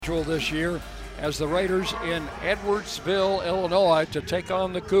This year as the Raiders in Edwardsville, Illinois to take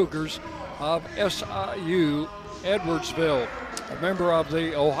on the Cougars of SIU Edwardsville, a member of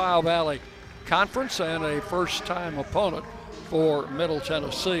the Ohio Valley Conference and a first-time opponent for Middle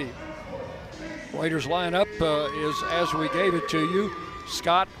Tennessee. Raiders lineup is as we gave it to you: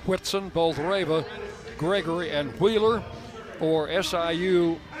 Scott, Whitson, Boldreva, Gregory, and Wheeler. For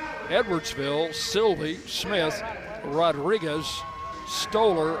SIU Edwardsville, Sylvie, Smith, Rodriguez,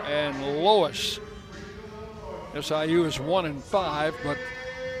 Stoller, and Lois. SIU is 1-5, but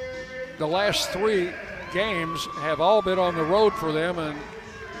the last 3 games have all been on the road for them, and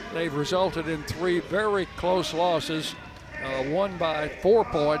they've resulted in 3 very close losses. One by 4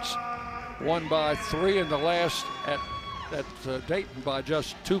 points, one by 3, and the last at Dayton by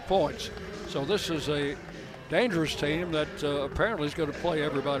just 2 points. So this is a dangerous team that apparently is going to play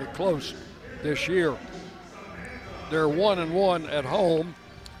everybody close this year. They're 1-1 at home,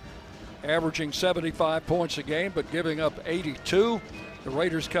 averaging 75 points a game, but giving up 82. The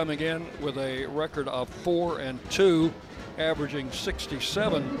Raiders coming in with a record of 4-2, averaging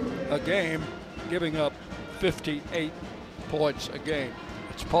 67 a game, giving up 58 points a game.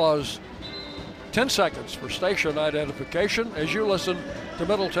 Let's pause 10 seconds for station identification as you listen to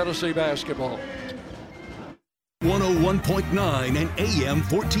Middle Tennessee basketball. 101.9 and AM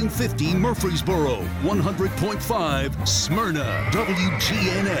 1450 Murfreesboro, 100.5 Smyrna,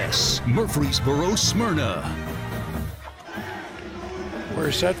 WGNS, Murfreesboro, Smyrna.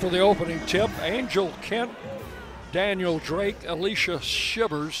 We're set for the opening tip. Angel Kent, Daniel Drake, Alicia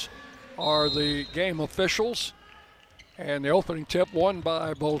Shivers are the game officials. And the opening tip won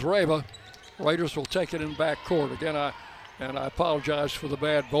by Boldreva. Raiders will take it in backcourt. Again, I apologize for the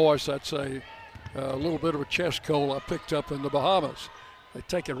bad voice. That's a little bit of a chest cold I picked up in the Bahamas. They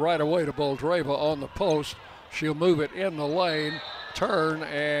take it right away to Boldreva on the post. She'll move it in the lane, turn,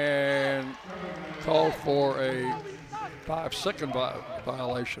 and call for a 5-second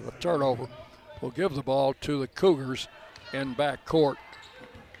violation, a turnover. Will give the ball to the Cougars in backcourt.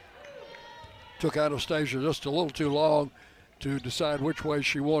 Took Anastasia just a little too long to decide which way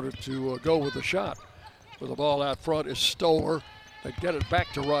she wanted to go with the shot. With the ball out front is Stoller. They get it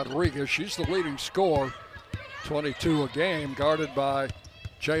back to Rodriguez. She's the leading scorer, 22 a game, guarded by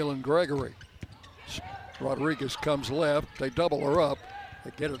Jalen Gregory. Rodriguez comes left. They double her up.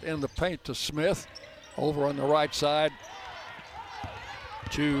 They get it in the paint to Smith. Over on the right side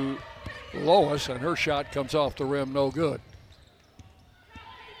to Lois, and her shot comes off the rim, no good.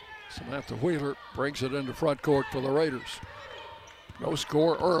 Samantha Wheeler brings it into front court for the Raiders. No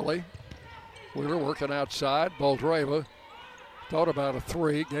score early. Wheeler working outside. Boldreva thought about a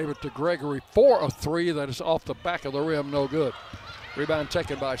 3, gave it to Gregory for a 3 that is off the back of the rim, no good. Rebound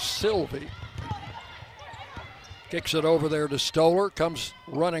taken by Sylvie. Kicks it over there to Stoller, comes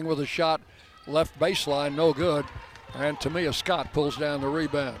running with a shot, left baseline, no good. And Tamia Scott pulls down the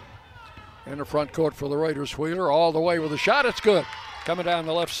rebound. In the front court for the Raiders, Wheeler all the way with a shot, it's good. Coming down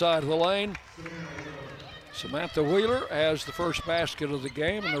the left side of the lane. Samantha Wheeler has the first basket of the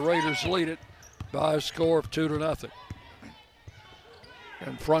game, and the Raiders lead it by a score of 2-0.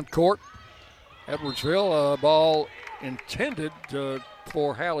 In front court, Edwardsville, a ball intended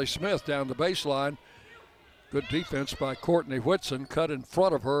for Hallie Smith down the baseline. Good defense by Courtney Whitson, cut in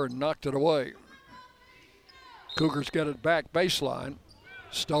front of her and knocked it away. Cougars get it back baseline.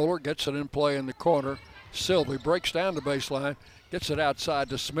 Stoller gets it in play in the corner. Sylvie breaks down the baseline, gets it outside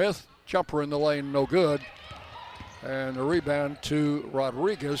to Smith. Jumper in the lane, no good. And the rebound to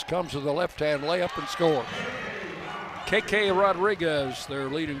Rodriguez, comes to the left-hand layup and scores. KK Rodriguez, their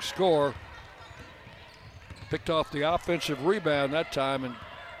leading scorer, picked off the offensive rebound that time and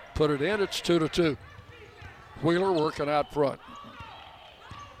put it in. It's 2-2. Wheeler working out front.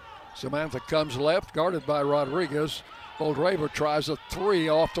 Samantha comes left, guarded by Rodriguez. Boldreva tries a 3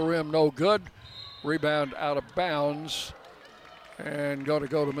 off the rim, no good. Rebound out of bounds and going to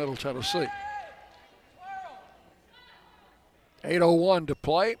go to Middle Tennessee. 8:01 to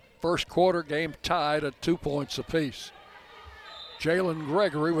play. First quarter, game tied at 2 points apiece. Jalen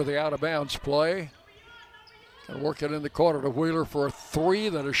Gregory with the out-of-bounds play. And working in the corner to Wheeler for a 3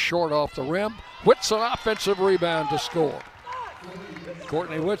 that is short off the rim. Whitson offensive rebound to score.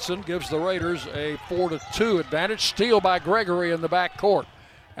 Courtney Whitson gives the Raiders a 4-2 advantage. Steal by Gregory in the back court.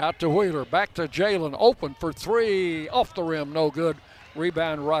 Out to Wheeler, back to Jalen, open for 3, off the rim, no good.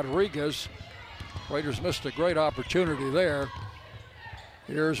 Rebound Rodriguez. Raiders missed a great opportunity there.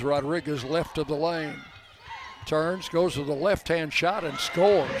 Here's Rodriguez left of the lane. Turns, goes to the left-hand shot and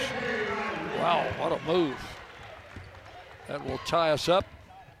scores. Wow, what a move. That will tie us up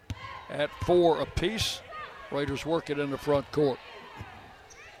at 4 apiece. Raiders work it in the front court.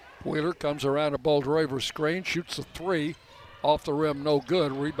 Wheeler comes around a Bold-Raver screen, shoots the three. Off the rim, no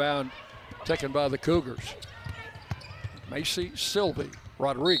good. Rebound taken by the Cougars. Macy Sylvie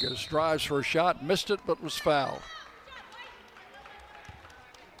Rodriguez drives for a shot, missed it, but was fouled.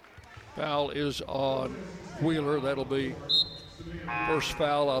 Foul is on Wheeler. That'll be first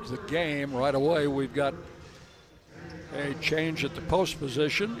foul of the game. Right away, we've got a change at the post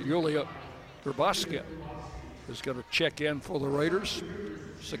position. Yulia Grabowska is going to check in for the Raiders.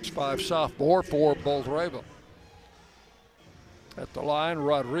 6'5" sophomore for Bold-Raven. At the line,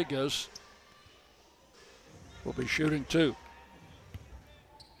 Rodriguez will be shooting two.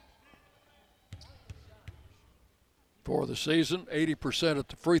 For the season, 80% at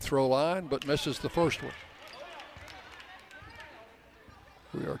the free throw line, but misses the first one.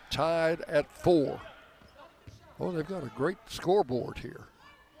 We are tied at 4. Oh, they've got a great scoreboard here.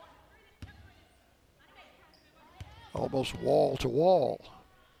 Almost wall to wall.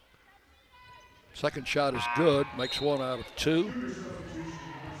 Second shot is good, makes 1 out of 2.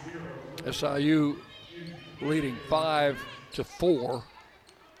 SIU leading 5-4. Well,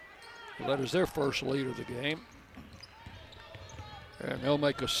 that is their first lead of the game. And they'll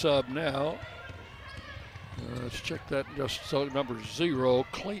make a sub now. Let's check that just so number 0,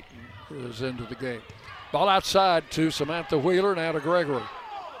 Clayton, is into the game. Ball outside to Samantha Wheeler, now to Gregory.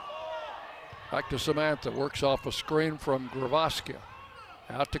 Back to Samantha, works off a screen from Grabowska.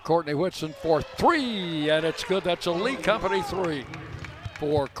 Out to Courtney Whitson for 3, and it's good. That's a Lee Company 3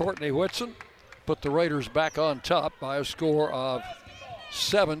 for Courtney Whitson. Put the Raiders back on top by a score of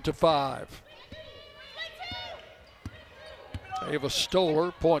 7-5. Ava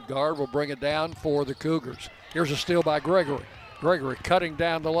Stoller, point guard, will bring it down for the Cougars. Here's a steal by Gregory. Gregory cutting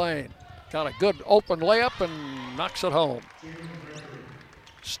down the lane. Got a good open layup and knocks it home.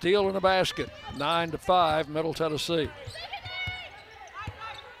 Steal in the basket, 9-5, Middle Tennessee.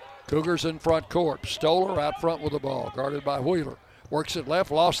 Cougars in front court. Stoller out front with the ball, guarded by Wheeler. Works it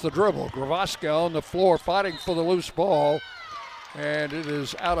left, lost the dribble. Grabowska on the floor fighting for the loose ball, and it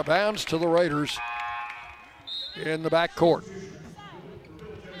is out of bounds to the Raiders in the back court.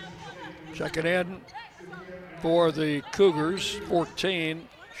 Checking in for the Cougars, 14,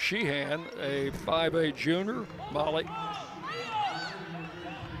 Sheehan, a 5A junior. Molly,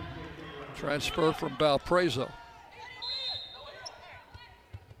 transfer from Valparaiso.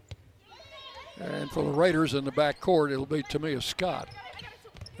 And for the Raiders in the back court, it'll be Tamia Scott.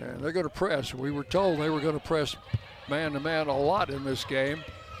 And they're going to press. We were told they were going to press man-to-man a lot in this game.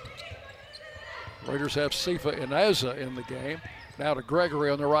 Raiders have Sifa Ineza in the game. Now to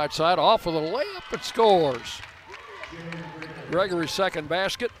Gregory on the right side. Off of the layup and scores. Gregory's second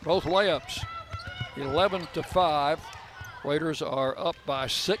basket, both layups. 11-5. Raiders are up by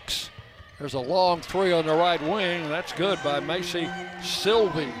 6. There's a long 3 on the right wing. That's good by Macy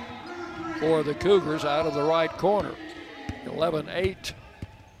Sylvie for the Cougars out of the right corner. 11-8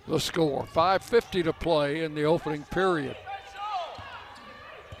 the score. 5:50 to play in the opening period.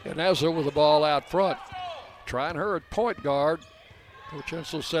 Ineza with the ball out front. Trying her at point guard. Coach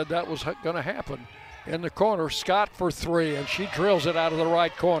Hensel said that was going to happen. In the corner, Scott for 3, and she drills it out of the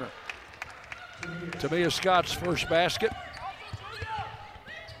right corner. Tamia Scott's first basket.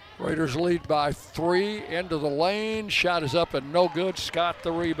 Raiders lead by 3, into the lane. Shot is up and no good. Scott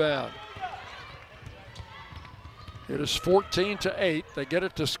the rebound. It is 14-8. They get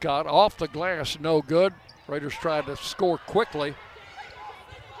it to Scott. Off the glass, no good. Raiders tried to score quickly.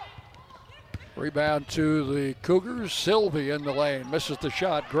 Rebound to the Cougars. Sylvie in the lane. Misses the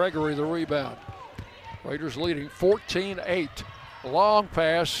shot. Gregory the rebound. Raiders leading 14-8. Long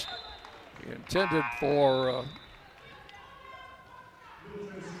pass intended for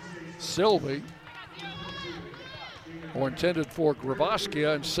Sylvie, or intended for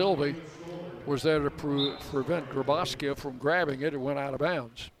Grabowska, and Sylvie was there to prevent Grabowska from grabbing it. It went out of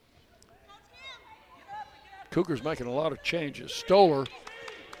bounds. Cougars making a lot of changes. Stoller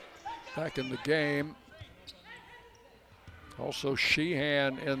back in the game. Also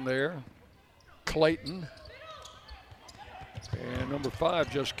Sheehan in there. Clayton. And number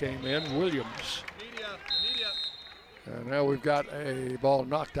 5 just came in, Williams. And now we've got a ball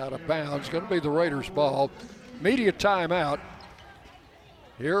knocked out of bounds. Going to be the Raiders' ball. Media timeout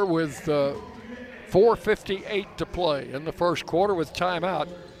here with 4:58 to play in the first quarter with timeout.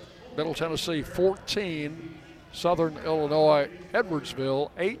 Middle Tennessee 14, Southern Illinois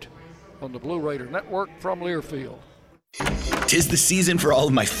Edwardsville 8 on the Blue Raider Network from Learfield. 'Tis the season for all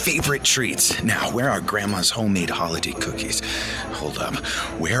of my favorite treats. Now, where are Grandma's homemade holiday cookies? Hold up.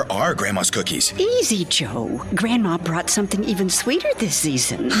 Where are Grandma's cookies? Easy, Joe. Grandma brought something even sweeter this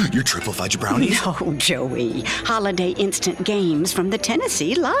season. Your triple fudge brownies? No, Joey. Holiday instant games from the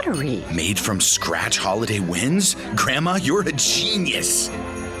Tennessee Lottery. Made from scratch holiday wins? Grandma, you're a genius.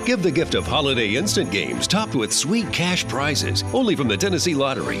 Give the gift of holiday instant games topped with sweet cash prizes. Only from the Tennessee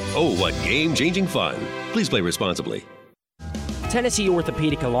Lottery. Oh, what game-changing fun. Please play responsibly. Tennessee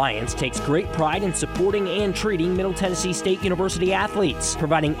Orthopedic Alliance takes great pride in supporting and treating Middle Tennessee State University athletes,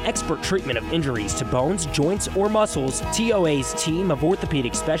 providing expert treatment of injuries to bones, joints, or muscles. TOA's team of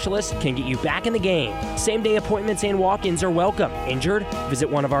orthopedic specialists can get you back in the game. Same-day appointments and walk-ins are welcome. Injured? Visit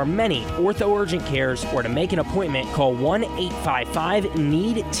one of our many ortho urgent cares, or to make an appointment, call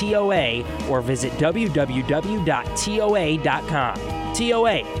 1-855-NEED-TOA or visit www.toa.com.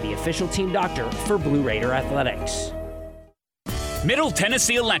 TOA, the official team doctor for Blue Raider Athletics. Middle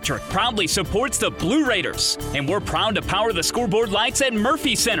Tennessee Electric proudly supports the Blue Raiders, and we're proud to power the scoreboard lights at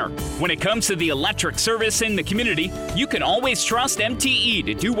Murphy Center. When it comes to the electric service in the community, you can always trust MTE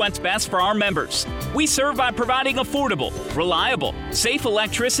to do what's best for our members. We serve by providing affordable, reliable, safe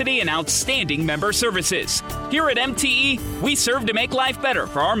electricity and outstanding member services. Here at MTE, we serve to make life better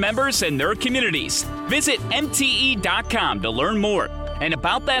for our members and their communities. Visit MTE.com to learn more. And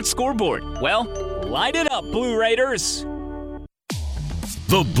about that scoreboard, well, light it up, Blue Raiders!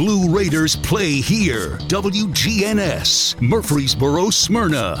 The Blue Raiders play here. WGNS, Murfreesboro,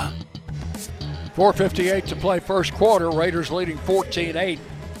 Smyrna. 4:58 to play first quarter. Raiders leading 14-8.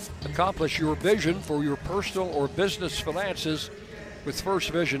 Accomplish your vision for your personal or business finances with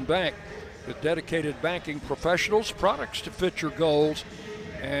First Vision Bank. With dedicated banking professionals, products to fit your goals,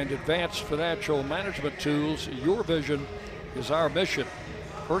 and advanced financial management tools, your vision is our mission.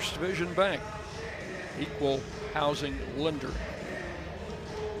 First Vision Bank, equal housing lender.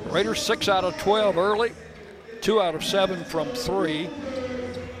 Raiders 6 out of 12 early, 2 out of 7 from 3.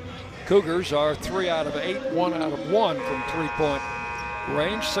 Cougars are 3 out of 8, 1 out of 1 from three-point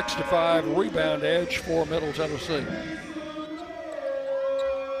range. 6-5 rebound edge for Middle Tennessee.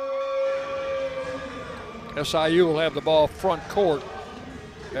 SIU will have the ball front court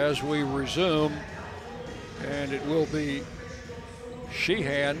as we resume, and it will be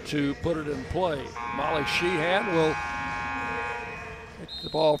Sheehan to put it in play. Molly Sheehan will take the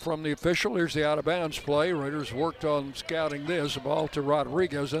ball from the official. Here's the out-of-bounds play. Raiders worked on scouting this. The ball to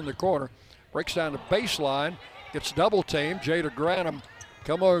Rodriguez in the corner. Breaks down the baseline. Gets double-teamed. Jada Granum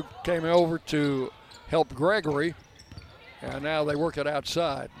came over to help Gregory. And now they work it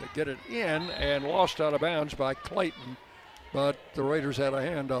outside. They get it in and lost out of bounds by Clayton. But the Raiders had a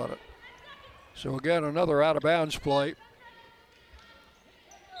hand on it. So again, another out-of-bounds play.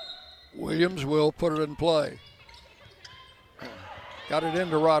 Williams will put it in play. Got it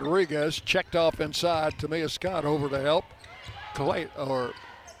into Rodriguez, checked off inside. Tamia Scott over to help.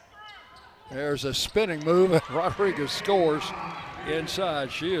 There's a spinning move, and Rodriguez scores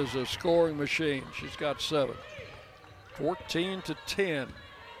inside. She is a scoring machine. She's got 7. 14-10,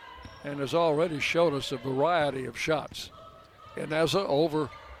 and has already showed us a variety of shots. Ineza over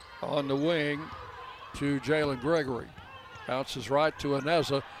on the wing to Jalen Gregory. Bounces right to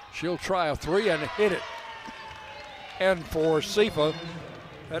Ineza. She'll try a 3 and hit it. And for Sifa,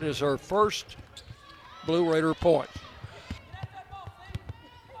 that is her first Blue Raider point.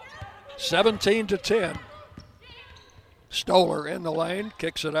 17-10. Stoller in the lane,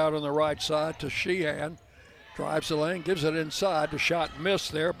 kicks it out on the right side to Sheehan. Drives the lane, gives it inside. The shot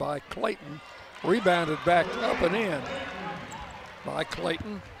missed there by Clayton. Rebounded back up and in by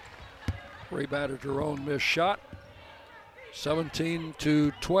Clayton. Rebounded her own missed shot.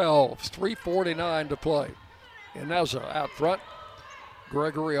 17-12, 3:49 to play. Ineza out front.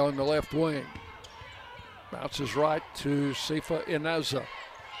 Gregory on the left wing. Bounces right to Sifa Ineza.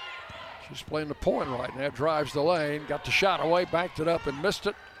 She's playing the point right now. Drives the lane. Got the shot away. Backed it up and missed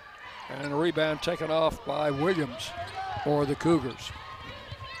it. And a rebound taken off by Williams for the Cougars.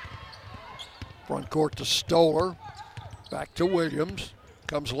 Front court to Stoller. Back to Williams.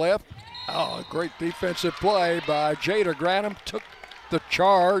 Comes left. Oh, a great defensive play by Jada Granum. Took the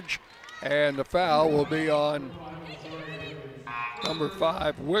charge. And the foul will be on number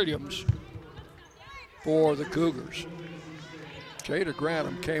 5, Williams, for the Cougars. Jada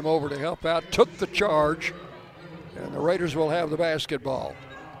Granum came over to help out, took the charge, and the Raiders will have the basketball.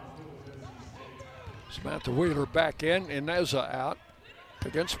 Samantha Wheeler back in, Ineza out.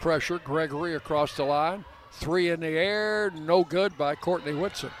 Against pressure, Gregory across the line. 3 in the air, no good by Courtney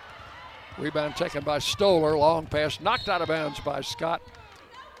Whitson. Rebound taken by Stoller, long pass, knocked out of bounds by Scott.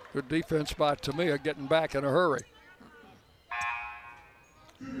 Good defense by Tamia, getting back in a hurry.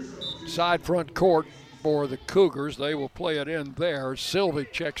 side front court for the Cougars. They will play it in there. Sylvie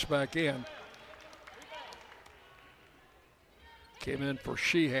checks back in. Came in for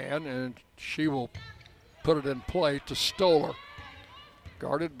Sheehan, and she will put it in play to Stoller.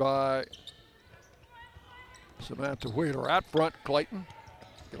 Guarded by Samantha Wheeler. Out front, Clayton.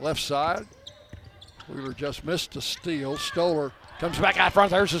 The left side. Wheeler just missed a steal. Stoller comes back out front.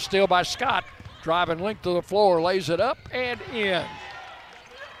 There's a steal by Scott. Driving length to the floor, lays it up and in.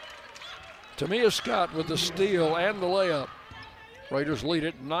 Tamia Scott with the steal and the layup. Raiders lead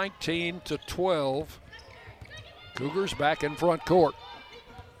it 19-12. Cougars back in front court.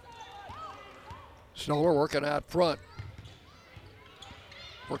 Stoller working out front.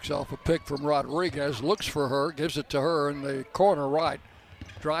 Works off a pick from Rodriguez, looks for her, gives it to her in the corner right.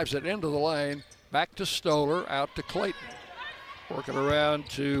 Drives it into the lane, back to Stoller, out to Clayton. Working around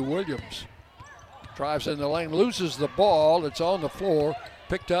to Williams. Drives in the lane, loses the ball, it's on the floor,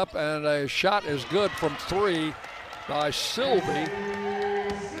 picked up, and a shot is good from three by Sylvie.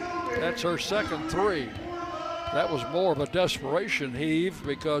 That's her second three. That was more of a desperation heave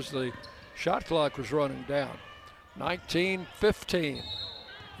because the shot clock was running down. 19-15.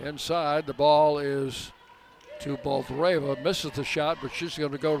 Inside, the ball is to Boldreva. Misses the shot, but she's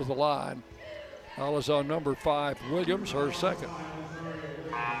going to go to the line. Foul is on number 5, Williams, her second.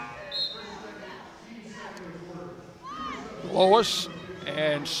 Lois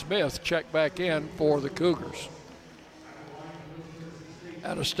and Smith check back in for the Cougars.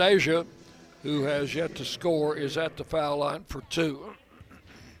 Anastasia, who has yet to score, is at the foul line for 2.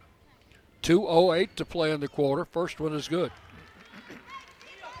 2:08 to play in the quarter. First one is good.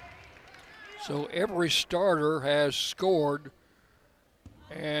 So every starter has scored,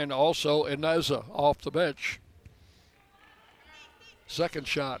 and also Ineza off the bench. Second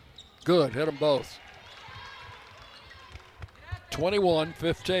shot, good, hit them both.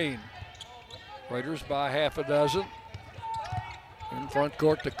 21-15. Raiders by half a dozen. In front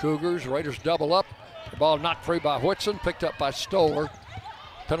court, the Cougars. Raiders double up. The ball knocked free by Whitson, picked up by Stoller.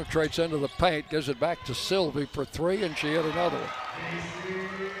 Penetrates into the paint, gives it back to Sylvie for 3, and she hit another one.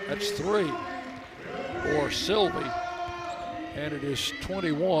 That's 3 for Sylvie, and it is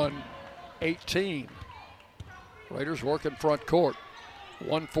 21-18. Raiders working front court.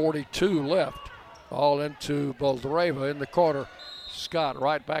 1:42 left. All into Boldreva in the corner. Scott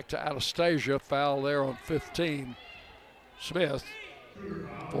right back to Anastasia. Foul there on 15. Smith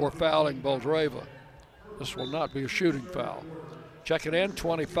for fouling Boldreva. This will not be a shooting foul. Checking in,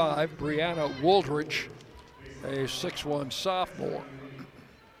 25, Brianna Wooldridge, a 6'1 sophomore.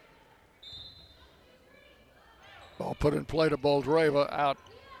 Ball put in play to Boldreva out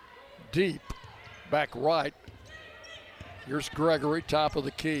deep, back right. Here's Gregory, top of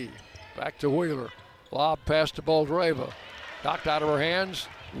the key. Back to Wheeler. Lob pass to Boldreva. Knocked out of her hands,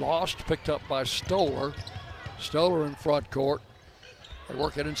 lost, picked up by Stoller. Stoller in front court. They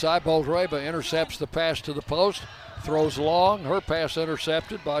work it inside. Boldreva intercepts the pass to the post. Throws long, her pass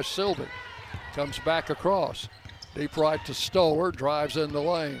intercepted by Sylvie. Comes back across. Deep right to Stoller, drives in the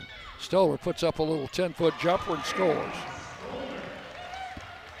lane. Stoller puts up a little 10-foot jumper and scores.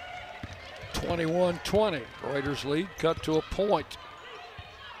 21-20, Raiders lead cut to a point.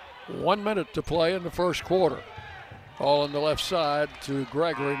 1 minute to play in the first quarter. Ball on the left side to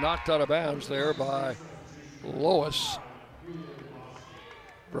Gregory, knocked out of bounds there by Lois.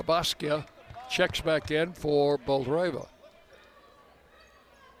 Grabaskia checks back in for Boldreva.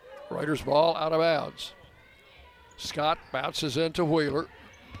 Raiders ball out of bounds. Scott bounces into Wheeler.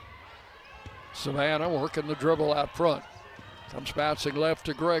 Savannah working the dribble out front. Comes bouncing left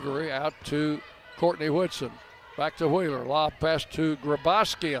to Gregory, out to Courtney Whitson. Back to Wheeler, lob pass to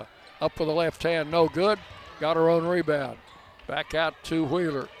Grabaskia. Up with the left hand, no good. Got her own rebound. Back out to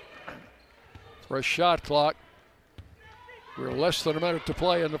Wheeler. For a shot clock. We're less than a minute to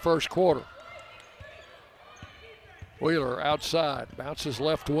play in the first quarter. Wheeler outside, bounces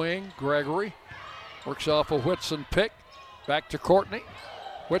left wing, Gregory. Works off a Whitson pick, back to Courtney.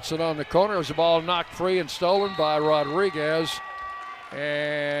 Whitson on the corner, as the ball knocked free and stolen by Rodriguez.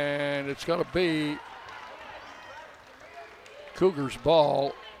 And it's gonna be Cougars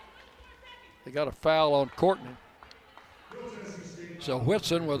ball. They got a foul on Courtney. So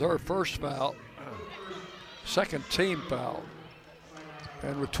Whitson with her first foul, second team foul.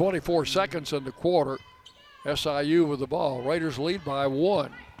 And with 24 seconds in the quarter, SIU with the ball. Raiders lead by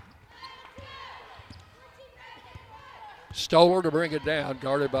 1. Stoller to bring it down,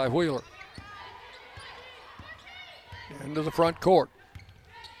 guarded by Wheeler. Into the front court.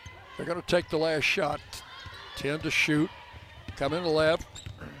 They're going to take the last shot. 10 to shoot. Come in the left.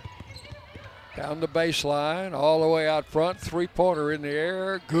 Down the baseline, all the way out front, three-pointer in the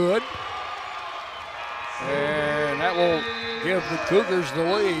air, good. And that will give the Cougars the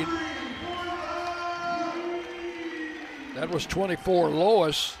lead. That was 24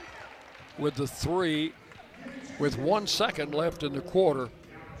 Lois with the three with 1 second left in the quarter.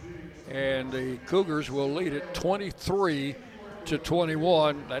 And the Cougars will lead it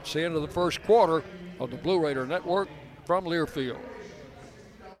 23-21. That's the end of the first quarter on the Blue Raider Network from Learfield.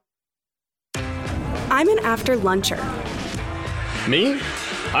 I'm an after luncher. Me?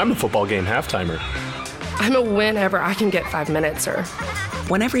 I'm a football game half-timer. I'm a whenever I can get 5 minutes, or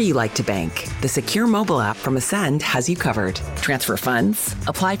whenever you like to bank, the secure mobile app from Ascend has you covered. Transfer funds,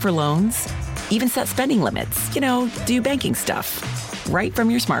 apply for loans, even set spending limits. You know, do banking stuff right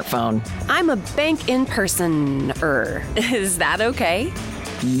from your smartphone. I'm a bank in person-er. Is that okay?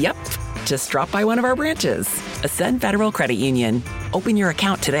 Yep. Just drop by one of our branches. Ascend Federal Credit Union. Open your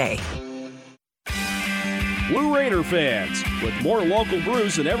account today. Blue Raider fans, with more local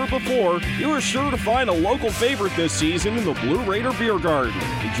brews than ever before, you are sure to find a local favorite this season in the Blue Raider Beer Garden.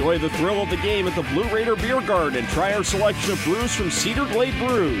 Enjoy the thrill of the game at the Blue Raider Beer Garden and try our selection of brews from Cedar Glade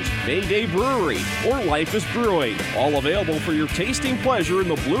Brews, Mayday Brewery, or Life is Brewing. All available for your tasting pleasure in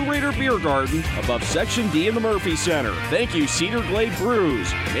the Blue Raider Beer Garden above Section D in the Murphy Center. Thank you, Cedar Glade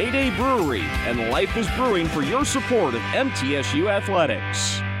Brews, Mayday Brewery, and Life is Brewing for your support of MTSU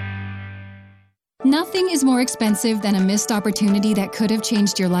Athletics. Nothing is more expensive than a missed opportunity that could have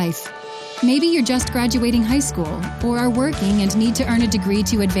changed your life. Maybe you're just graduating high school, or are working and need to earn a degree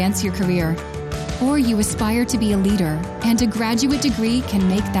to advance your career. Or you aspire to be a leader, and a graduate degree can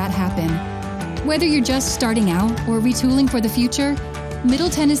make that happen. Whether you're just starting out or retooling for the future,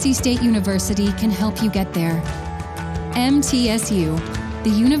 Middle Tennessee State University can help you get there. MTSU, the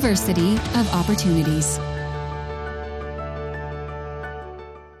University of Opportunities.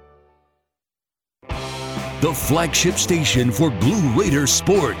 The flagship station for Blue Raider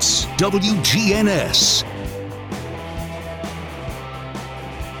sports, WGNS.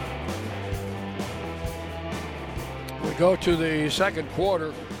 We go to the second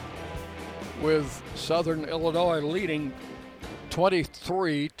quarter with Southern Illinois leading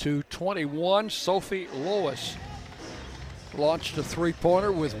 23-21. Sophie Lois launched a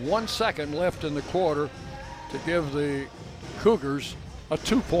three-pointer with 1 second left in the quarter to give the Cougars a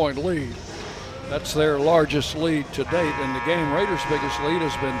 2-point lead. That's their largest lead to date in the game. Raiders' biggest lead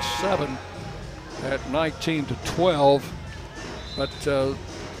has been 7 at 19-12. But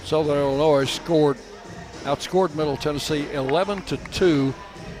Southern Illinois outscored Middle Tennessee 11-2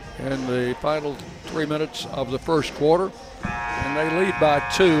 in the final 3 minutes of the first quarter. And they lead by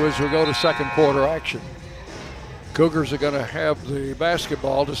 2 as we go to second quarter action. Cougars are going to have the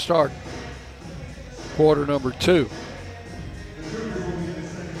basketball to start quarter number 2.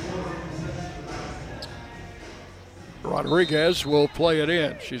 Rodriguez will play it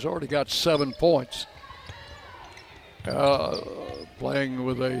in. She's already got 7 points. Playing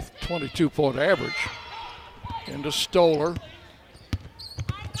with a 22-point average. Into Stoller.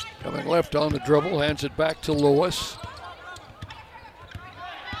 Coming left on the dribble, hands it back to Lewis.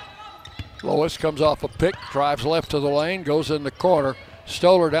 Lois comes off a pick, drives left to the lane, goes in the corner.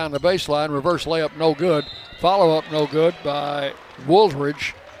 Stoller down the baseline, reverse layup no good. Follow-up no good by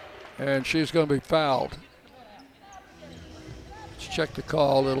Woolridge, and she's going to be fouled. Let's check the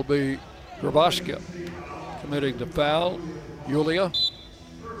call. It'll be Grabowska committing the foul. Yulia,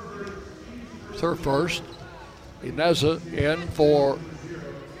 it's her first. Ineza in for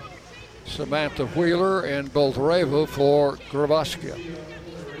Samantha Wheeler and Boltareva for Grabowska.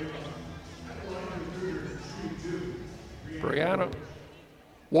 Brianna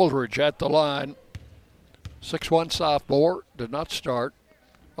Woolridge at the line. 6'1" sophomore, did not start.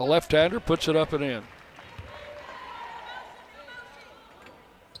 A left-hander puts it up and in.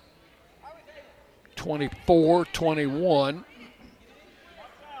 (24-21)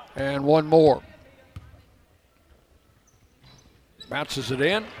 and one more. Bounces it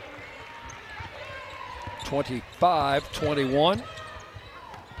in. 25-21.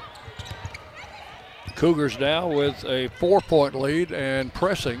 Cougars now with a 4-point lead and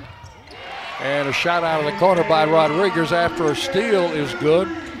pressing. And a shot out of the corner by Rodriguez after a steal is good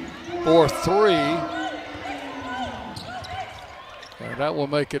for 3. And that will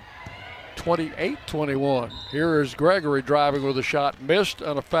make it 28-21. Here is Gregory driving with a shot, missed,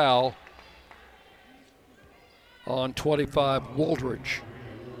 and a foul on 25 Woolridge.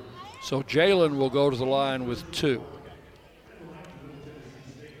 So Jalen will go to the line with 2.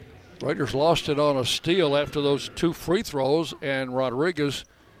 Raiders lost it on a steal after those 2 free throws, and Rodriguez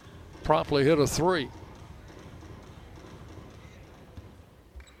promptly hit a 3.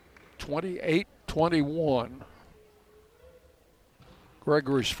 28-21.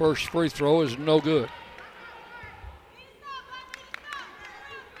 Gregory's first free throw is no good.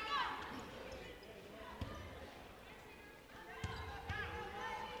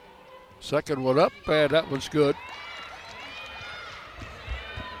 Second one up, and that one's good.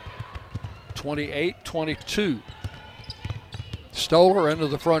 28-22. Stoller into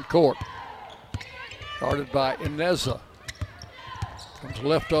the front court. Guarded by Ineza. Comes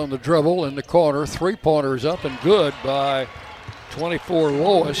left on the dribble in the corner. Three-pointers up and good by 24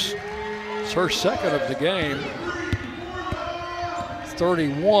 Lois. It's her second of the game.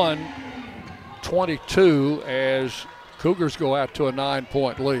 31-22 as Cougars go out to a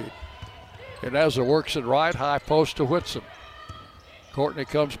 9-point lead. Ineza works it right, high post to Whitson. Courtney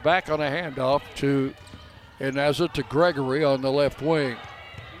comes back on a handoff to Ineza to Gregory on the left wing.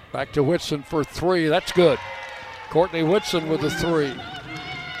 Back to Whitson for three. That's good. Courtney Whitson with a three.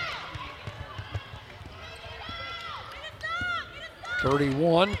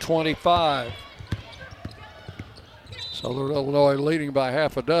 (31-25). Southern Illinois leading by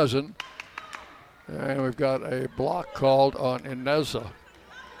half a dozen. And we've got a block called on Ineza.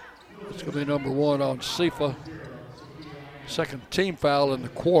 It's going to be number one on Sifa. Second team foul in the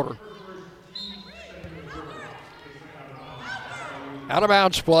quarter. Out of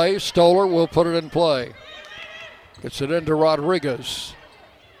bounds play. Stoller will put it in play. Gets it into Rodriguez.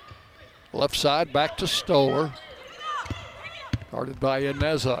 Left side back to Stoller. Guarded by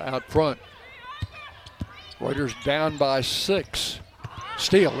Ineza out front. Raiders down by 6.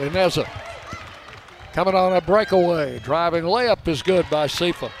 Steal, Ineza. Coming on a breakaway. Driving layup is good by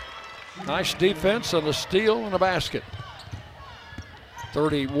Sifa. Nice defense and a steal and a basket.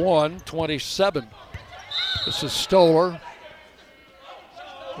 31-27. This is Stoller.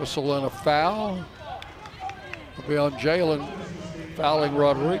 Whistle and a foul. Will be on Jalen fouling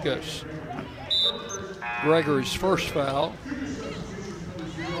Rodriguez. Gregory's first foul.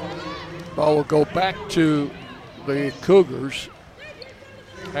 Ball will go back to the Cougars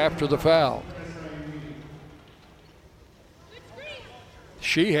after the foul.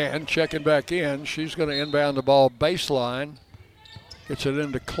 Sheehan checking back in. She's going to inbound the ball baseline. Gets it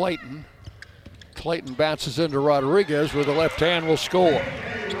into Clayton. Clayton bounces into Rodriguez with the left hand, will score.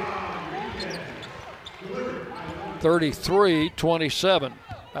 33-27.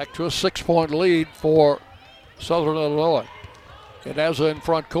 Back to a 6-point lead for Southern Illinois. Ineza in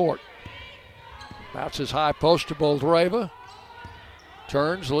front court. Bounces high post to Boldreva.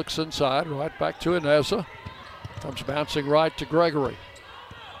 Turns, looks inside, right back to Ineza. Comes bouncing right to Gregory.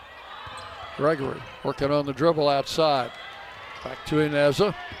 Gregory working on the dribble outside. Back to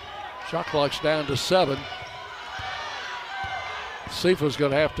Ineza. Shot clock's down to 7. Sifa's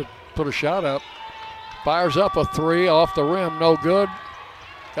going to have to put a shot up. Fires up a three off the rim, no good.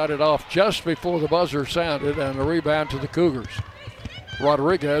 Got it off just before the buzzer sounded, and a rebound to the Cougars.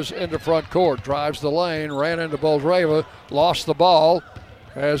 Rodriguez into front court, drives the lane, ran into Boldreva, lost the ball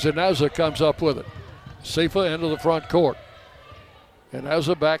as Ineza comes up with it. Sifa into the front court.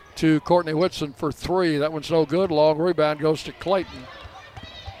 Ineza back to Courtney Whitson for three. That one's no good. Long rebound goes to Clayton.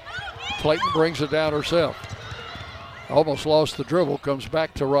 Clayton brings it down herself. Almost lost the dribble, comes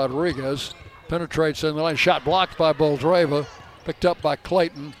back to Rodriguez. Penetrates in the lane. Shot blocked by Boldreva. Picked up by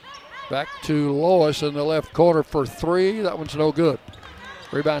Clayton. Back to Lois in the left corner for three. That one's no good.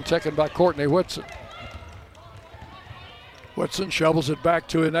 Rebound taken by Courtney Whitson. Whitson shovels it back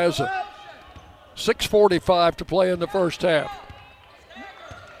to Ineza. 6:45 to play in the first half.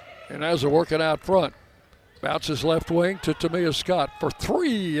 Ineza working out front. Bounces left wing to Tamia Scott for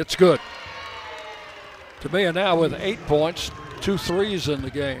three. It's good. Tamia now with 8 points, 2 threes in the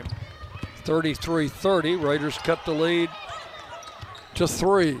game. 33-30. Raiders cut the lead to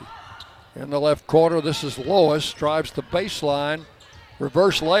 3. In the left corner, this is Lois. Drives the baseline.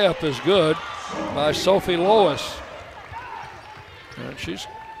 Reverse layup is good by Sophie Lois. And she's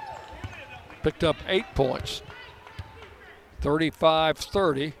picked up 8 points.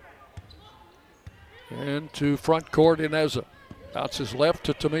 35-30. Into front court, Ineza. Bounces left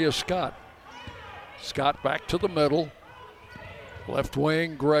to Tamia Scott. Scott back to the middle. Left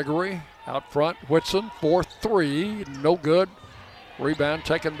wing, Gregory. Out front, Whitson, 4-3, no good. Rebound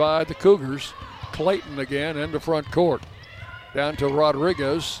taken by the Cougars. Clayton again into front court. Down to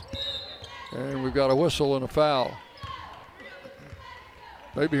Rodriguez. And we've got a whistle and a foul.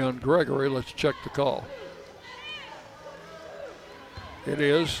 Maybe on Gregory. Let's check the call. It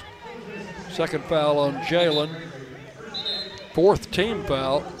is. Second foul on Jalen. 4th team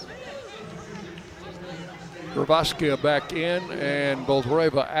foul. Ravaskia back in and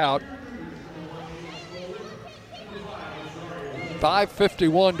Boldreva out.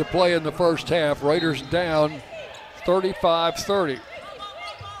 5:51 to play in the first half. Raiders down 35-30.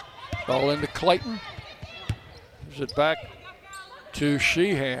 Ball into Clayton. Gives it back to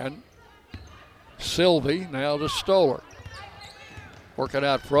Sheehan. Sylvie now to Stoller. Working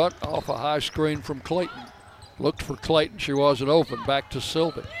out front off a high screen from Clayton. Looked for Clayton. She wasn't open. Back to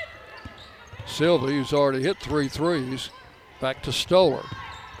Sylvie. Sylvie, who's already hit 3 threes. Back to Stoller.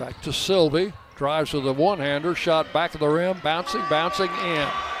 Back to Sylvie. Drives with a one-hander. Shot back of the rim. Bouncing in.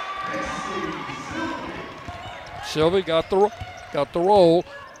 Sylvie got the roll.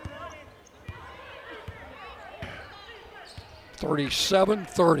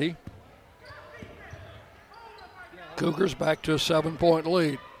 37-30. Cougars back to a 7-point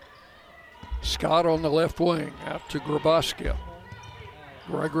lead. Scott on the left wing, out to Grabowska.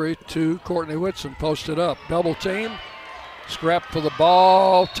 Gregory to Courtney Whitson, posted up. Double team, scrap for the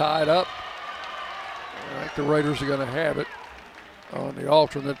ball, tied up. I think the Raiders are going to have it on the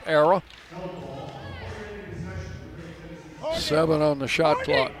alternate era. 7 on the shot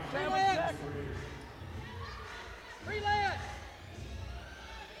clock.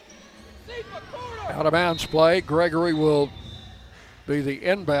 Out of bounds play. Gregory will be the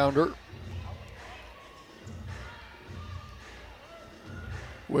inbounder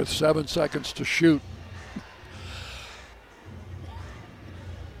with 7 seconds to shoot.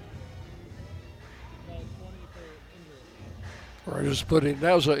 Raiders put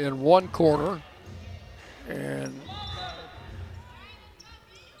Ineza in one corner, and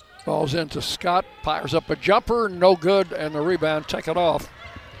ball's into Scott, fires up a jumper, no good, and the rebound taken off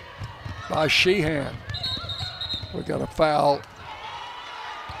by Sheehan. We got a foul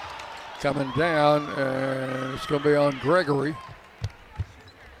coming down, and it's going to be on Gregory.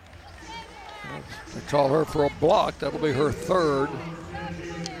 They call her for a block. That'll be her third.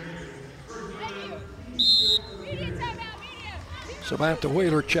 Samantha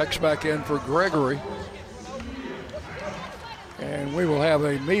Wheeler checks back in for Gregory. And we will have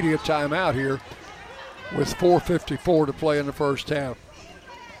a media timeout here with 4:54 to play in the first half.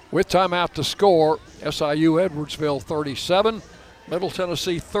 With timeout to score, SIU Edwardsville 37, Middle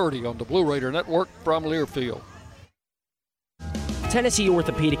Tennessee 30 on the Blue Raider Network from Learfield. Tennessee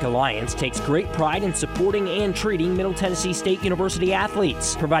Orthopedic Alliance takes great pride in supporting and treating Middle Tennessee State University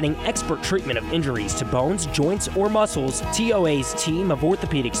athletes, providing expert treatment of injuries to bones, joints, or muscles. TOA's team of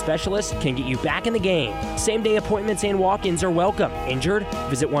orthopedic specialists can get you back in the game. Same-day appointments and walk-ins are welcome. Injured?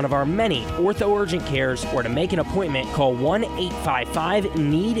 Visit one of our many ortho urgent cares, or to make an appointment, call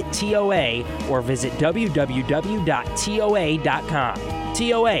 1-855-NEED-TOA or visit www.toa.com.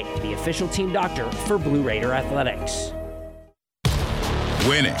 TOA, the official team doctor for Blue Raider Athletics.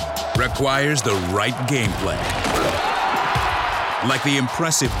 Winning requires the right game plan. Like the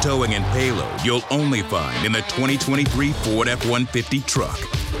impressive towing and payload you'll only find in the 2023 Ford F-150 truck.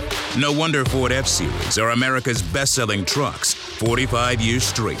 No wonder Ford F-Series are America's best-selling trucks 45 years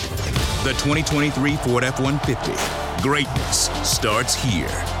straight. The 2023 Ford F-150. Greatness starts here.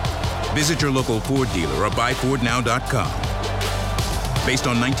 Visit your local Ford dealer or buyfordnow.com. Based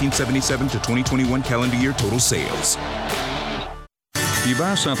on 1977 to 2021 calendar year total sales. You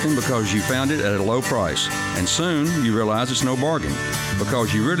buy something because you found it at a low price, and soon you realize it's no bargain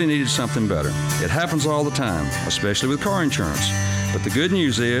because you really needed something better. It happens all the time, especially with car insurance. But the good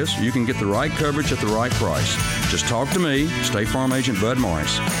news is you can get the right coverage at the right price. Just talk to me, State Farm Agent Bud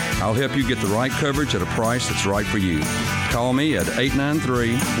Morris. I'll help you get the right coverage at a price that's right for you. Call me at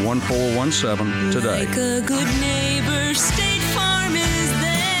 893-1417 today. Like a good neighbor, State Farm is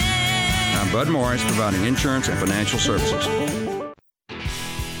there. I'm Bud Morris, providing insurance and financial services.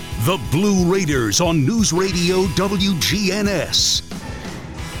 The Blue Raiders on News Radio WGNS.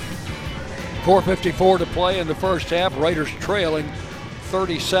 4:54 to play in the first half. Raiders trailing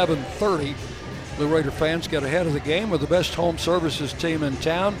 37-30. Blue Raider fans get ahead of the game with the best home services team in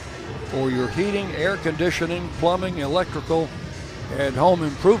town for your heating, air conditioning, plumbing, electrical, and home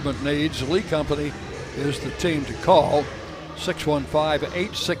improvement needs. Lee Company is the team to call.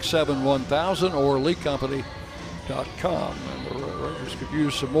 615-867-1000 or leecompany.com. And the Raiders could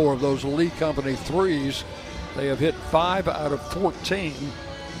use some more of those Lee Company threes. They have hit 5 out of 14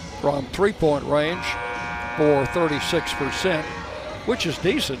 from three-point range for 36%, which is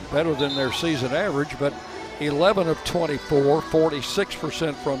decent, better than their season average, but 11 of 24,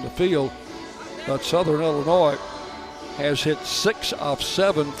 46% from the field. But Southern Illinois has hit 6 of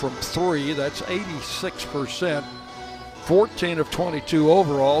 7 from 3, that's 86%. 14 of 22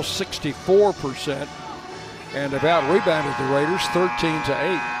 overall, 64%. And about rebounded the Raiders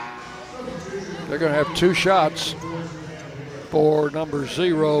 13-8. They're going to have 2 shots for number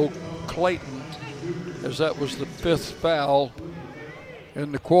 0, Clayton, as that was the 5th foul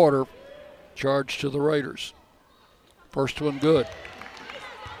in the quarter. Charge to the Raiders. First one good.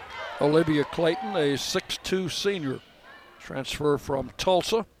 Olivia Clayton, a 6'2 senior, transfer from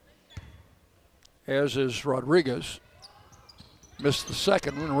Tulsa, as is Rodriguez. Missed the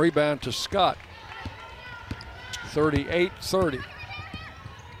second one. Rebound to Scott. 38-30.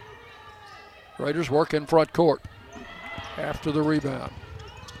 Raiders work in front court after the rebound.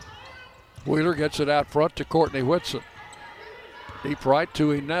 Wheeler gets it out front to Courtney Whitson. Deep right to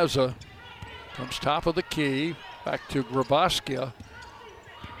Ineza. Comes top of the key. Back to Grabowska.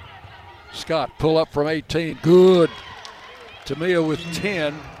 Scott pull up from 18. Good. Tamia with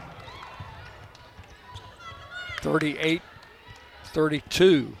 10.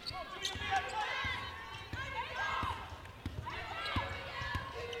 38-32.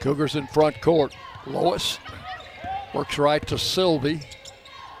 Cougars in front court. Lois works right to Sylvie.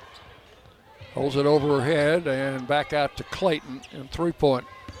 Holds it over her head and back out to Clayton in three-point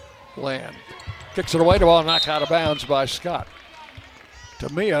land. Kicks it away. The ball knocked out of bounds by Scott.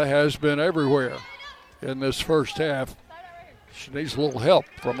 Tamia has been everywhere in this first half. She needs a little help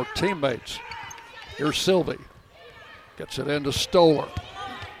from her teammates. Here's Sylvie. Gets it into Stoller.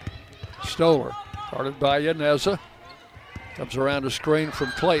 Stoller, guarded by Ineza. Comes around the screen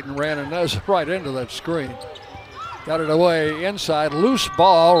from Clayton. Ran Ineza right into that screen. Got it away inside. Loose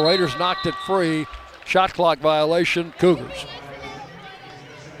ball. Raiders knocked it free. Shot clock violation. Cougars.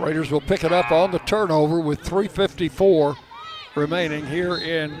 Raiders will pick it up on the turnover with 3:54 remaining here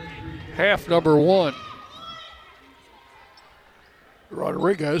in half number one.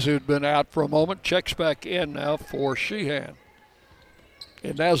 Rodriguez, who'd been out for a moment, checks back in now for Sheehan.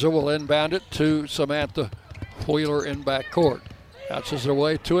 Ineza will inbound it to Samantha Wheeler in backcourt. Bounces it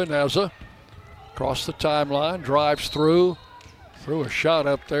away to Ineza. Across the timeline, drives through. Threw a shot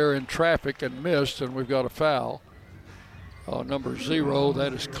up there in traffic and missed, and we've got a foul. Number 0,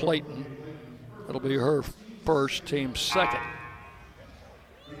 that is Clayton. That'll be her first, team second.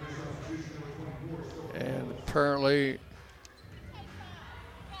 And apparently,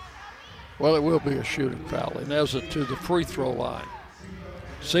 well, it will be a shooting foul. Ineza to the free throw line.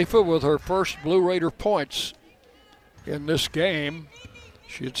 Sifa with her first Blue Raider points in this game.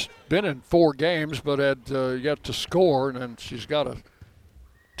 She's been in 4 games but had yet to score, and then she's got a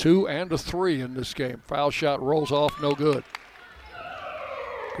 2 and a 3 in this game. Foul shot rolls off, no good.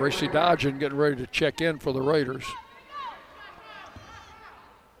 Gracie Dodgen getting ready to check in for the Raiders.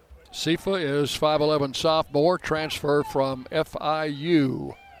 Sifa is 5'11 sophomore, transfer from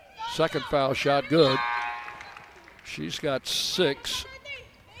FIU. Second foul shot good. She's got 6.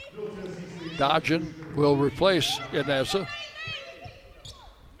 Dodgen will replace Ineza.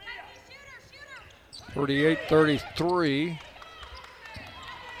 38-33.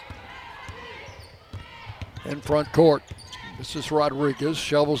 In front court. This is Rodriguez.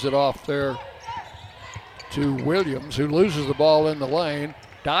 Shovels it off there to Williams, who loses the ball in the lane.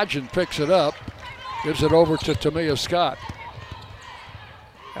 Dodgen picks it up. Gives it over to Tamia Scott.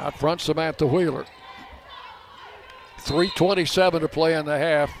 Out front, Samantha Wheeler. 3:27 to play in the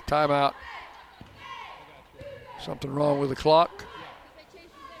half. Timeout. Something wrong with the clock.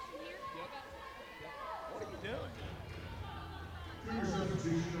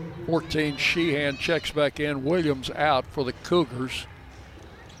 (14) Sheehan checks back in. Williams out for the Cougars.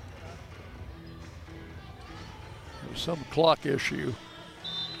 There's some clock issue.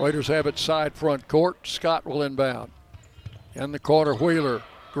 Raiders have it side front court. Scott will inbound. In the corner, Wheeler.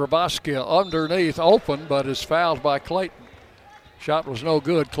 Grabowska underneath, open, but is fouled by Clayton. Shot was no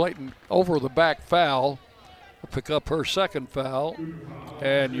good. Clayton over the back foul. Will pick up her second foul.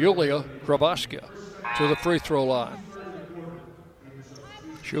 And Yulia Grabowska to the free throw line.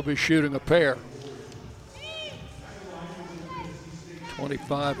 She'll be shooting a pair.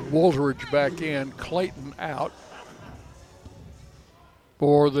 25, Woolridge back in, Clayton out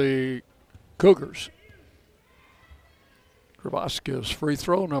for the Cougars. Grabowska's free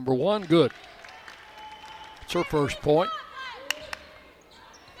throw, number 1, good. It's her first point.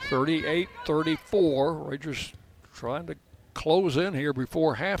 38-34. Raiders trying to close in here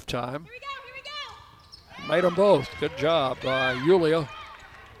before halftime. Made them both. Good job by Yulia.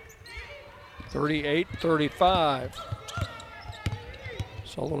 38-35.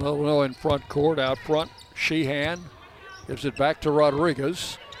 Southern Illinois in front court. Out front, Sheehan gives it back to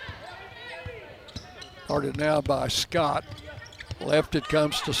Rodriguez. Guarded now by Scott. Left it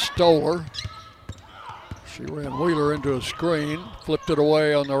comes to Stoller. She ran Wheeler into a screen. Flipped it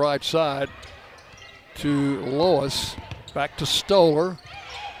away on the right side to Lois. Back to Stoller.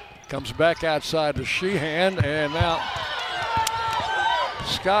 Comes back outside to Sheehan, and now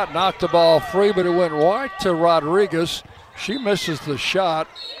Scott knocked the ball free, but it went right to Rodriguez. She misses the shot,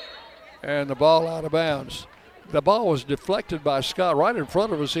 and the ball out of bounds. The ball was deflected by Scott right in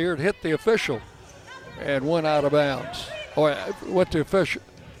front of us here. It hit the official and went out of bounds. Or hit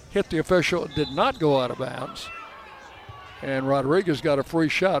the official, did not go out of bounds. And Rodriguez got a free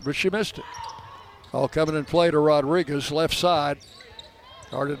shot, but she missed it. Ball coming in play to Rodriguez, left side.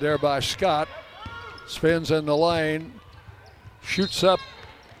 Guarded there by Scott. Spins in the lane, shoots up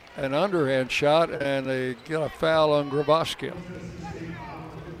an underhand shot, and they get a foul on Grabowski.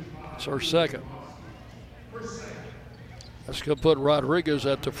 It's her second. That's going to put Rodriguez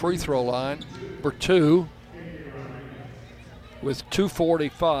at the free throw line for 2 with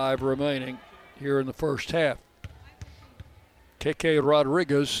 2:45 remaining here in the first half. KK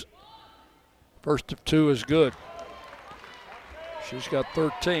Rodriguez, first of 2 is good. She's got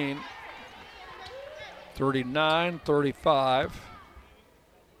 13, 39, 35.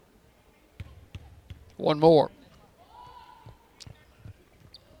 One more.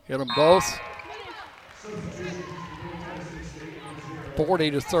 Hit them both.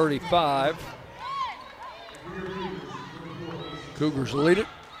 40-35. Cougars lead it.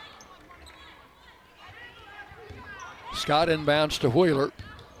 Scott inbounds to Wheeler.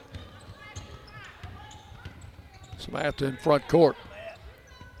 Samantha in front court.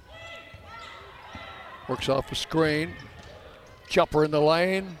 Works off the screen. Jumper in the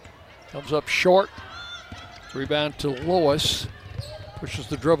lane. Comes up short. Rebound to Lois. Pushes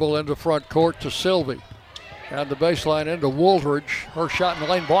the dribble into front court to Sylvie. Down the baseline into Woolridge. Her shot in the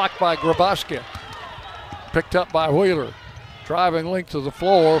lane blocked by Grabowski. Picked up by Wheeler. Driving length to the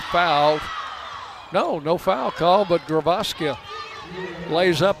floor. Fouled. No foul call, but Grabowski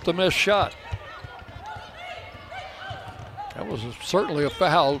lays up the missed shot. That was certainly a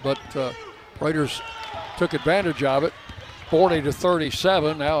foul, but Raiders took advantage of it.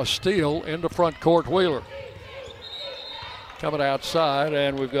 40-37. Now a steal into front court. Wheeler coming outside,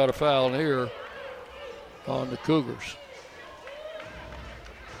 and we've got a foul here on the Cougars.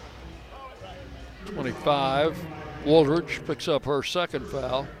 25. Woolridge picks up her second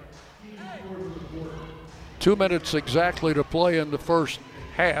foul. 2 minutes exactly to play in the first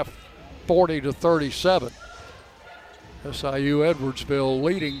half. 40-37. SIU Edwardsville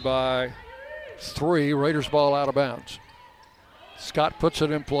leading by 3. Raiders ball out of bounds. Scott puts it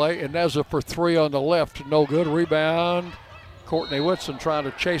in play. Ineza for 3 on the left. No good. Rebound. Courtney Whitson trying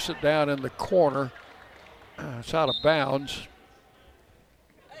to chase it down in the corner. It's out of bounds.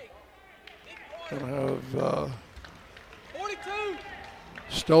 Gonna have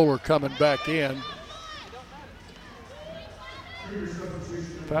Stoller coming back in.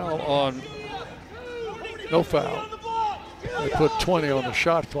 Foul on, no foul. They put 20 on the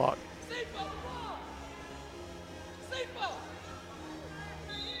shot clock.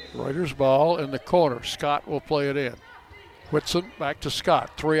 Raiders ball in the corner. Scott will play it in. Whitson back to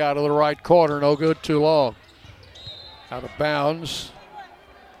Scott. 3 out of the right corner. No good, too long. Out of bounds.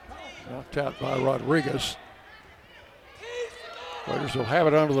 Knocked out by Rodriguez. Raiders will have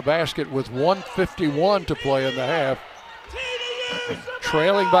it under the basket with 1:51 to play in the half.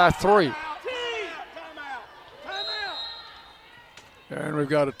 Trailing by 3. And we've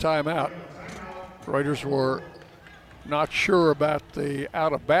got a timeout. Raiders were not sure about the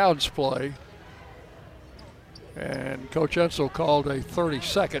out-of-bounds play. And Coach Ensel called a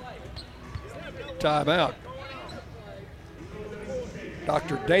 30-second timeout.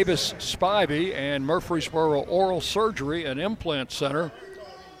 Dr. Davis Spivey and Murfreesboro Oral Surgery and Implant Center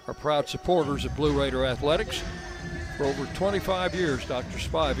are proud supporters of Blue Raider Athletics. For over 25 years, Dr.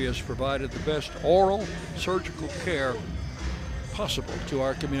 Spivey has provided the best oral surgical care possible to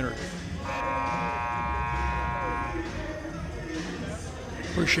our community.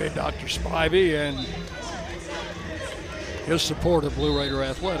 Appreciate Dr. Spivey and his support of Blue Raider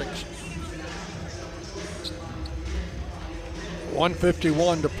Athletics.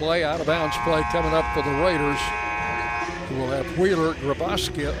 1:51 to play. Out of bounds play coming up for the Raiders. We'll have Wheeler,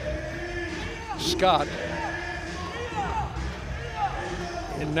 Grabowski, Scott,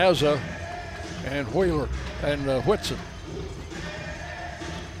 Ineza, and Wheeler and Whitson.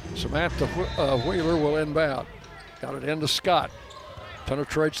 Samantha Wheeler will inbound. Got it into Scott.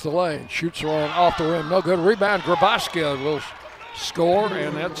 Penetrates the lane. Shoots wrong off the rim. No good. Rebound. Grabowski will score,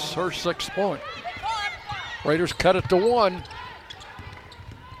 and that's her 6th point. Raiders cut it to 1.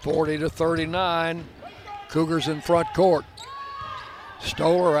 40-39. Cougars in front court.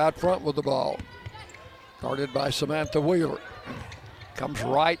 Stoller out front with the ball. Guarded by Samantha Wheeler. Comes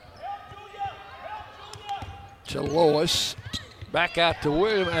right to Lois. Back out to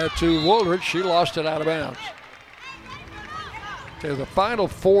Woolridge. She lost it out of bounds. To the final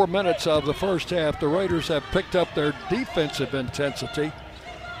 4 minutes of the first half, the Raiders have picked up their defensive intensity,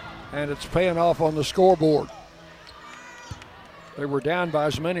 and it's paying off on the scoreboard. They were down by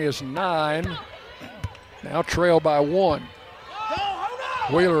as many as 9, now trail by 1.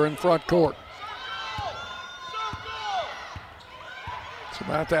 Wheeler in front court.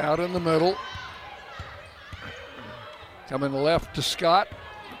 Samantha out in the middle. Coming left to Scott.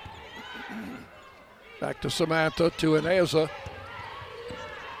 Back to Samantha, to Ineza.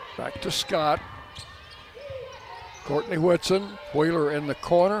 Back to Scott. Courtney Whitson. Wheeler in the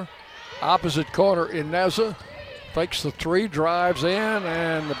corner. Opposite corner, Ineza. Fakes the three, drives in,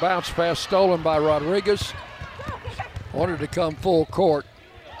 and the bounce pass stolen by Rodriguez. Wanted to come full court.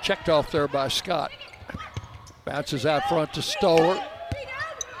 Checked off there by Scott. Bounces out front to Stoller.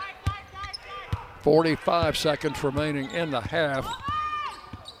 45 seconds remaining in the half.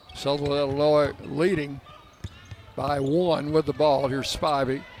 Southern Illinois leading by 1 with the ball. Here's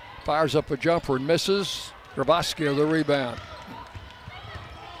Spivey. Fires up a jumper and misses. Grabowski the rebound.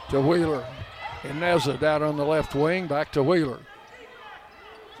 To Wheeler. Ineza down on the left wing. Back to Wheeler.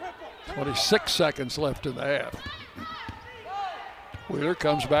 26 seconds left in the half. Wheeler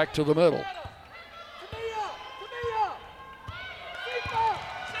comes back to the middle.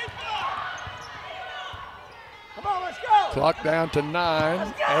 Clock down to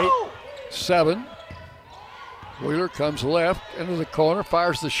 9, 8, 7. Wheeler comes left into the corner,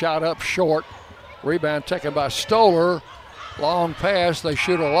 fires the shot up short. Rebound taken by Stoller. Long pass, they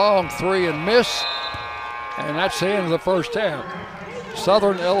shoot a long three and miss. And that's the end of the first half.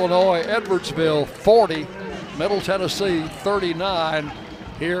 Southern Illinois, Edwardsville 40, Middle Tennessee 39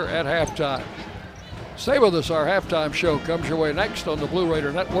 here at halftime. Stay with us, our halftime show comes your way next on the Blue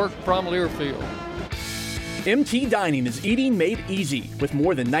Raider Network from Learfield. MT Dining is eating made easy. With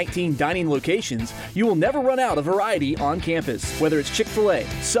more than 19 dining locations, you will never run out of variety on campus. Whether it's Chick-fil-A,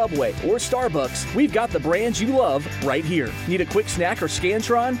 Subway, or Starbucks, we've got the brands you love right here. Need a quick snack or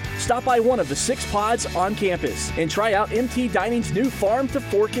Scantron? Stop by one of the 6 pods on campus and try out MT Dining's new Farm to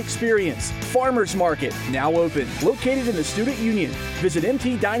Fork experience. Farmers Market, now open, located in the Student Union. Visit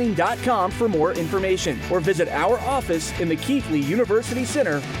mtdining.com for more information or visit our office in the Keithley University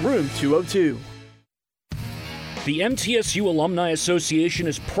Center, room 202. The MTSU Alumni Association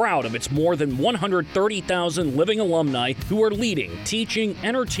is proud of its more than 130,000 living alumni who are leading, teaching,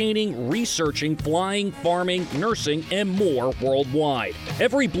 entertaining, researching, flying, farming, nursing, and more worldwide.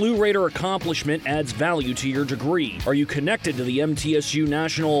 Every Blue Raider accomplishment adds value to your degree. Are you connected to the MTSU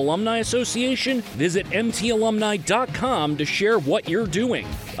National Alumni Association? Visit mtalumni.com to share what you're doing.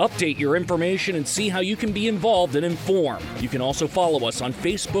 Update your information and see how you can be involved and informed. You can also follow us on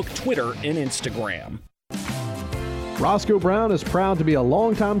Facebook, Twitter, and Instagram. Roscoe Brown is proud to be a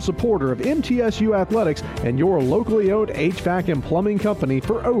longtime supporter of MTSU athletics and your locally owned HVAC and plumbing company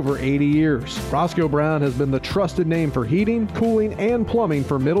for over 80 years. Roscoe Brown has been the trusted name for heating, cooling, and plumbing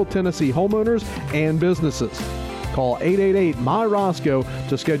for Middle Tennessee homeowners and businesses. Call 888-MY-ROSCOE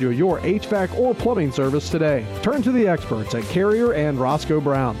to schedule your HVAC or plumbing service today. Turn to the experts at Carrier and Roscoe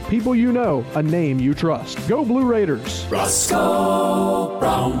Brown. People you know, a name you trust. Go Blue Raiders. Roscoe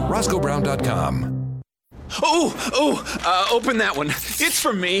Brown. RoscoeBrown.com. Open that one. It's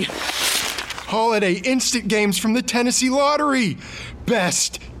for me. Holiday instant games from the Tennessee Lottery.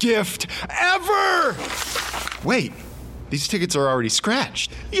 Best gift ever! Wait, these tickets are already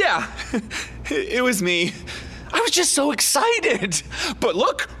scratched. Yeah, it was me. I was just so excited. But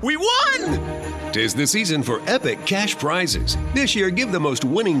look, we won! 'Tis the season for epic cash prizes. This year, give the most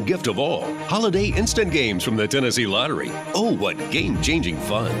winning gift of all. Holiday instant games from the Tennessee Lottery. Oh, what game-changing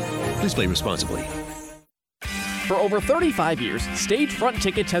fun. Please play responsibly. For over 35 years, Stage Front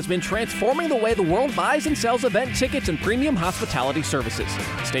Tickets has been transforming the way the world buys and sells event tickets and premium hospitality services.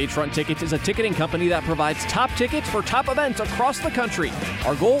 Stage Front Tickets is a ticketing company that provides top tickets for top events across the country.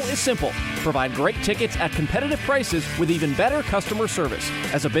 Our goal is simple: provide great tickets at competitive prices with even better customer service.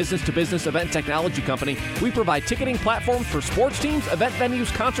 As a business-to-business event technology company, we provide ticketing platforms for sports teams, event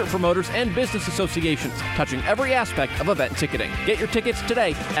venues, concert promoters, and business associations, touching every aspect of event ticketing. Get your tickets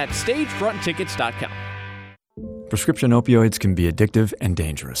today at stagefronttickets.com. Prescription opioids can be addictive and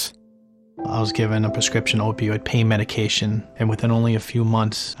dangerous. I was given a prescription opioid pain medication, and within only a few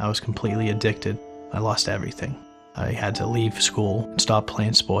months, I was completely addicted. I lost everything. I had to leave school and stop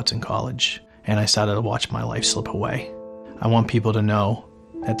playing sports in college, and I started to watch my life slip away. I want people to know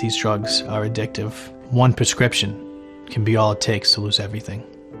that these drugs are addictive. One prescription can be all it takes to lose everything.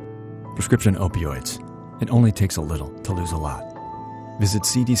 Prescription opioids. It only takes a little to lose a lot. Visit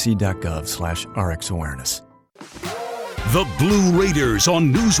cdc.gov/RxAwareness. The Blue Raiders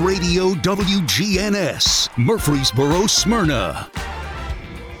on News Radio WGNS, Murfreesboro, Smyrna.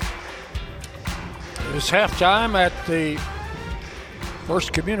 It's halftime at the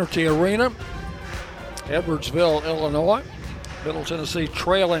First Community Arena, Edwardsville, Illinois. Middle Tennessee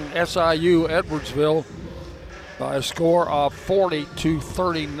trailing SIU Edwardsville by a score of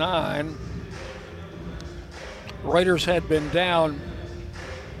 40-39. Raiders had been down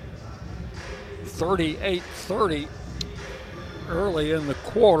 38-30 early in the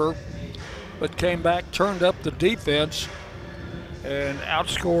quarter, but came back, turned up the defense, and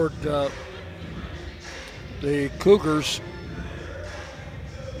outscored the Cougars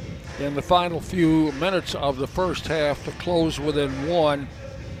in the final few minutes of the first half to close within one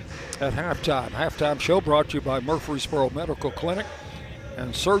at halftime. Halftime show brought to you by Murfreesboro Medical Clinic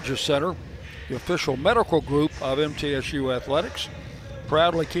and Surgery Center, the official medical group of MTSU Athletics,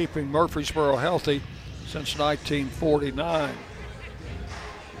 proudly keeping Murfreesboro healthy since 1949.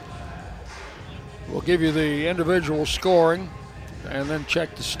 We'll give you the individual scoring and then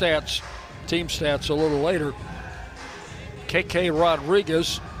check the stats, team stats a little later. KK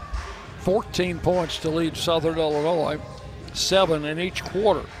Rodriguez, 14 points to lead Southern Illinois, 7 in each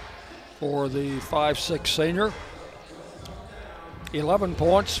quarter for the 5'6" senior. 11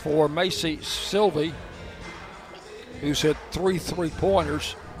 points for Macy Sylvie, who's hit 3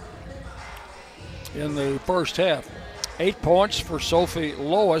 3-pointers in the first half. 8 points for Sophie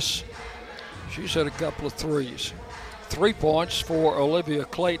Lois. She's hit a couple of threes. 3 points for Olivia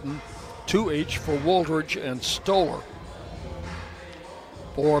Clayton, 2 each for Wooldridge and Stoller.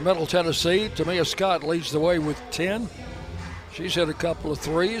 For Middle Tennessee, Tamia Scott leads the way with 10. She's hit a couple of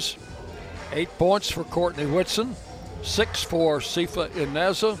threes. 8 points for Courtney Whitson, 6 for Sifa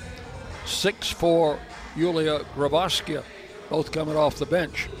Ineza, 6 for Yulia Grabowska, both coming off the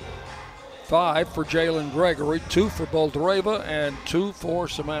bench. 5 for Jalen Gregory, 2 for Boldreva, and 2 for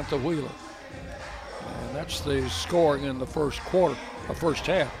Samantha Wheeler. And that's the scoring in the first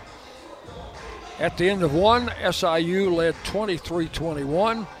half. At the end of one, SIU led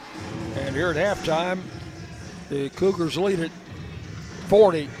 23-21, and here at halftime, the Cougars lead it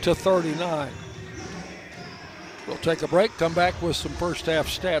 40-39. We'll take a break, come back with some first half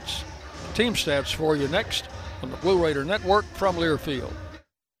stats, team stats for you next on the Blue Raider Network from Learfield.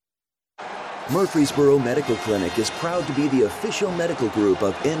 Murfreesboro Medical Clinic is proud to be the official medical group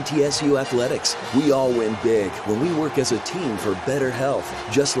of MTSU Athletics. We all win big when we work as a team for better health.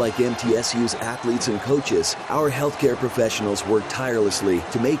 Just like MTSU's athletes and coaches, our healthcare professionals work tirelessly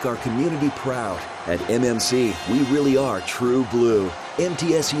to make our community proud. At MMC, we really are true blue.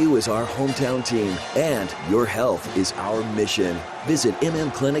 MTSU is our hometown team, and your health is our mission. Visit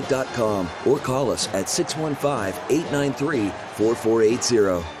mmclinic.com or call us at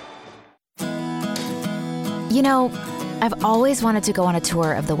 615-893-4480. You know, I've always wanted to go on a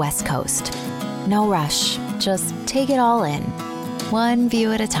tour of the West Coast. No rush, just take it all in, one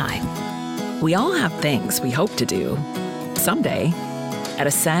view at a time. We all have things we hope to do someday. At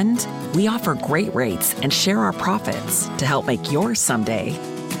Ascend, we offer great rates and share our profits to help make your someday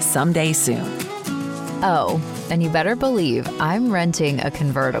soon. Oh, and you better believe I'm renting a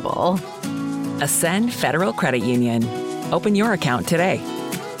convertible. Ascend Federal Credit Union. Open your account today.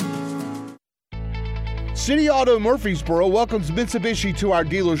 City Auto Murfreesboro welcomes Mitsubishi to our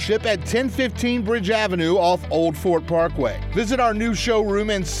dealership at 1015 Bridge Avenue off Old Fort Parkway. Visit our new showroom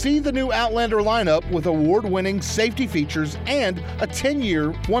and see the new Outlander lineup with award-winning safety features and a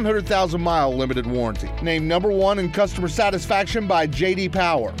 10-year, 100,000-mile limited warranty. Named #1 in customer satisfaction by J.D.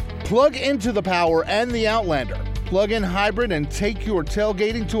 Power. Plug into the Power and the Outlander. Plug-in hybrid and take your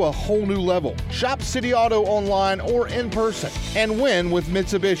tailgating to a whole new level. Shop City Auto online or in person and win with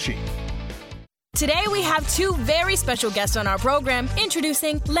Mitsubishi. Today we have two very special guests on our program,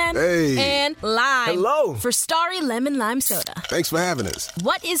 introducing Lem and Lime. Hello. For Starry Lemon Lime Soda. Thanks for having us.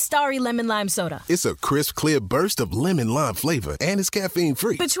 What is Starry Lemon Lime Soda? It's a crisp, clear burst of lemon lime flavor, and it's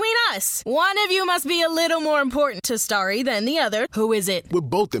caffeine-free. Between us, one of you must be a little more important to Starry than the other. Who is it? We're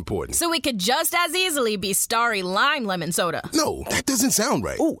both important. So it could just as easily be Starry Lime Lemon Soda. No, that doesn't sound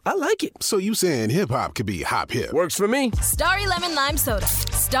right. Oh, I like it. So you saying hip-hop could be hop-hip. Works for me. Starry Lemon Lime Soda.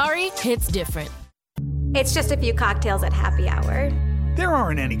 Starry hits different. It's just a few cocktails at happy hour. There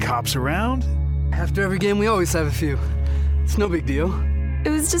aren't any cops around. After every game, we always have a few. It's no big deal. It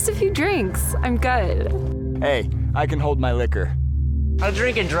was just a few drinks. I'm good. Hey, I can hold my liquor. I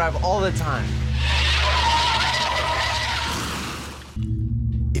drink and drive all the time.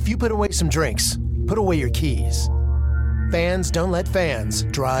 If you put away some drinks, put away your keys. Fans don't let fans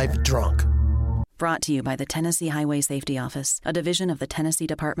drive drunk. Brought to you by the Tennessee Highway Safety Office, a division of the Tennessee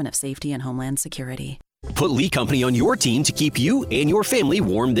Department of Safety and Homeland Security. Put Lee Company on your team to keep you and your family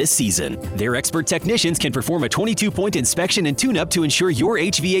warm this season. Their expert technicians can perform a 22-point inspection and tune-up to ensure your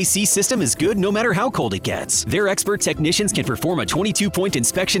HVAC system is good no matter how cold it gets. Their expert technicians can perform a 22-point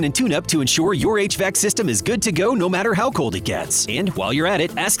inspection and tune-up to ensure your HVAC system is good to go no matter how cold it gets. And while you're at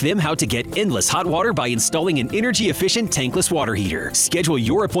it, ask them how to get endless hot water by installing an energy-efficient tankless water heater. Schedule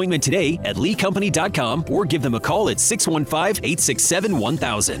your appointment today at leecompany.com or give them a call at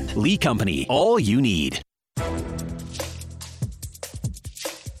 615-867-1000. Lee Company, all you need.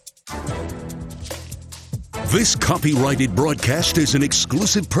 This copyrighted broadcast is an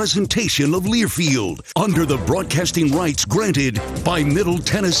exclusive presentation of Learfield under the broadcasting rights granted by Middle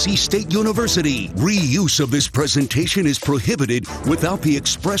Tennessee State University. Reuse of this presentation is prohibited without the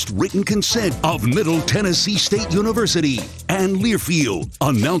expressed written consent of Middle Tennessee State University and Learfield.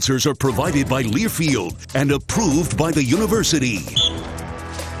 Announcers are provided by Learfield and approved by the university.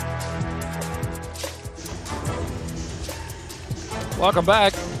 Welcome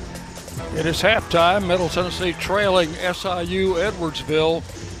back. It is halftime. Middle Tennessee trailing SIU Edwardsville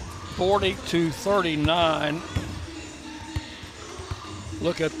 40-39.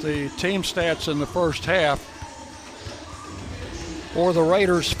 Look at the team stats in the first half. For the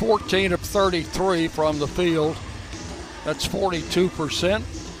Raiders, 14 of 33 from the field. That's 42%.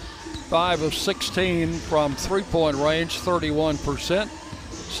 5 of 16 from three-point range, 31%.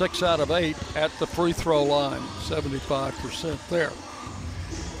 6 out of 8 at the free throw line, 75% there.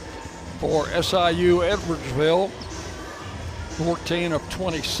 For SIU Edwardsville, 14 of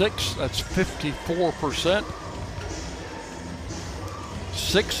 26, that's 54%.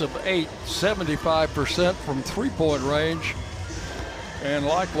 6 of 8, 75% from three-point range. And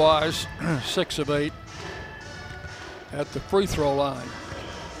likewise, 6 of 8 at the free throw line.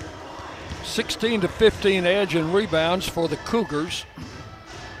 16 to 15 edge and rebounds for the Cougars.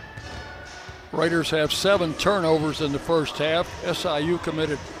 Raiders have 7 turnovers in the first half. SIU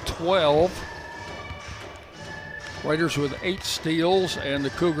committed 12. Raiders with 8 steals and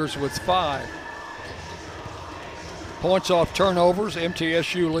the Cougars with 5. Points off turnovers,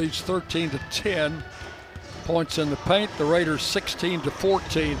 MTSU leads 13 to 10. Points in the paint, the Raiders 16 to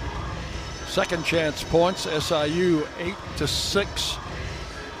 14. Second chance points, SIU 8 to 6.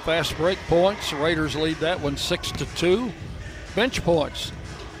 Fast break points, Raiders lead that one 6 to 2. Bench points.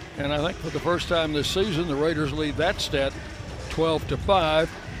 And I think for the first time this season, the Raiders lead that stat 12 to 5,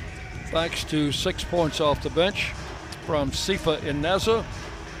 thanks to 6 points off the bench from Sifa Ineza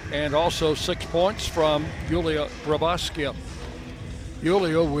and also 6 points from Yulia Grabaskia.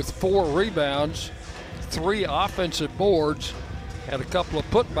 Yulia with 4 rebounds, 3 offensive boards, had a couple of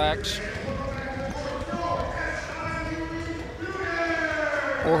putbacks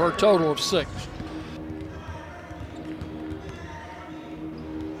for her total of 6.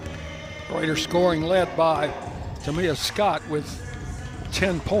 Raiders scoring led by Tamia Scott with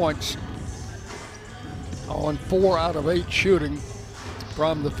 10 points on 4 out of 8 shooting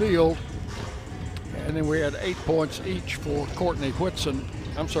from the field. And then we had 8 points each for Courtney Whitson.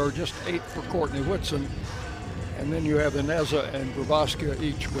 I'm sorry, just 8 for Courtney Whitson. And then you have Ineza and Grabaskia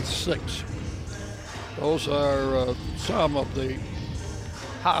each with 6. Those are some of the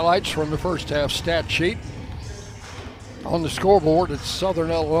highlights from the first half stat sheet. On the scoreboard, it's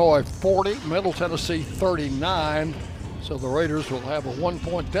Southern Illinois 40, Middle Tennessee 39. So the Raiders will have a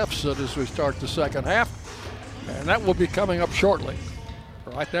 1-point deficit as we start the second half. And that will be coming up shortly.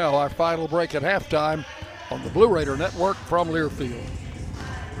 Right now, our final break at halftime on the Blue Raider Network from Learfield.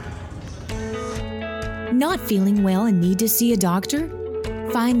 Not feeling well and need to see a doctor?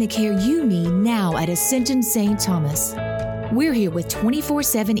 Find the care you need now at Ascension St. Thomas. We're here with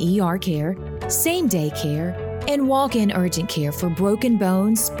 24/7 ER care, same-day care, and walk-in urgent care for broken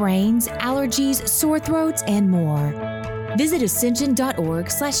bones, sprains, allergies, sore throats, and more. Visit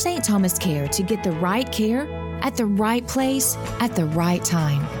ascension.org/St. Thomas Care to get the right care at the right place at the right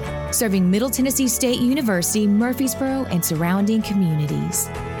time. Serving Middle Tennessee State University, Murfreesboro, and surrounding communities.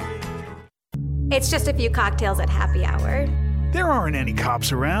 It's just a few cocktails at happy hour. There aren't any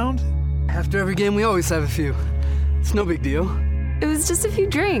cops around. After every game, we always have a few. It's no big deal. It was just a few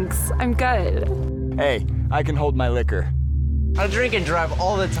drinks. I'm good. Hey, I can hold my liquor. I drink and drive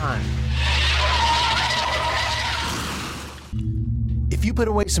all the time. If you put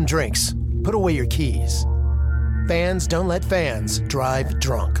away some drinks, put away your keys. Fans don't let fans drive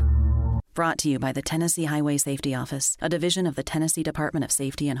drunk. Brought to you by the Tennessee Highway Safety Office, a division of the Tennessee Department of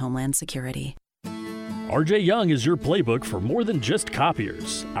Safety and Homeland Security. RJ Young is your playbook for more than just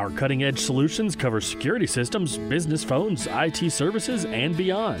copiers. Our cutting-edge solutions cover security systems, business phones, IT services, and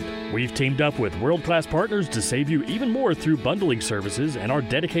beyond. We've teamed up with world-class partners to save you even more through bundling services, and our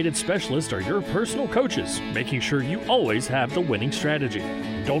dedicated specialists are your personal coaches, making sure you always have the winning strategy.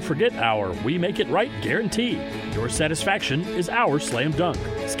 Don't forget our We Make It Right guarantee. Your satisfaction is our slam dunk.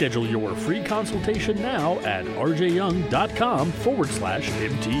 Schedule your free consultation now at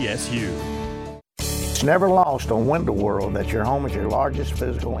rjyoung.com/MTSU. It's never lost on Window World that your home is your largest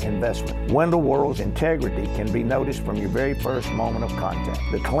physical investment. Window World's integrity can be noticed from your very first moment of contact.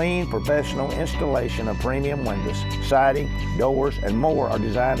 The clean, professional installation of premium windows, siding, doors, and more are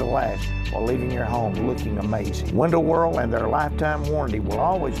designed to last while leaving your home looking amazing. Window World and their lifetime warranty will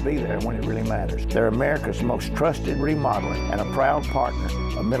always be there when it really matters. They're America's most trusted remodeler and a proud partner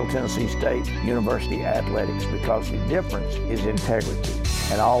of Middle Tennessee State University Athletics, because the difference is integrity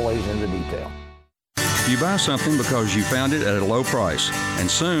and always in the detail. You buy something because you found it at a low price, and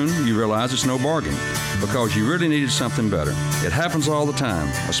soon you realize it's no bargain because you really needed something better. It happens all the time,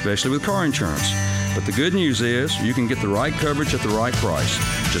 especially with car insurance. But the good news is you can get the right coverage at the right price.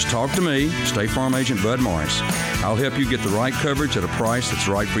 Just talk to me, State Farm Agent Bud Morris. I'll help you get the right coverage at a price that's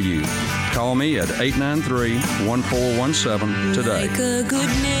right for you. Call me at 893-1417 today. Like a good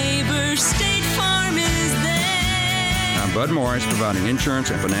neighbor, State Farm is there. I'm Bud Morris, providing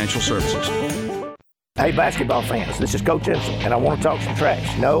insurance and financial services. Hey, basketball fans, this is Coach Insel, and I want to talk some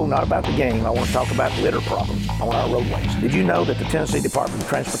trash. No, not about the game. I want to talk about litter problems on our roadways. Did you know that the Tennessee Department of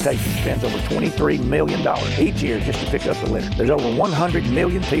Transportation spends over $23 million each year just to pick up the litter? There's over 100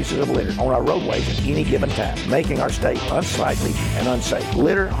 million pieces of litter on our roadways at any given time, making our state unsightly and unsafe.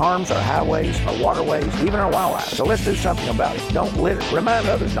 Litter harms our highways, our waterways, even our wildlife. So let's do something about it. Don't litter. Remind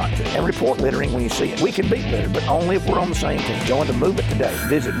others not to. And report littering when you see it. We can beat litter, but only if we're on the same team. Join the movement today.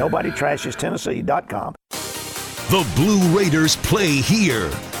 Visit NobodyTrashesTennessee.com. The Blue Raiders play here.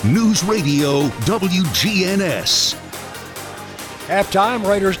 News Radio WGNS. Halftime,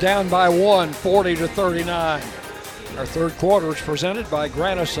 Raiders down by 1, 40-39. Our third quarter is presented by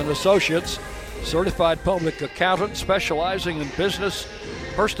Granis & Associates, certified public accountant specializing in business,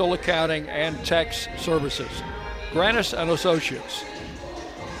 personal accounting, and tax services. Granis & Associates,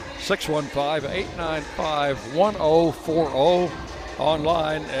 615-895-1040,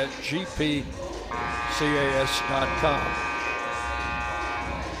 online at gpcas.com.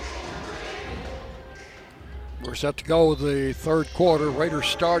 We're set to go with the third quarter. Raiders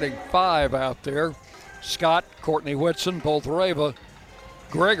starting 5 out there. Scott, Courtney Whitson, both Rava,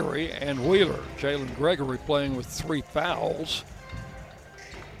 Gregory, and Wheeler. Jalen Gregory playing with 3 fouls.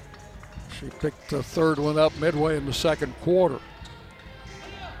 She picked the third one up midway in the second quarter.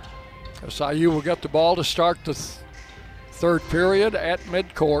 SIU will get the ball to start the third period at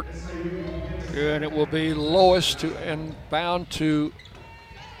midcourt. And it will be Lois to inbound to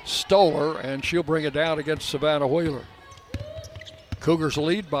Stoller, and she'll bring it down against Savannah Wheeler. Cougars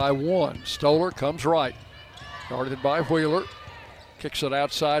lead by 1. Stoller comes right. Guarded by Wheeler. Kicks it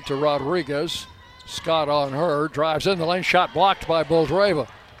outside to Rodriguez. Scott on her. Drives in the lane. Shot blocked by Boldreva.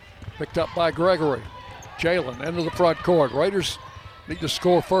 Picked up by Gregory. Jalen into the front court. Raiders need to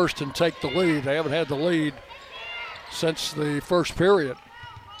score first and take the lead. They haven't had the lead since the first period.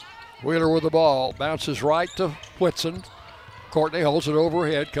 Wheeler with the ball. Bounces right to Whitson. Courtney holds it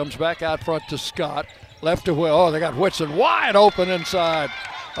overhead. Comes back out front to Scott. Left to Wheeler. Oh, they got Whitson wide open inside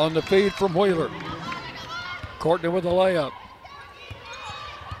on the feed from Wheeler. Courtney with the layup.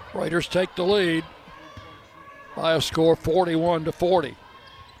 Raiders take the lead by a score 41-40.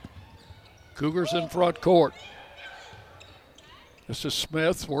 Cougars in front court. This is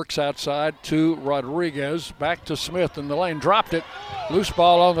Smith, works outside to Rodriguez. Back to Smith in the lane, dropped it. Loose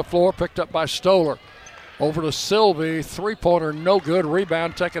ball on the floor, picked up by Stoller. Over to Sylvie, three-pointer, no good.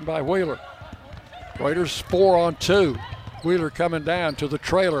 Rebound taken by Wheeler. Raiders 4 on 2. Wheeler coming down to the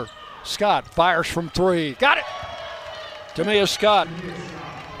trailer. Scott fires from 3. Got it! Tamia Scott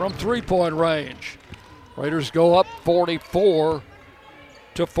from three-point range. Raiders go up 44-40.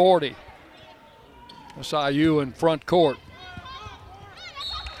 SIU in front court.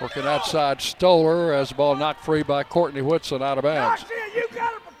 Working outside Stoller as the ball knocked free by Courtney Whitson out of bounds. You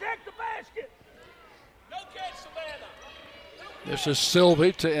gotta protect the basket. No catch, Savannah. This is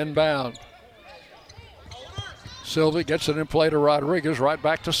Sylvie to inbound. Sylvie gets it in play to Rodriguez. Right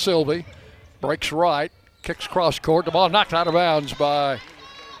back to Sylvie. Breaks right. Kicks cross court. The ball knocked out of bounds by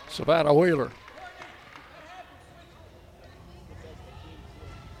Savannah Wheeler.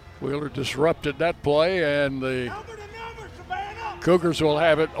 Wheeler disrupted that play, and the Cougars will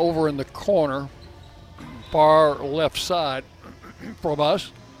have it over in the corner, far left side from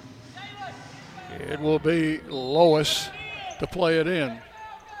us. It will be Lois to play it in.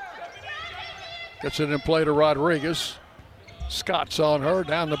 Gets it in play to Rodriguez. Scott's on her,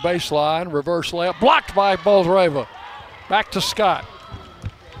 down the baseline, reverse layup, blocked by Boldreva. Back to Scott.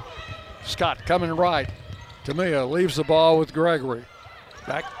 Scott coming right. Tamia leaves the ball with Gregory.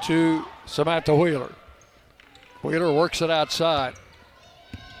 Back to Samantha Wheeler. Wheeler works it outside.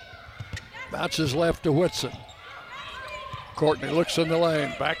 Bounces left to Whitson. Courtney looks in the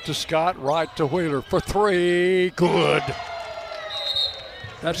lane. Back to Scott, right to Wheeler for three. Good.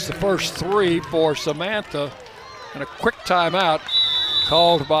 That's the first three for Samantha. And a quick timeout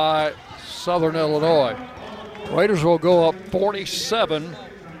called by Southern Illinois. Raiders will go up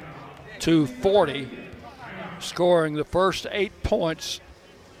 47-40, scoring the first 8 points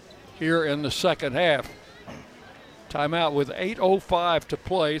here in the second half. Timeout with 8:05 to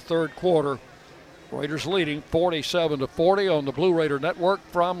play, third quarter. Raiders leading 47-40 on the Blue Raider Network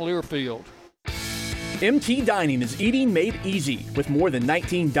from Learfield. MT Dining is eating made easy. With more than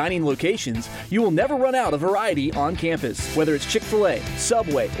 19 dining locations, you will never run out of variety on campus. Whether it's Chick-fil-A,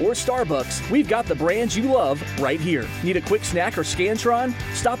 Subway, or Starbucks, we've got the brands you love right here. Need a quick snack or Scantron?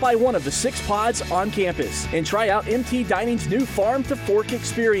 Stop by one of the 6 pods on campus and try out MT Dining's new Farm to Fork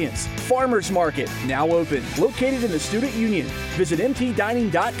experience. Farmers Market, now open, located in the Student Union. Visit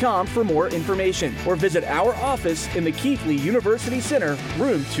mtdining.com for more information or visit our office in the Keithley University Center,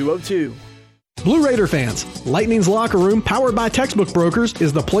 room 202. Blue Raider fans, Lightning's Locker Room, powered by Textbook Brokers,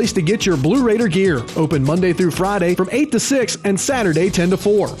 is the place to get your Blue Raider gear. Open Monday through Friday from 8 to 6 and Saturday 10 to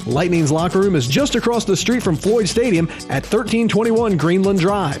 4. Lightning's Locker Room is just across the street from Floyd Stadium at 1321 Greenland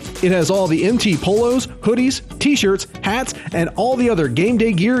Drive. It has all the MT polos, hoodies, t-shirts, hats, and all the other game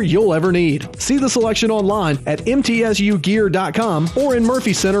day gear you'll ever need. See the selection online at mtsugear.com or in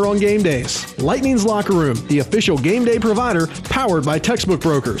Murphy Center on game days. Lightning's Locker Room, the official game day provider, powered by Textbook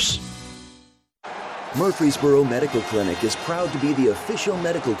Brokers. Murfreesboro Medical Clinic is proud to be the official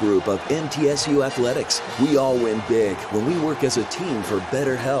medical group of MTSU Athletics. We all win big when we work as a team for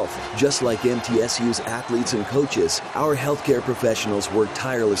better health. Just like MTSU's athletes and coaches, our healthcare professionals work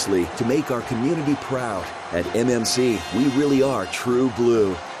tirelessly to make our community proud. At MMC, we really are true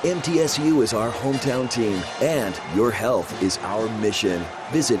blue. MTSU is our hometown team, and your health is our mission.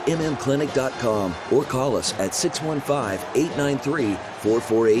 Visit mmclinic.com or call us at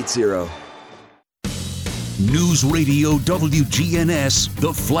 615-893-4480. News Radio WGNS,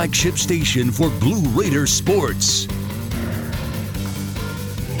 the flagship station for Blue Raider sports.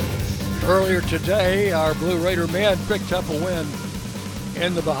 Earlier today, our Blue Raider men picked up a win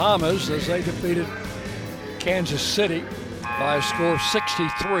in the Bahamas as they defeated Kansas City by a score of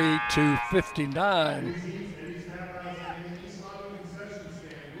 63-59.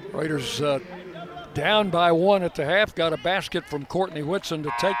 Raiders down by 1 at the half, got a basket from Courtney Whitson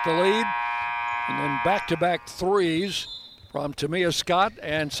to take the lead. And then back-to-back threes from Tamia Scott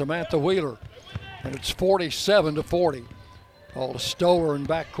and Samantha Wheeler. And it's 47-40. Ball to Stoller in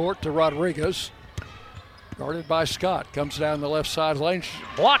backcourt to Rodriguez. Guarded by Scott. Comes down the left side lane.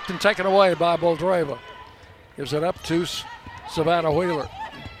 Blocked and taken away by Boldreva. Gives it up to Savannah Wheeler.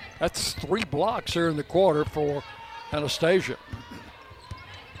 That's 3 blocks here in the quarter for Anastasia.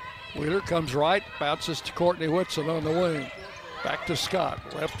 Wheeler comes right, bounces to Courtney Whitson on the wing. Back to Scott.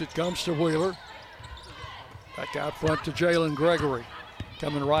 Left it comes to Wheeler. Back out front to Jalen Gregory.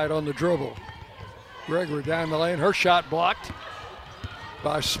 Coming right on the dribble. Gregory down the lane. Her shot blocked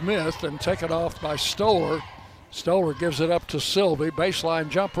by Smith and taken off by Stoller. Stoller gives it up to Sylvie. Baseline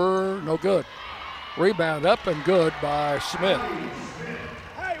jumper, no good. Rebound up and good by Smith.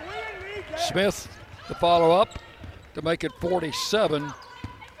 Smith to follow up to make it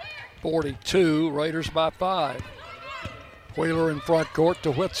 47-42. Raiders by 5. Wheeler in front court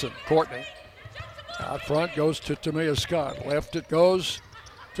to Whitson. Courtney. Out front goes to Tamia Scott. Left it goes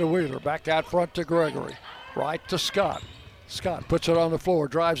to Wheeler. Back out front to Gregory. Right to Scott. Scott puts it on the floor,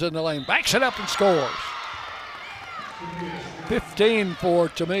 drives in the lane, backs it up and scores. 15 for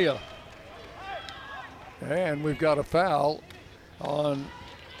Tamia. And we've got a foul on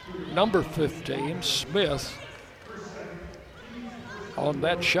number 15, Smith, on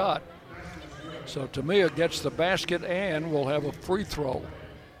that shot. So Tamia gets the basket and will have a free throw.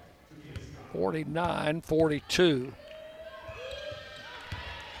 49-42.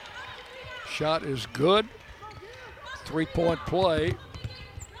 Shot is good. 3-point play.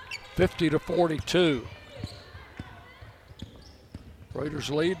 50-42. Raiders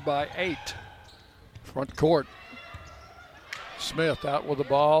lead by 8. Front court. Smith out with the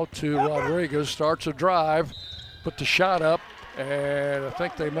ball to Rodriguez. Starts a drive. Put the shot up. And I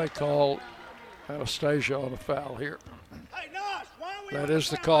think they may call Anastasia on a foul here. That is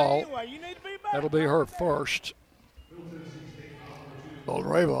the call. That'll be her first.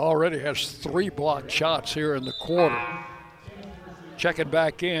 Boldreva already has 3 blocked shots here in the quarter. Checking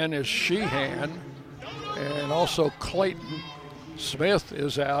back in is Sheehan and also Clayton. Smith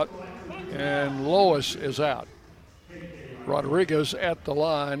is out and Lois is out. Rodriguez at the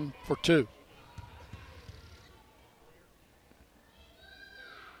line for 2.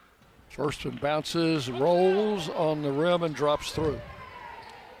 First one bounces, rolls on the rim and drops through.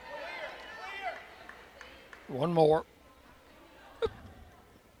 One more.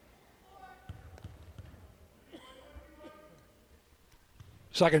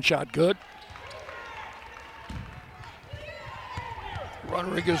 Second shot good.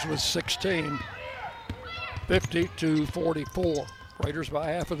 Rodriguez with 16. 50-44. Raiders by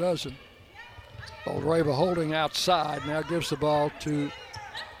half a dozen. Boldreva holding outside. Now gives the ball to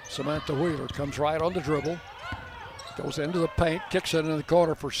Samantha Wheeler. Comes right on the dribble. Goes into the paint. Kicks it in the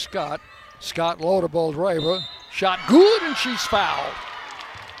corner for Scott. Scott low to Boldreva. Shot good, and she's fouled.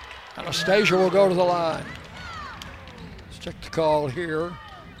 Anastasia will go to the line. Let's check the call here.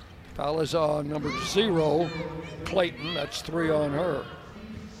 Foul is on number 0, Clayton. That's 3 on her.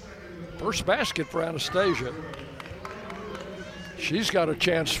 First basket for Anastasia. She's got a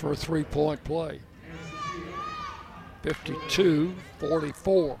chance for a 3-point play.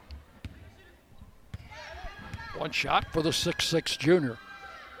 52-44. One shot for the 6'6" junior.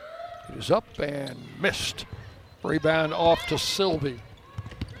 It is up and missed. Rebound off to Sylvie.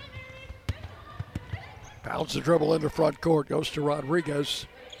 Pounds the dribble into front court. Goes to Rodriguez.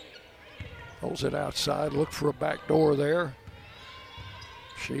 Holds it outside. Looked for a back door there.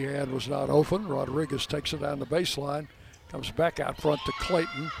 Sheehan was not open. Rodriguez takes it down the baseline. Comes back out front to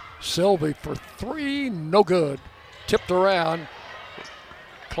Clayton. Sylvie for 3. No good. Tipped around.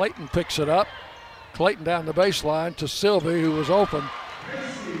 Clayton picks it up. Clayton down the baseline to Sylvie, who was open.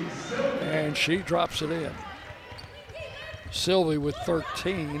 And she drops it in. Sylvie with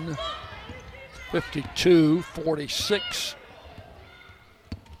 13. 52-46.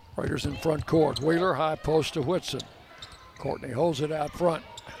 Raiders in front court. Wheeler, high post to Whitson. Courtney holds it out front.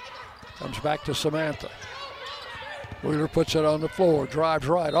 Comes back to Samantha. Wheeler puts it on the floor. Drives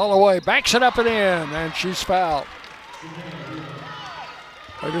right all the way. Backs it up and in. And she's fouled.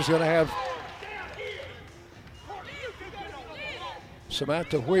 Raiders going to have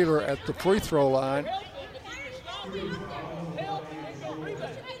Samantha Wheeler at the free throw line.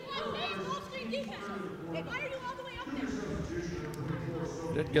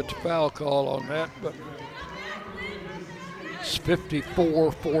 Didn't get the foul call on that, but it's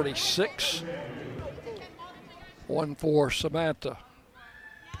 54-46. 1 for Samantha.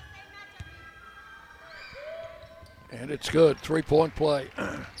 And it's good, 3-point play.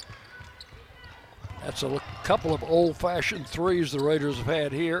 That's a couple of old-fashioned threes the Raiders have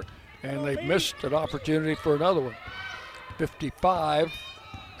had here, and they've missed an opportunity for another one.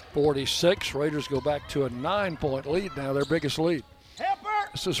 55-46. Raiders go back to a 9-point lead now, their biggest lead.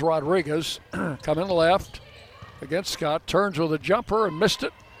 This is Rodriguez coming left against Scott. Turns with a jumper and missed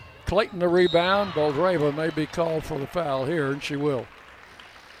it. Clayton the rebound. Boldreva may be called for the foul here, and she will.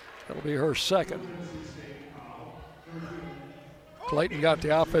 That'll be her second. Clayton got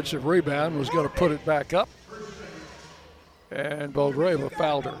the offensive rebound, was going to put it back up, and Boldreva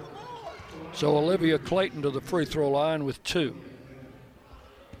fouled her. So Olivia Clayton to the free throw line with 2.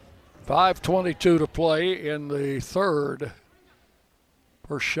 5:22 to play in the third.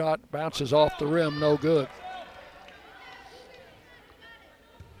 Her shot bounces off the rim, no good.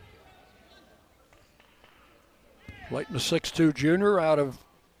 Clayton, the 6'2" junior out of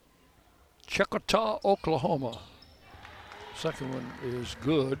Chickasaw, Oklahoma. Second one is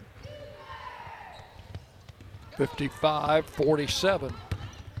good. 55-47.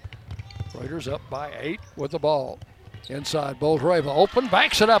 Raiders up by 8 with the ball. Inside, Boldreva open,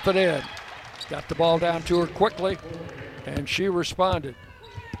 backs it up and in. Got the ball down to her quickly, and she responded.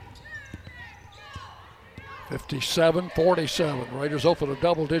 57-47. Raiders open a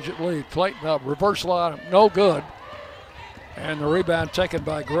double-digit lead. Clayton up, reverse line, no good. And the rebound taken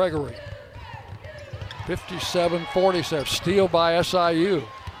by Gregory. 57-47, steal by SIU.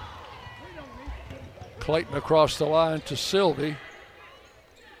 Clayton across the line to Sylvie.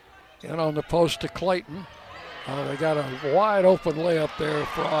 In on the post to Clayton. They got a wide open layup there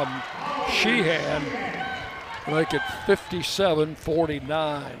from Sheehan to make it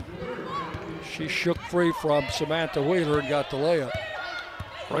 57-49. She shook free from Samantha Wheeler and got the layup.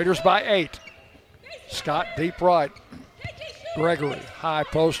 Raiders by 8. Scott deep right. Gregory, high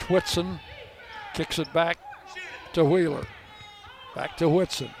post, Whitson kicks it back to Wheeler. Back to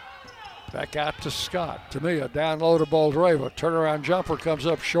Whitson. Back out to Scott. Tamia down low to Boldreva. Turnaround jumper comes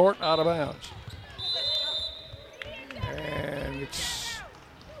up short, out of bounds. And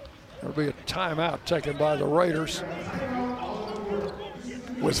there'll be a timeout taken by the Raiders.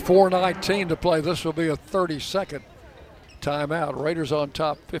 With 4:19 to play, this will be a 30-second timeout. Raiders on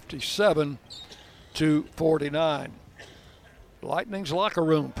top 57-49. Lightning's Locker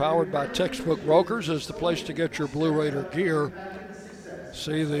Room, powered by Textbook Brokers, is the place to get your Blue Raider gear.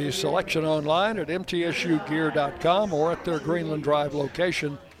 See the selection online at mtsugear.com or at their Greenland Drive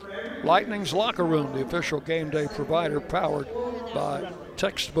location. Lightning's Locker Room, the official game day provider, powered by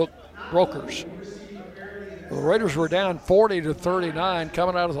Textbook Brokers. The Raiders were down 40-39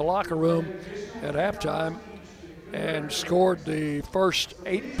 coming out of the locker room at halftime and scored the first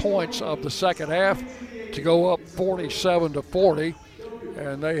 8 points of the second half to go up 47-40,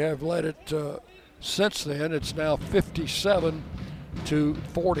 and they have led it since then. It's now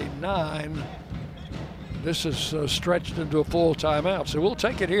 57-49. This is stretched into a full timeout, so we'll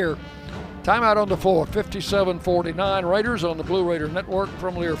take it here. Timeout on the floor, 57-49. Raiders on the Blue Raider Network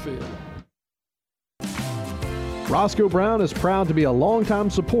from Learfield. Roscoe Brown is proud to be a longtime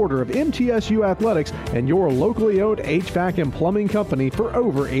supporter of MTSU athletics and your locally owned HVAC and plumbing company for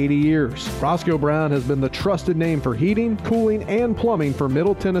over 80 years. Roscoe Brown has been the trusted name for heating, cooling, and plumbing for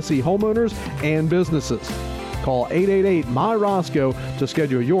Middle Tennessee homeowners and businesses. Call 888-MY-ROSCOE to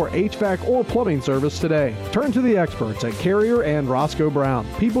schedule your HVAC or plumbing service today. Turn to the experts at Carrier and Roscoe Brown.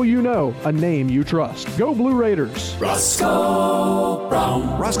 People you know, a name you trust. Go Blue Raiders. Roscoe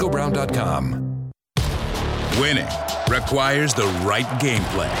Brown. RoscoeBrown.com. Winning requires the right game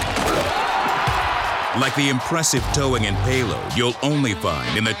plan. Like the impressive towing and payload you'll only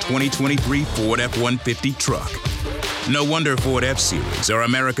find in the 2023 Ford F-150 truck. No wonder Ford F-Series are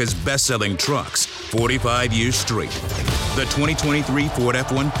America's best-selling trucks 45 years straight. The 2023 Ford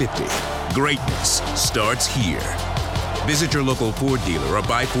F-150. Greatness starts here. Visit your local Ford dealer or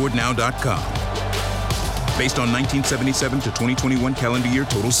buyfordnow.com. Based on 1977 to 2021 calendar year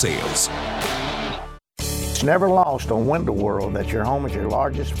total sales. It's never lost on Window World that your home is your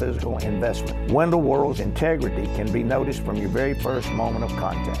largest physical investment. Window World's integrity can be noticed from your very first moment of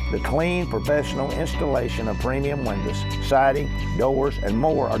contact. The clean, professional installation of premium windows, siding, doors, and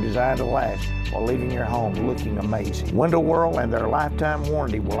more are designed to last while leaving your home looking amazing. Window World and their lifetime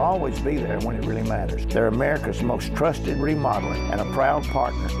warranty will always be there when it really matters. They're America's most trusted remodeler and a proud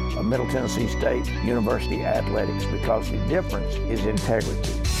partner of Middle Tennessee State University Athletics, because the difference is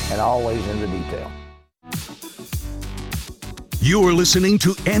integrity and always in the detail. You're listening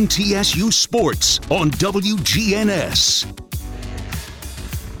to MTSU Sports on WGNS.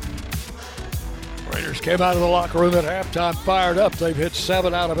 Raiders came out of the locker room at halftime fired up. They've hit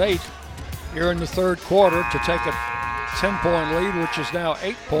 7 out of 8 here in the third quarter to take a 10-point lead, which is now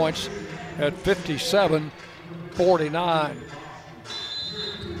 8 points at 57-49.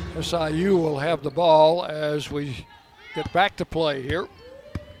 SIU will have the ball as we get back to play here.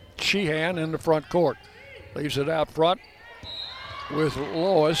 Sheehan in the front court. Leaves it out front with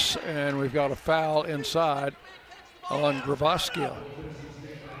Lois, and we've got a foul inside on Gravaskia.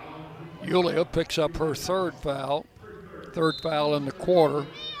 Yulia picks up her third foul in the quarter.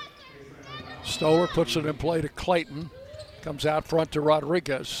 Stoller puts it in play to Clayton. Comes out front to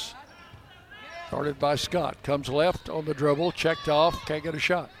Rodriguez. Guarded by Scott. Comes left on the dribble, checked off, can't get a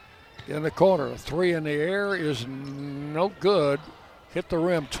shot. In the corner, a three in the air is no good. Hit the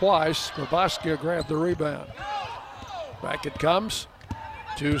rim twice. Gravaskia grabbed the rebound. Back it comes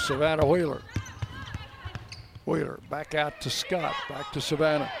to Savannah Wheeler. Wheeler back out to Scott, back to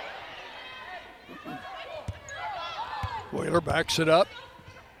Savannah. Wheeler backs it up,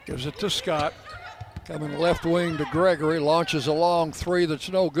 gives it to Scott. Coming left wing to Gregory, launches a long three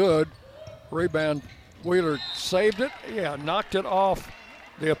that's no good. Rebound, Wheeler saved it. Yeah, knocked it off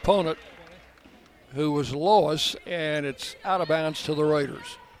the opponent, who was Lois, and it's out of bounds to the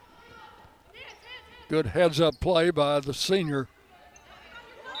Raiders. Good heads-up play by the senior,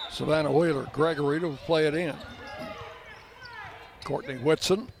 Savannah Wheeler. Gregory to play it in. Courtney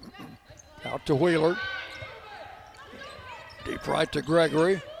Whitson out to Wheeler. Deep right to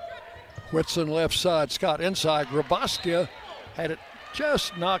Gregory. Whitson left side. Scott inside. Gravaskia had it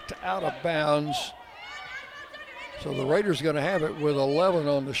just knocked out of bounds. So the Raiders going to have it with 11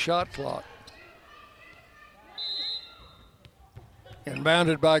 on the shot clock.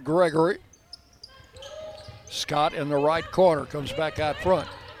 Inbounded by Gregory. Scott in the right corner, comes back out front.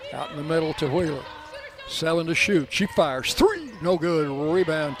 Out in the middle to Wheeler. 7 to shoot. She fires. 3. No good.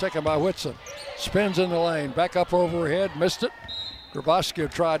 Rebound taken by Whitson. Spins in the lane. Back up overhead. Missed it. Gravaskia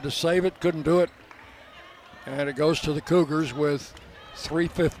tried to save it. Couldn't do it. And it goes to the Cougars with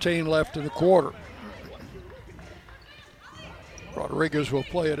 3:15 left in the quarter. Rodriguez will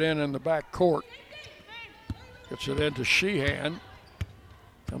play it in the back court. Gets it into Sheehan.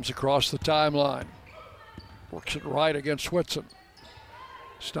 Comes across the timeline. Works it right against Whitson.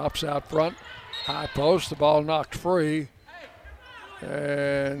 Stops out front. High post. The ball knocked free.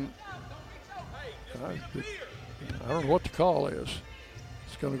 And I don't know what the call is.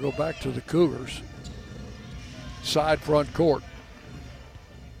 It's going to go back to the Cougars. Side front court.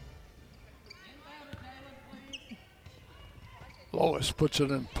 Lois puts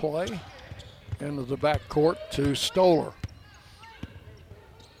it in play. Into the back court to Stoller.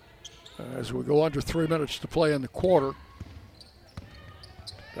 As we go under 3 minutes to play in the quarter.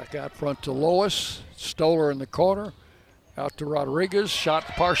 Back out front to Lois. Stoller in the corner. Out to Rodriguez. Shot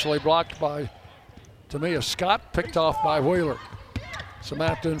partially blocked by Tamia Scott. Picked off by Wheeler.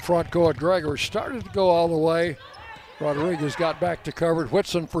 Samantha in front court. Gregory started to go all the way. Rodriguez got back to cover.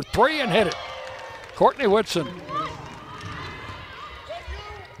 Whitson for three and hit it. Courtney Whitson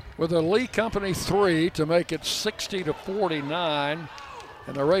with a Lee Company three to make it 60-49.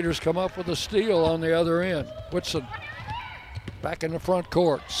 And the Raiders come up with a steal on the other end. Whitson back in the front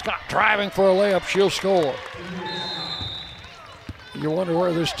court. Scott driving for a layup. She'll score. You wonder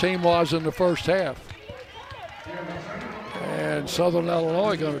where this team was in the first half. And Southern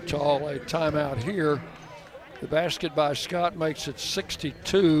Illinois going to call a timeout here. The basket by Scott makes it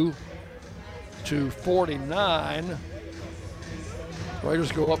 62-49.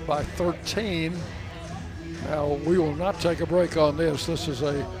 Raiders go up by 13. Now, we will not take a break on this. This is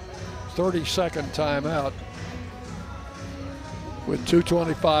a 30-second timeout with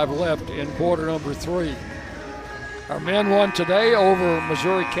 2:25 left in quarter number 3. Our men won today over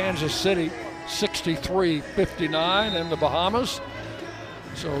Missouri, Kansas City, 63-59 in the Bahamas.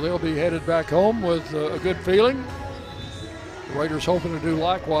 So they'll be headed back home with a good feeling. The Raiders hoping to do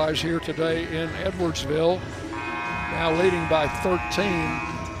likewise here today in Edwardsville. Now leading by 13.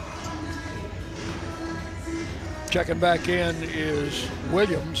 Checking back in is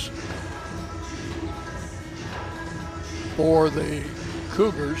Williams for the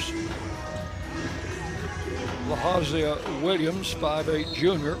Cougars. Lahazia Williams, 5'8"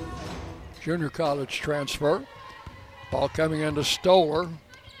 junior college transfer. Ball coming into Stoller.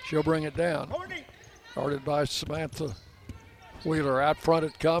 She'll bring it down. Guarded by Samantha Wheeler. Out front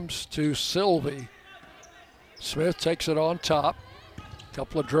it comes to Sylvie. Smith takes it on top.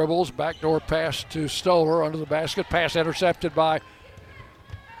 Couple of dribbles, backdoor pass to Stoller under the basket. Pass intercepted by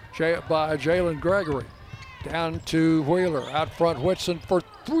Jalen Gregory. Down to Wheeler. Out front, Whitson for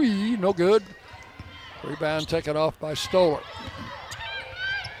three. No good. Rebound taken off by Stoller.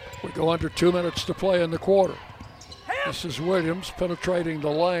 We go under 2 minutes to play in the quarter. This is Williams penetrating the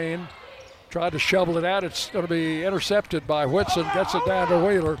lane. Tried to shovel it out. It's going to be intercepted by Whitson. Gets it down to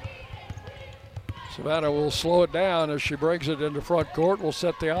Wheeler. Savannah will slow it down as she brings it into front court. Will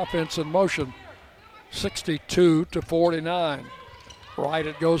set the offense in motion. 62-49. Right,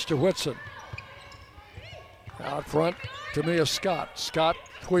 it goes to Whitson. Out front, Tamia Scott. Scott,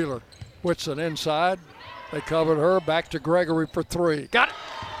 Wheeler. Whitson inside. They covered her. Back to Gregory for three. Got it.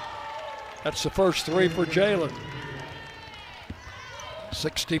 That's the first three for Jalen.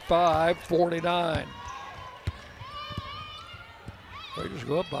 65-49. Raiders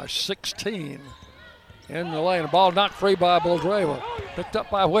go up by 16. In the lane, the ball knocked free by Boldreva. Picked up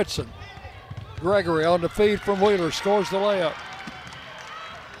by Whitson. Gregory on the feed from Wheeler, scores the layup.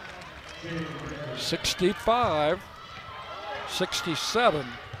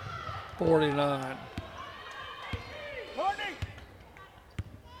 65-67-49.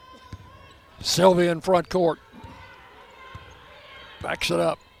 Sylvia in front court. Backs it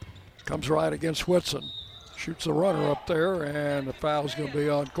up. Comes right against Whitson. Shoots the runner up there, and the foul's going to be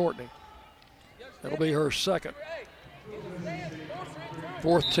on Courtney. That'll be her second.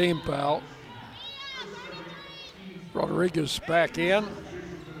 Fourth team foul. Rodriguez back in,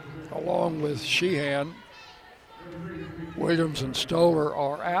 along with Sheehan. Williams and Stoller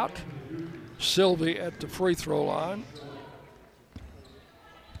are out. Sylvie at the free throw line.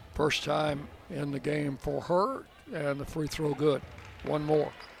 First time in the game for her, and the free throw good. One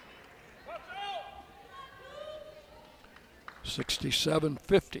more.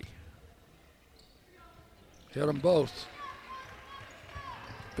 67-50. Hit them both.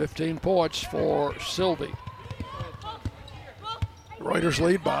 15 points for Sylvie. Raiders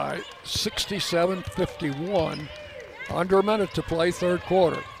lead by 67-51. Under a minute to play, third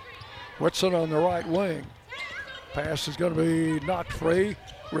quarter. Whitson on the right wing. Pass is going to be knocked free.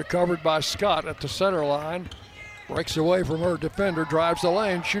 Recovered by Scott at the center line. Breaks away from her defender, drives the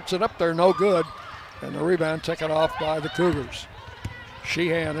lane, shoots it up there, no good. And the rebound taken off by the Cougars.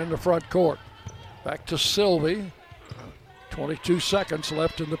 Sheehan in the front court. Back to Sylvie. 22 seconds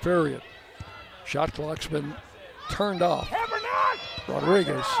left in the period. Shot clock's been turned off.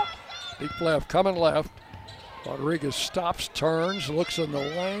 Rodriguez, deep left, coming left. Rodriguez stops, turns, looks in the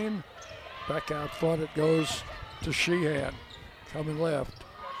lane. Back out front it goes to Sheehan. Coming left.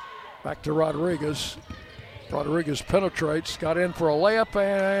 Back to Rodriguez. Rodriguez penetrates, got in for a layup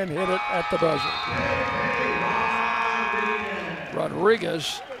and hit it at the buzzer.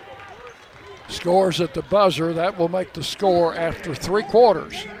 Rodriguez scores at the buzzer. That will make the score after 3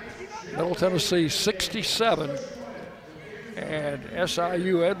 quarters. Middle Tennessee 67 and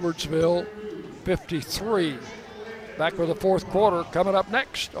SIU Edwardsville 53. Back with the 4th quarter coming up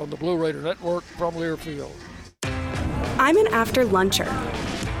next on the Blue Raider Network from Learfield. I'm an after luncher.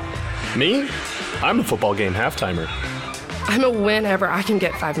 Me? I'm a football game half-timer. I'm a whenever I can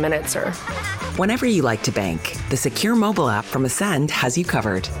get 5 minutes, or whenever you like to bank, the secure mobile app from Ascend has you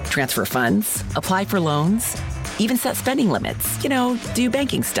covered. Transfer funds, apply for loans, even set spending limits. You know, do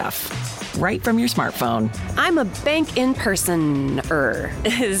banking stuff right from your smartphone. I'm a bank in person-er.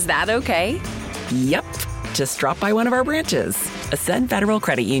 Is that okay? Yep. Just drop by one of our branches. Ascend Federal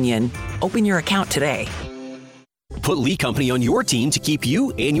Credit Union. Open your account today. Put Lee Company on your team to keep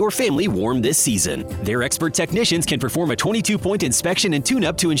you and your family warm this season. Their expert technicians can perform a 22-point inspection and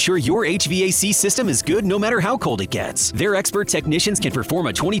tune-up to ensure your HVAC system is good no matter how cold it gets. Their expert technicians can perform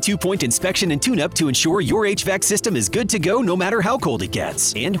a 22-point inspection and tune-up to ensure your HVAC system is good to go no matter how cold it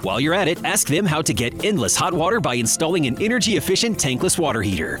gets. And while you're at it, ask them how to get endless hot water by installing an energy-efficient tankless water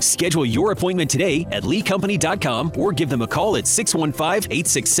heater. Schedule your appointment today at leecompany.com or give them a call at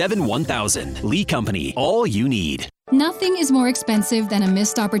 615-867-1000. Lee Company, all you need. Nothing is more expensive than a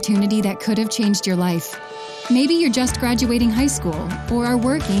missed opportunity that could have changed your life. Maybe you're just graduating high school, or are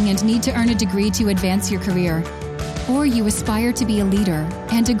working and need to earn a degree to advance your career. Or you aspire to be a leader,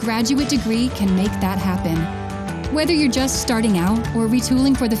 and a graduate degree can make that happen. Whether you're just starting out or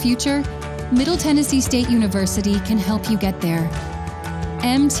retooling for the future, Middle Tennessee State University can help you get there.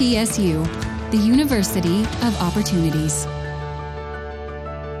 MTSU, the University of Opportunities.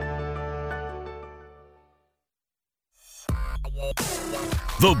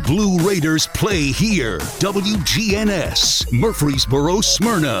 The Blue Raiders play here. WGNS, Murfreesboro,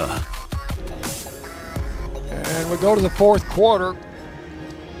 Smyrna. And we go to the 4th quarter.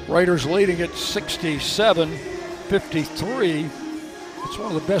 Raiders leading at 67-53. It's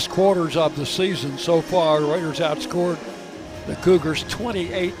one of the best quarters of the season so far. The Raiders outscored the Cougars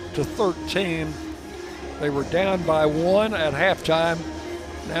 28-13. They were down by 1 at halftime.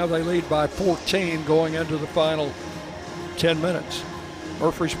 Now they lead by 14 going into the final 10 minutes.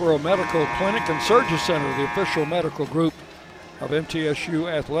 Murfreesboro Medical Clinic and Surgery Center, the official medical group of MTSU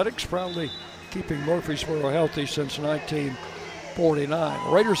Athletics, proudly keeping Murfreesboro healthy since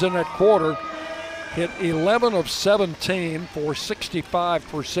 1949. Raiders in that quarter hit 11 of 17 for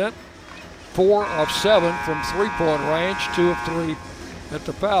 65%, 4 of 7 from three-point range, 2 of 3 at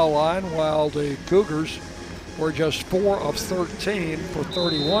the foul line, while the Cougars were just 4 of 13 for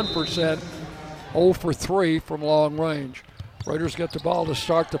 31%, 0 for 3 from long range. Raiders get the ball to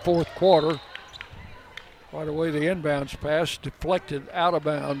start the 4th quarter. Right away, the inbounds pass deflected out of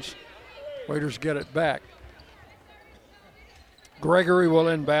bounds. Raiders get it back. Gregory will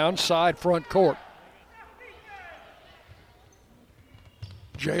inbound, side front court.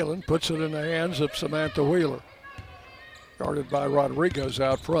 Jalen puts it in the hands of Samantha Wheeler. Guarded by Rodriguez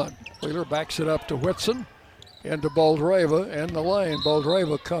out front. Wheeler backs it up to Whitson. Into Boldreva in the lane.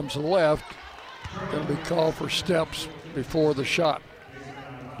 Boldreva comes left. Going to be called for steps before the shot.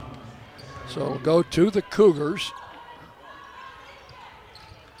 So it'll go to the Cougars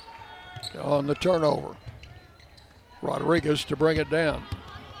on the turnover. Rodriguez to bring it down.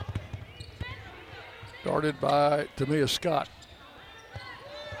 Guarded by Tamia Scott.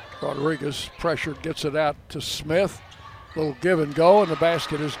 Rodriguez pressured, gets it out to Smith. Little give and go, and the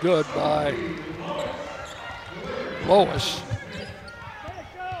basket is good by Lois,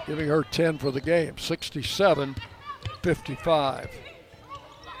 giving her 10 for the game, 67-55.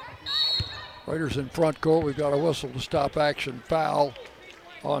 Raiders in front court. We've got a whistle to stop action. Foul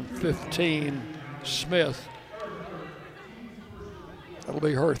on 15, Smith. That'll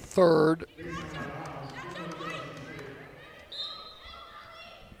be her 3rd.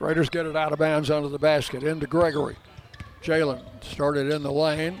 Raiders get it out of bounds onto the basket. Into Gregory. Jalen started in the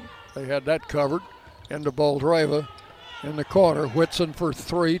lane. They had that covered. Into Boldreva in the corner. Whitson for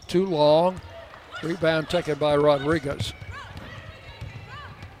 3, too long. Rebound taken by Rodriguez.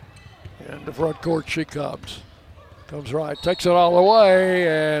 And the front court she comes. Comes right, takes it all away,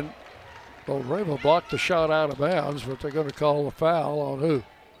 and Ravel blocked the shot out of bounds, but they're going to call the foul on who?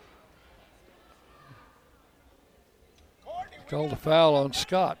 Call the foul on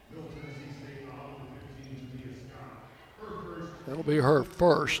Scott. That'll be her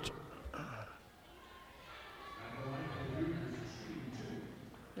first.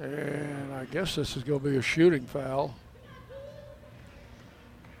 And I guess this is going to be a shooting foul.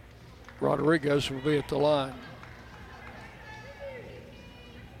 Rodriguez will be at the line.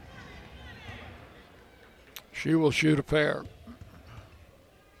 She will shoot a pair.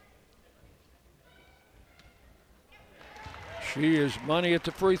 She is money at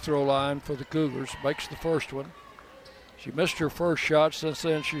the free throw line for the Cougars. Makes the first one. She missed her first shot. Since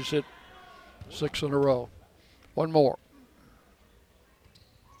then, she's hit 6 in a row. One more.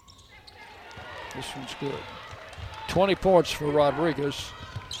 This one's good. 20 points for Rodriguez.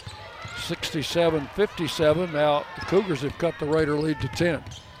 67-57. Now the Cougars have cut the Raider lead to 10.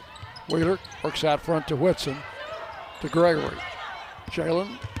 Wheeler works out front to Whitson. To Gregory.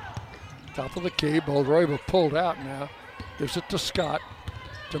 Jalen, top of the key. Boldreva pulled out now. Gives it to Scott.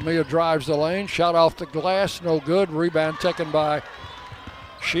 Tamia drives the lane. Shot off the glass. No good. Rebound taken by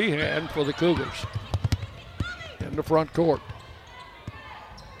Sheehan for the Cougars. In the front court.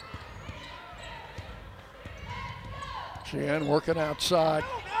 Sheehan working outside.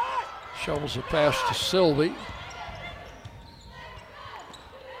 Shovels a pass to Sylvie.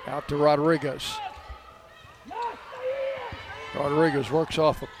 Out to Rodriguez. Rodriguez works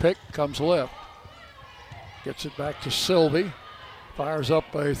off a pick, comes left. Gets it back to Sylvie. Fires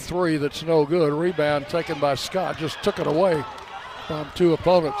up a three that's no good. Rebound taken by Scott. Just took it away from two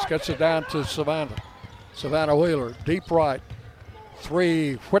opponents. Gets it down to Savannah. Savannah Wheeler, deep right.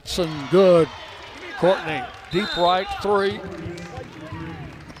 Three, Whitson, good. Courtney, deep right, three.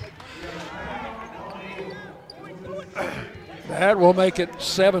 That will make it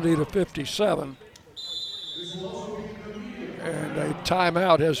 70-57. And a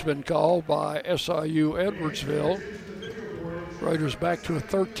timeout has been called by SIU Edwardsville. Raiders back to a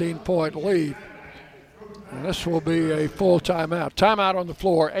 13-point lead. And this will be a full timeout. Timeout on the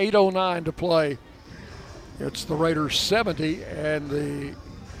floor, 8:09 to play. It's the Raiders 70 and the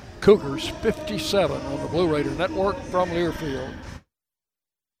Cougars 57 on the Blue Raider Network from Learfield.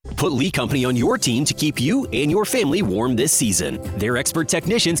 Put Lee Company on your team to keep you and your family warm this season. Their expert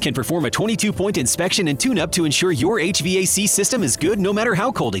technicians can perform a 22-point inspection and tune-up to ensure your HVAC system is good no matter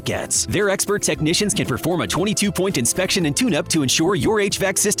how cold it gets. Their expert technicians can perform a 22-point inspection and tune-up to ensure your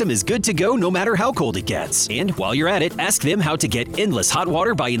HVAC system is good to go no matter how cold it gets. And while you're at it, ask them how to get endless hot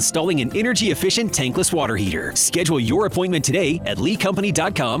water by installing an energy-efficient tankless water heater. Schedule your appointment today at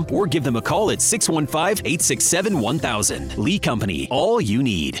leecompany.com or give them a call at 615-867-1000. Lee Company, all you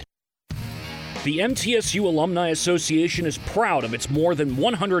need. The MTSU Alumni Association is proud of its more than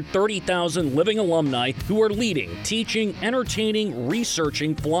 130,000 living alumni who are leading, teaching, entertaining,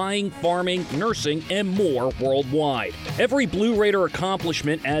 researching, flying, farming, nursing, and more worldwide. Every Blue Raider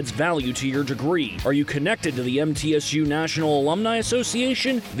accomplishment adds value to your degree. Are you connected to the MTSU National Alumni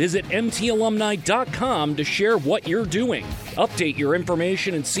Association? Visit mtalumni.com to share what you're doing. Update your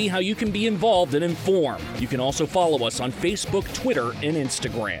information and see how you can be involved and informed. You can also follow us on Facebook, Twitter, and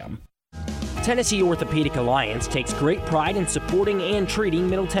Instagram. Tennessee Orthopedic Alliance takes great pride in supporting and treating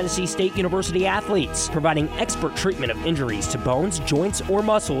Middle Tennessee State University athletes, providing expert treatment of injuries to bones, joints, or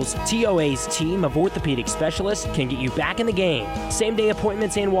muscles. TOA's team of orthopedic specialists can get you back in the game. Same-day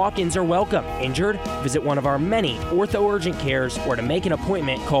appointments and walk-ins are welcome. Injured? Visit one of our many ortho urgent cares, or to make an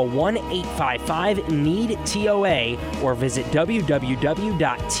appointment, call 1-855-NEED-TOA or visit www.toa.com.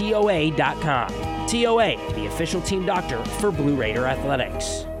 TOA, the official team doctor for Blue Raider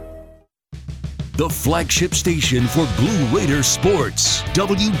Athletics. The flagship station for Blue Raider sports,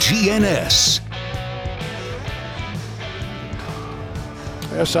 WGNS.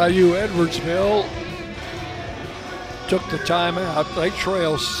 SIU Edwardsville took the timeout. They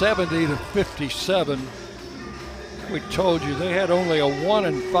trail 70-57. We told you they had only a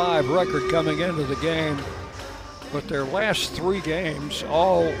 1-5 record coming into the game, but their last three games,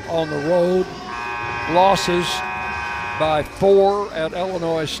 all on the road, losses by 4 at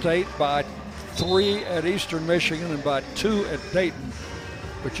Illinois State, by 3 at Eastern Michigan, and by 2 at Dayton.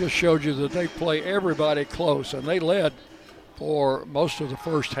 But just showed you that they play everybody close, and they led for most of the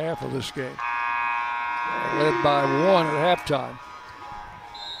first half of this game. They led by 1 at halftime.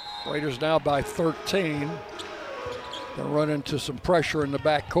 Raiders now by 13. They'll run into some pressure in the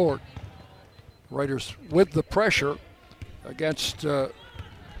backcourt. Raiders with the pressure against the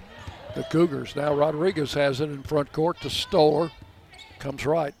Cougars. Now Rodriguez has it in front court to Stoller. Comes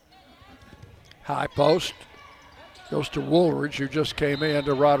right. High post. Goes to Woolridge, who just came in,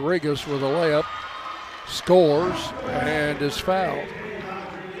 to Rodriguez with a layup. Scores and is fouled.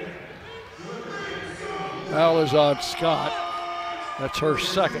 Foul is on Scott. That's her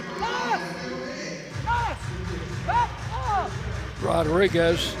second.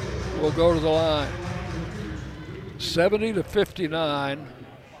 Rodriguez will go to the line. 70-59.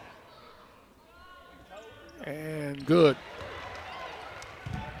 And good.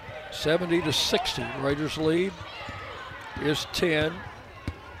 70-60. Raiders lead is 10.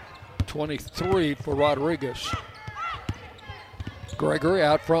 23 for Rodriguez. Gregory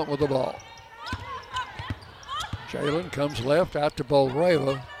out front with the ball. Jalen comes left out to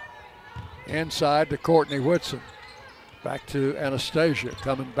Boldreva. Inside to Courtney Whitson. Back to Anastasia.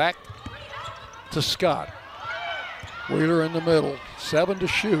 Coming back to Scott. Wheeler in the middle. 7 to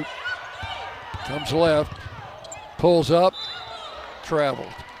shoot. Comes left. Pulls up.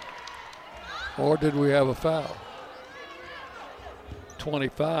 Traveled. Or did we have a foul?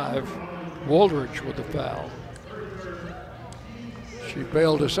 25. Woolridge with the foul. She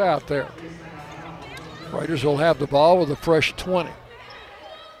bailed us out there. Raiders will have the ball with a fresh 20.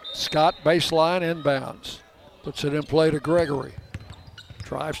 Scott baseline inbounds. Puts it in play to Gregory.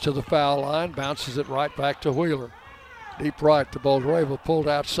 Drives to the foul line. Bounces it right back to Wheeler. Deep right to Boldreva. Pulled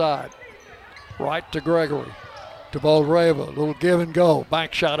outside. Right to Gregory. To Boldreva. Little give and go.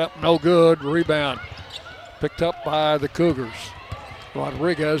 Bank shot up. No good. Rebound. Picked up by the Cougars.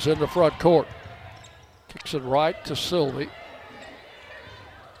 Rodriguez in the front court. Kicks it right to Sylvie.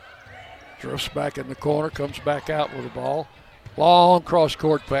 Drifts back in the corner. Comes back out with the ball. Long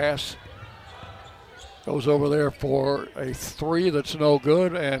cross-court pass. Goes over there for a three that's no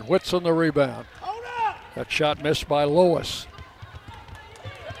good, and Whitson the rebound. That shot missed by Lois.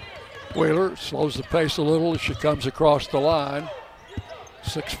 Wheeler slows the pace a little as she comes across the line.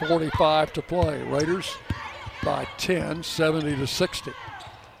 6:45 to play. Raiders by 10, 70-60.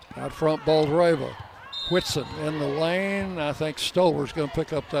 Out front, Boldreva. Whitson in the lane. I think Stolar's going to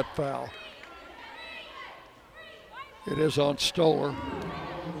pick up that foul. It is on Stolar.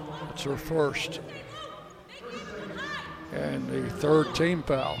 It's her first. And the third team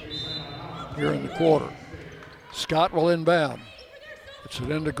foul here in the quarter. Scott will inbound. Puts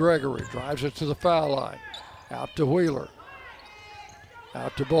it into Gregory. Drives it to the foul line. Out to Wheeler.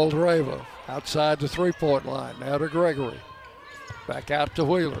 Out to Boldreva. Outside the three-point line. Now to Gregory. Back out to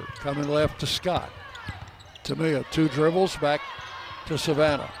Wheeler. Coming left to Scott. Tamia, 2 dribbles. Back to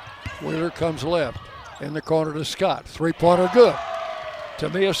Savannah. Wheeler comes left. In the corner to Scott. Three-pointer good.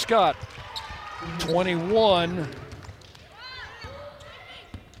 Tamia Scott. 21.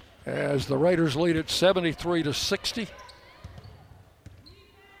 As the Raiders lead it 73-60.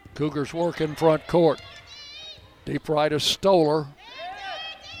 Cougars work in front court. Deep right is Stolar.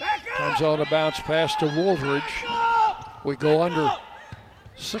 Comes on a bounce pass to Woolridge. We go under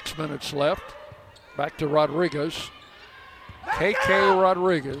 6 minutes left. Back to Rodriguez. KK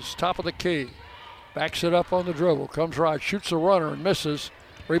Rodriguez, top of the key. Backs it up on the dribble. Comes right, shoots a runner and misses.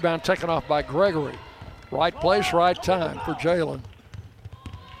 Rebound taken off by Gregory. Right place, right time for Jalen.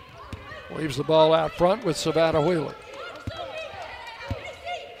 Leaves the ball out front with Savannah Wheeler.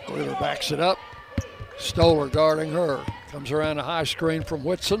 Wheeler backs it up. Stolar guarding her. Comes around a high screen from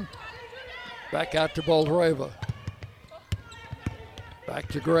Whitson. Back out to Boldreva. Back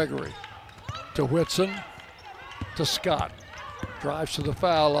to Gregory. To Whitson. To Scott. Drives to the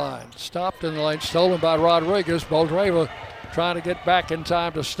foul line. Stopped in the lane. Stolen by Rodriguez. Boldreva trying to get back in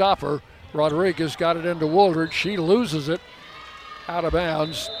time to stop her. Rodriguez got it into Woolridge. She loses it. Out of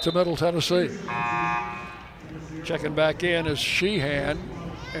bounds to Middle Tennessee. Checking back in is Sheehan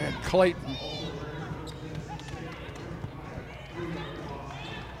and Clayton.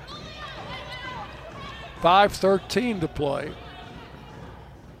 $5:13 to play.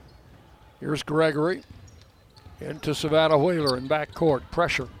 Here's Gregory into Savannah Wheeler in backcourt.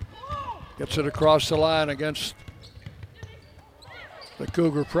 Pressure. Gets it across the line against the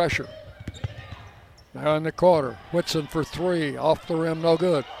Cougar pressure. Now in the corner. Whitson for 3. Off the rim, no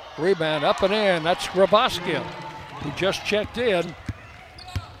good. Rebound up and in. That's Grabowski, who just checked in.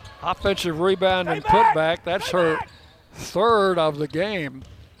 Offensive rebound and putback. That's her third of the game.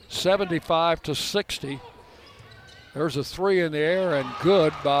 75-60. There's a 3 in the air and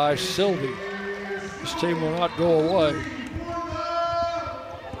good by Sylvie. This team will not go away.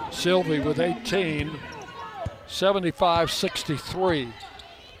 Sylvie with 18. 75-63.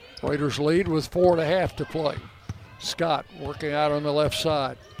 Raiders lead with 4.5 to play. Scott working out on the left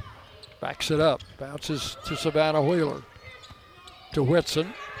side. Backs it up. Bounces to Savannah Wheeler. To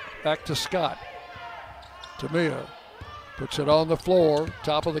Whitson. Back to Scott. Tamia puts it on the floor.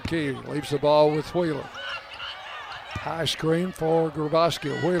 Top of the key. Leaves the ball with Wheeler. High screen for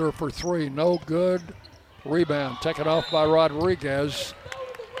Grabowski. Wheeler for three, no good. Rebound taken off by Rodriguez.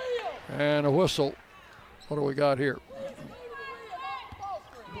 And a whistle. What do we got here?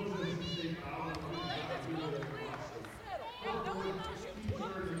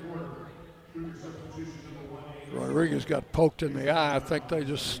 Rodriguez got poked in the eye. I think they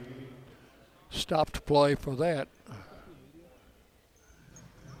just stopped play for that.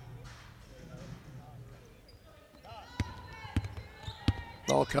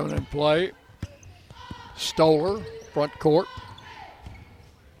 Ball coming in play. Stoller, front court.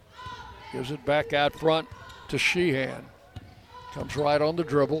 Gives it back out front to Sheehan. Comes right on the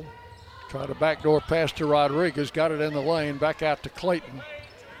dribble. Try to backdoor pass to Rodriguez. Got it in the lane. Back out to Clayton.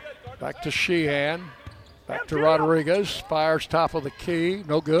 Back to Sheehan. Back to Rodriguez. Fires top of the key.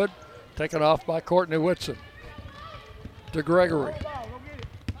 No good. Taken off by Courtney Whitson. To Gregory.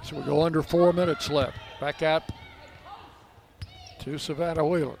 So we go under 4 minutes left. Back out to Savannah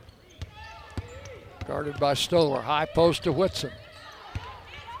Wheeler. Guarded by Stoller. High post to Whitson.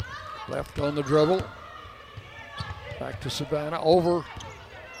 Left on the dribble. Back to Savannah. Over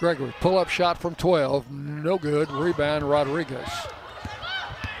Gregory. Pull-up shot from 12. No good. Rebound Rodriguez.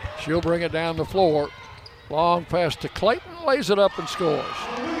 She'll bring it down the floor. Long pass to Clayton. Lays it up and scores.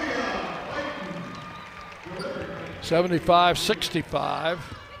 75-65.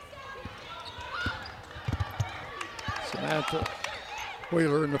 Samantha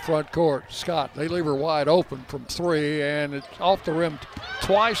Wheeler in the front court. Scott, they leave her wide open from three, and it's off the rim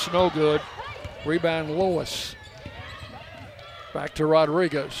twice, no good. Rebound Lewis. Back to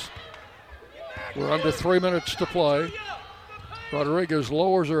Rodriguez. We're under 3 minutes to play. Rodriguez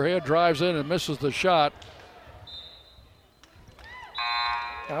lowers her head, drives in, and misses the shot.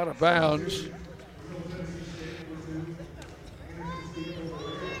 Out of bounds.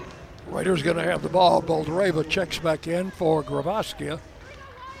 Raiders going to have the ball. Boldareva checks back in for Grabowski.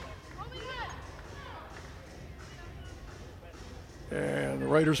 And the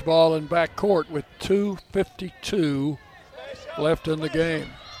Raiders ball in back court with 2:52 left in the game.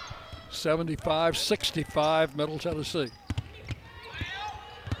 75-65 Middle Tennessee.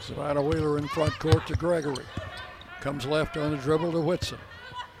 Savannah Wheeler in front court to Gregory. Comes left on the dribble to Whitson.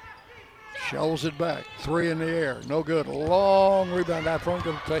 Shells it back. Three in the air. No good. A long rebound out front.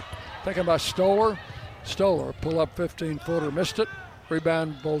 Taken by Stoller. Stoller pull up 15-footer. Missed it.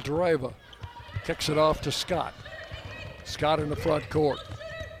 Rebound Boldareva. Kicks it off to Scott. Scott in the front court.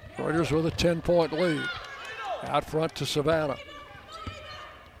 Raiders with a 10-point lead. Out front to Savannah.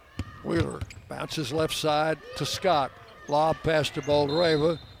 Wheeler bounces left side to Scott. Lob pass to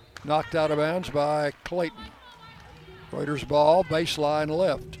Boldareva. Knocked out of bounds by Clayton. Raiders ball, baseline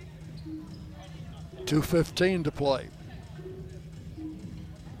left. 2:15 to play.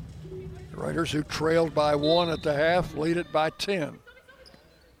 The Raiders, who trailed by 1 at the half, lead it by 10.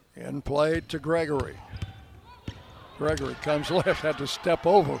 In play to Gregory. Gregory comes left, had to step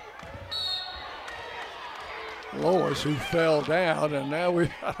over Lois, who fell down, and now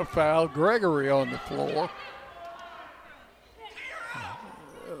we've got a foul. Gregory on the floor.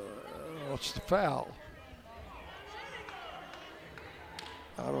 What's the foul?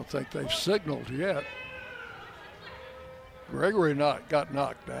 I don't think they've signaled yet. Gregory got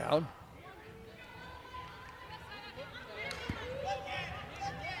knocked down.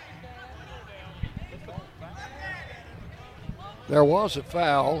 There was a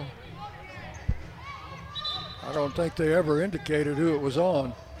foul. I don't think they ever indicated who it was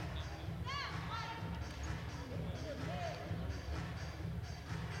on.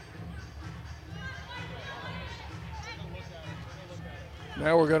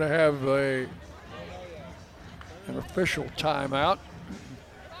 Now we're going to have an official timeout.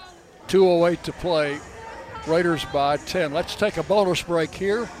 2:08 to play. Raiders by 10. Let's take a bonus break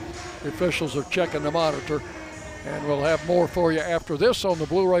here. The officials are checking the monitor. And we'll have more for you after this on the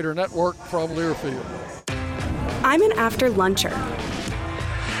Blue Raider Network from Learfield. I'm an after luncher.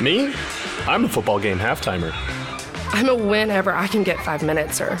 Me? I'm a football game half-timer. I'm a whenever I can get 5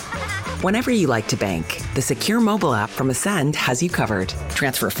 minutes, sir. Whenever you like to bank, the secure mobile app from Ascend has you covered.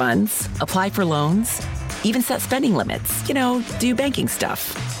 Transfer funds, apply for loans, even set spending limits. Do banking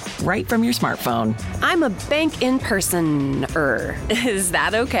stuff right from your smartphone. I'm a bank in person-er. Is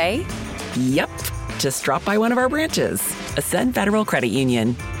that okay? Yep. Just drop by one of our branches. Ascend Federal Credit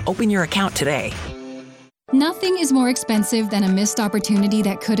Union. Open your account today. Nothing is more expensive than a missed opportunity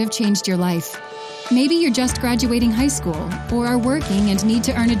that could have changed your life. Maybe you're just graduating high school, or are working and need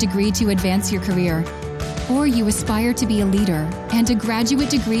to earn a degree to advance your career. Or you aspire to be a leader, and a graduate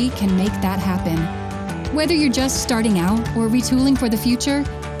degree can make that happen. Whether you're just starting out or retooling for the future,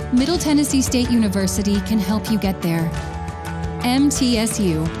 Middle Tennessee State University can help you get there.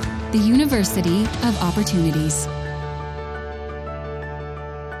 MTSU, the University of Opportunities.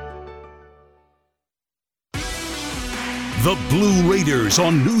 The Blue Raiders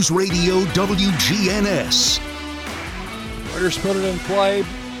on News Radio WGNS. Raiders put it in play.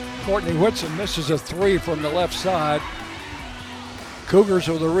 Courtney Whitson misses a three from the left side. Cougars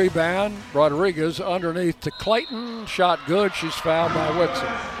with a rebound. Rodriguez underneath to Clayton. Shot good. She's fouled by Whitson.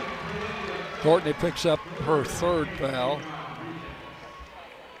 Courtney picks up her third foul.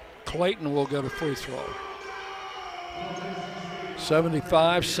 Clayton will get a free throw.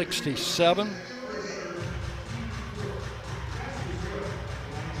 75-67.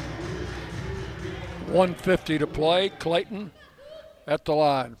 .150 to play. Clayton at the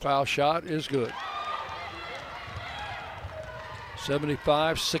line. Foul shot is good.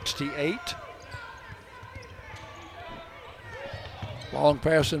 75-68. Long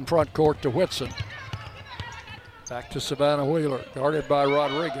pass in front court to Whitson. Back to Savannah Wheeler, guarded by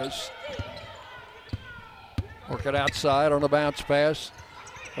Rodriguez. Working outside on a bounce pass.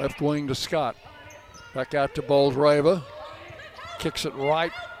 Left wing to Scott. Back out to Boldreva. Kicks it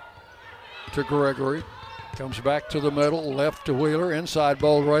right to Gregory. Comes back to the middle, left to Wheeler, inside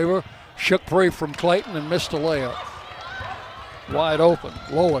Boldreva. Shook free from Clayton and missed a layup. Wide open.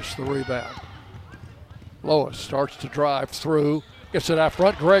 Lois the rebound. Lois starts to drive through. Gets it out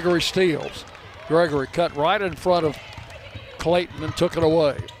front. Gregory steals. Gregory cut right in front of Clayton and took it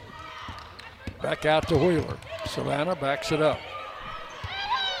away. Back out to Wheeler. Savannah backs it up.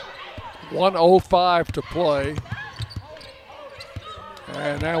 1:05 to play.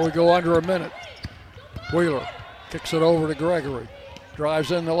 And now we go under a minute. Wheeler kicks it over to Gregory.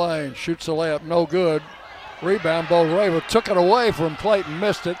 Drives in the lane. Shoots a layup. No good. Rebound. Boldreva took it away from Clayton.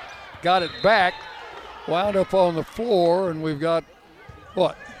 Missed it. Got it back. Wound up on the floor. And we've got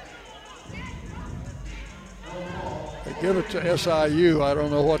what? They give it to SIU. I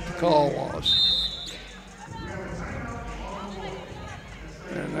don't know what the call was.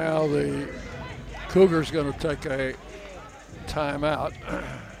 And now the Cougars going to take a timeout.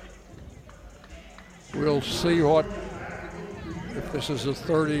 We'll see if this is a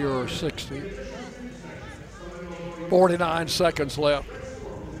 30 or a 60. 49 seconds left.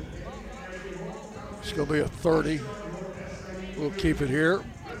 It's going to be a 30. We'll keep it here.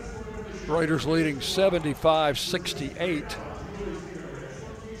 Raiders leading 75-68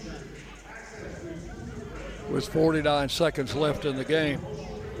 with 49 seconds left in the game.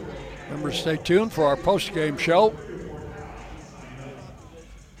 Remember to stay tuned for our post-game show.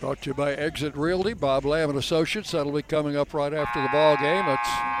 Brought to you by Exit Realty, Bob Lamb & Associates. That'll be coming up right after the ball game. It's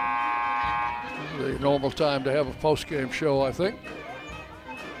the normal time to have a post-game show, I think.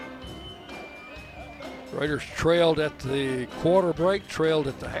 Raiders trailed at the quarter break, trailed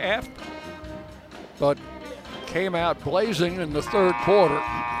at the half, but came out blazing in the third quarter.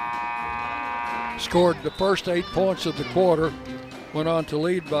 Scored the first 8 points of the quarter, went on to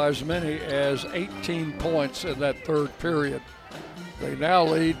lead by as many as 18 points in that third period. They now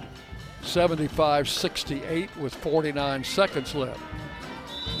lead 75-68 with 49 seconds left.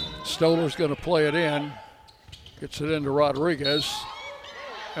 Stoller's going to play it in. Gets it into Rodriguez.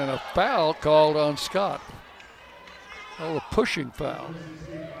 And a foul called on Scott. Oh, a pushing foul.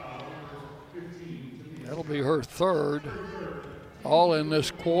 That'll be her third. All in this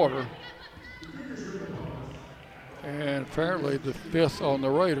quarter. And apparently the fifth on the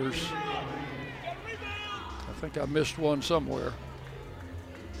Raiders. I think I missed one somewhere.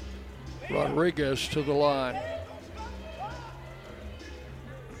 Rodriguez to the line.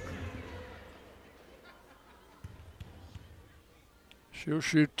 She'll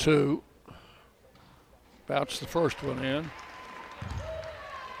shoot two. Bounce the first one in.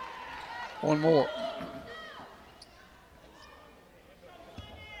 One more.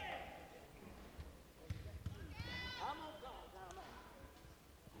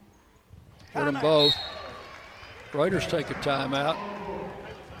 Hit them both. Raiders take a timeout.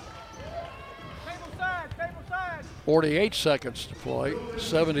 48 seconds to play.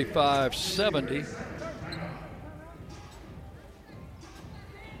 75-70.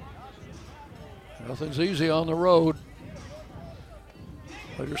 Nothing's easy on the road.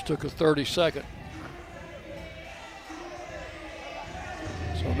 They just took a 30-second.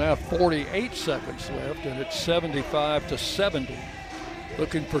 So now 48 seconds left, and it's 75-70.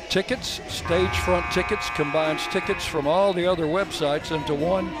 Looking for tickets. Stagefront Tickets combines tickets from all the other websites into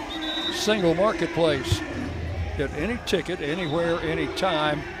one single marketplace. Get any ticket, anywhere,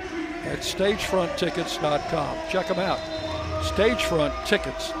 anytime at stagefronttickets.com. Check them out.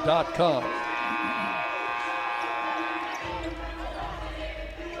 Stagefronttickets.com.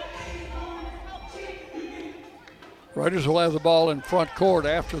 Raiders will have the ball in front court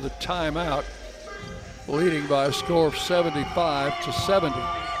after the timeout, leading by a score of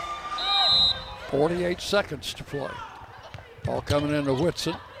 75-70. 48 seconds to play. Ball coming into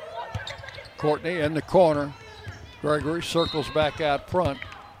Whitson. Courtney in the corner. Gregory circles back out front.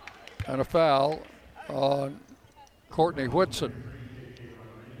 And a foul on Courtney Whitson.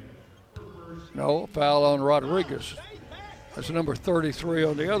 No, a foul on Rodriguez. That's number 33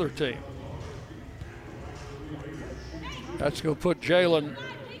 on the other team. That's going to put Jalen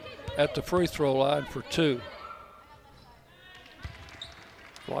at the free throw line for 2.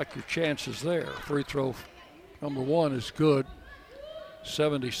 Like your chances there. Free throw number 1 is good.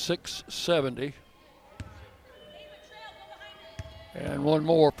 76-70. And one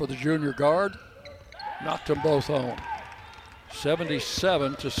more for the junior guard. Knocked them both home.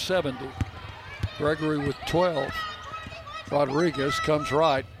 77-70. Gregory with 12. Rodriguez comes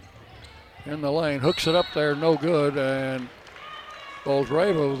right in the lane. Hooks it up there, no good. And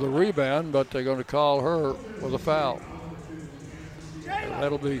Boldreva with the rebound, but they're going to call her with a foul.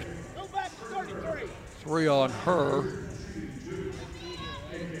 That'll be 3 on her.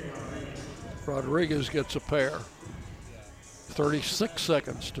 Rodriguez gets a pair. 36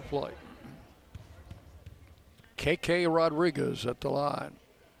 seconds to play. KK Rodriguez at the line.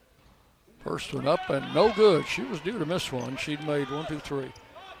 First one up and no good. She was due to miss one. She'd made 1, 2, 3,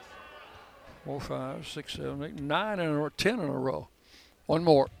 4, 5, 6, 7, 8, 9, and 10 in a row. One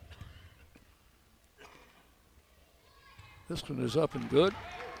more. This one is up and good.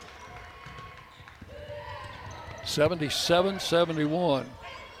 77-71.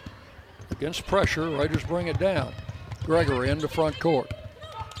 Against pressure, Raiders bring it down. Gregory into front court.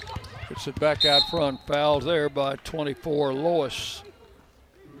 Gets it back out front. Fouled there by 24, Lois.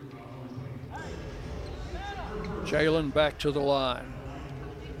 Jalen back to the line.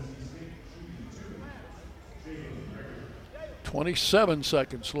 27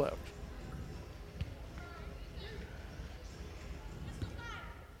 seconds left.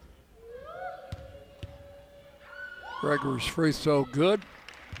 Gregory's free throw good.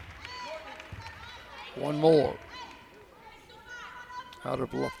 One more. Out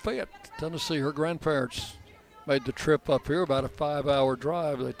of Lafayette, Tennessee. Her grandparents made the trip up here, about a 5-hour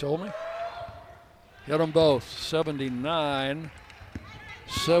drive, they told me. Hit them both, 79-71.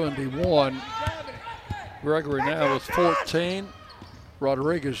 Gregory now with 14.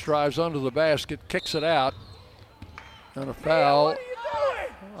 Rodriguez drives under the basket, kicks it out. And a foul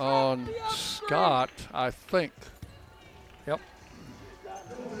on Scott, I think. Yep.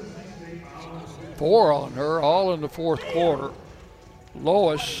 4 on her, all in the fourth quarter.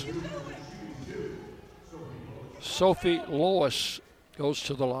 Lois, Sophie Lois goes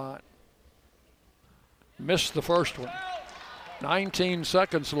to the line. Missed the first one. 19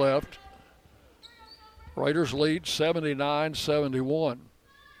 seconds left. Raiders lead 79-71.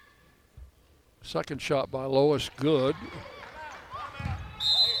 Second shot by Lois, good.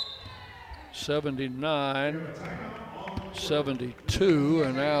 79-72,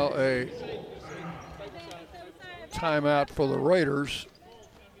 and now a timeout for the Raiders.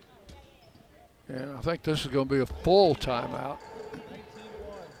 And I think this is going to be a full timeout.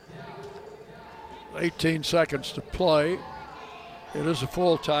 18 seconds to play. It is a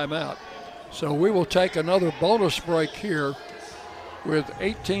full timeout. So we will take another bonus break here with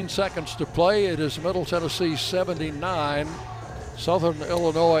 18 seconds to play. It is Middle Tennessee 79, Southern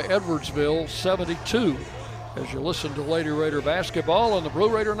Illinois Edwardsville 72. As you listen to Lady Raider basketball on the Blue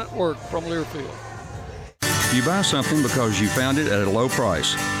Raider Network from Learfield. You buy something because you found it at a low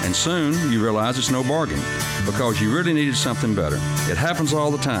price, and soon you realize it's no bargain because you really needed something better. It happens all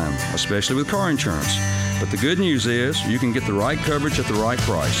the time, especially with car insurance. But the good news is you can get the right coverage at the right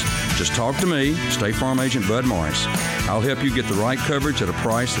price. Just talk to me, State Farm Agent Bud Morris. I'll help you get the right coverage at a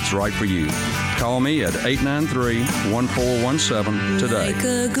price that's right for you. Call me at 893-1417 today. Like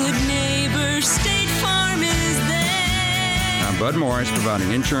a good neighbor, State Farm is there. I'm Bud Morris,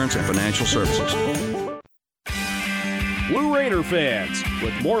 providing insurance and financial services. Blue Raider fans,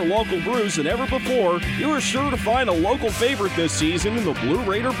 with more local brews than ever before, you are sure to find a local favorite this season in the Blue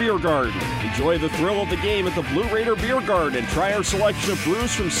Raider Beer Garden. Enjoy the thrill of the game at the Blue Raider Beer Garden and try our selection of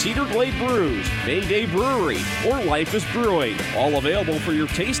brews from Cedar Glade Brews, Mayday Brewery, or Life is Brewing. All available for your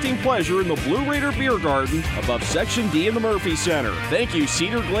tasting pleasure in the Blue Raider Beer Garden above Section D in the Murphy Center. Thank you,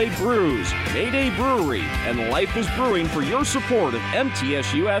 Cedar Glade Brews, Mayday Brewery, and Life is Brewing for your support of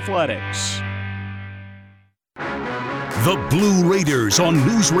MTSU Athletics. The Blue Raiders on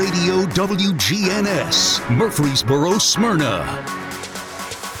News Radio WGNS, Murfreesboro, Smyrna.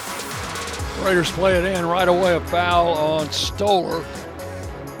 Raiders play it in right away. A foul on Stoller,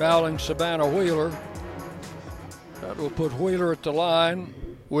 fouling Savannah Wheeler. That will put Wheeler at the line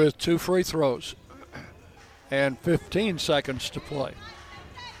with 2 free throws and 15 seconds to play.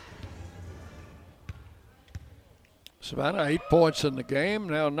 Savannah 8 points in the game,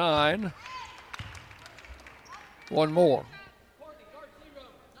 now 9. One more.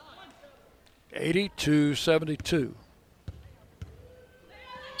 80-72.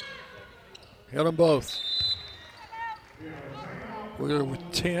 Hit them both. Wheeler with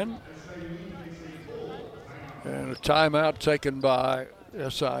 10. And a timeout taken by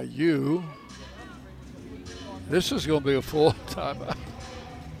SIU. This is going to be a full timeout.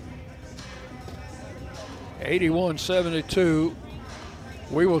 81-72.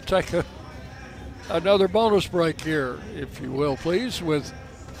 We will take another bonus break here, if you will, please, with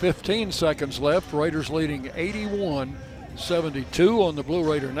 15 seconds left. Raiders leading 81-72 on the Blue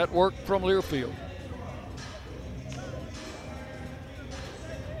Raider Network from Learfield.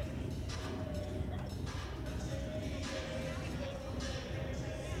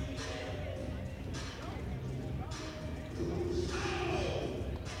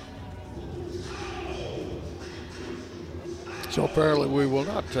 So apparently we will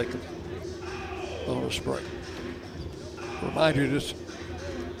not take a bonus break. Remind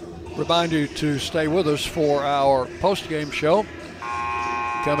you to stay with us for our post-game show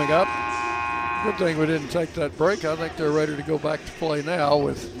coming up. Good thing we didn't take that break. I think they're ready to go back to play now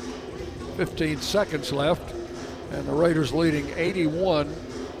with 15 seconds left, and the Raiders leading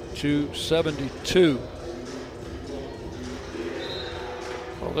 81-72.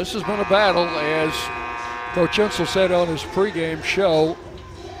 Well, this has been a battle, as Coach Insel said on his pregame show.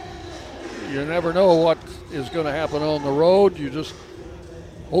 You never know what is going to happen on the road. You just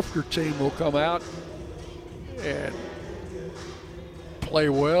hope your team will come out and play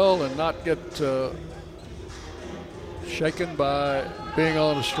well and not get shaken by being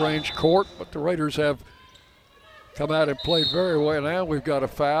on a strange court. But the Raiders have come out and played very well. Now we've got a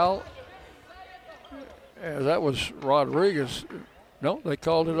foul. That was Rodriguez. No, they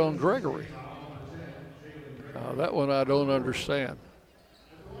called it on Gregory. That one I don't understand.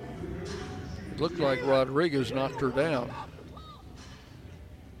 It looked like Rodriguez knocked her down.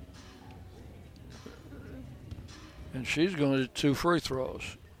 And she's going to do 2 free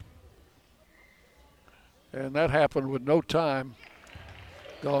throws. And that happened with no time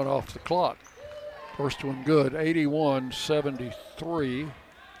gone off the clock. First one good, 81-73.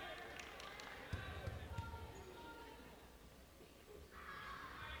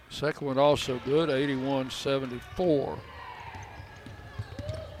 Second one also good, 81-74.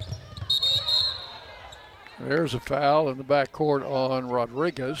 There's a foul in the backcourt on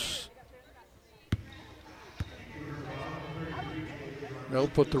Rodriguez. They'll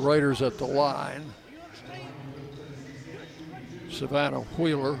put the Raiders at the line. Savannah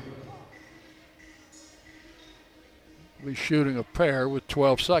Wheeler will be shooting a pair with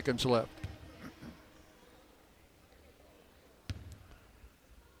 12 seconds left.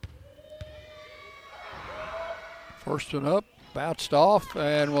 First one up, bounced off,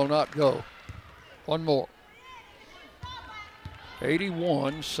 and will not go. One more.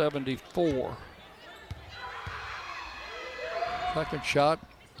 81-74. Second shot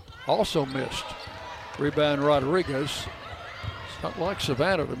also missed. Rebound Rodriguez. It's not like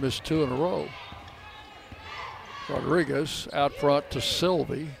Savannah to miss 2 in a row. Rodriguez out front to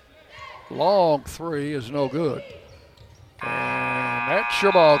Sylvie. Long 3 is no good. And that's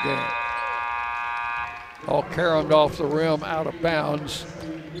your ball game. All caromed off the rim, out of bounds.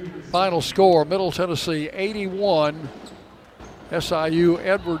 Final score, Middle Tennessee 81, SIU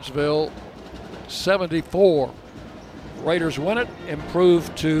Edwardsville 74. Raiders win it,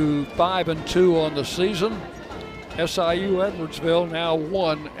 improve to 5-2 on the season. SIU Edwardsville now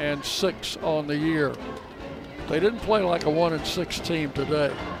 1-6 on the year. They didn't play like a 1-6 team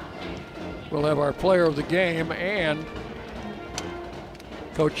today. We'll have our player of the game and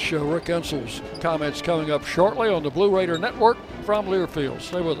Coach Rick Ensel's comments coming up shortly on the Blue Raider Network from Learfield.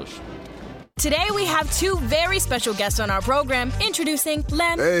 Stay with us. Today we have 2 very special guests on our program. Introducing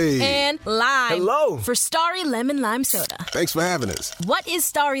Lem and Lime. Hello. For Starry Lemon Lime Soda. Thanks for having us. What is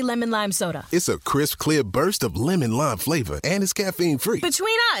Starry Lemon Lime Soda? It's a crisp, clear burst of lemon lime flavor, and it's caffeine-free.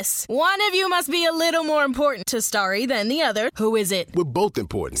 Between us, one of you must be a little more important to Starry than the other. Who is it? We're both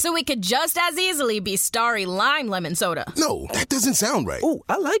important. So it could just as easily be Starry Lime Lemon Soda. No, that doesn't sound right. Oh,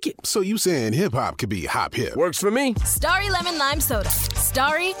 I like it. So you saying hip-hop could be hop-hip. Works for me. Starry Lemon Lime Soda.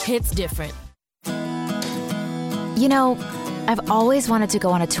 Starry hits different. You know, I've always wanted to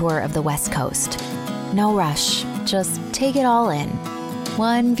go on a tour of the West Coast. No rush, just take it all in,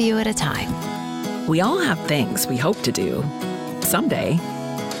 one view at a time. We all have things we hope to do someday.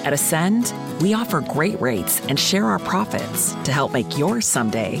 At Ascend, we offer great rates and share our profits to help make your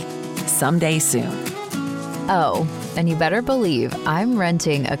someday soon. Oh, and you better believe I'm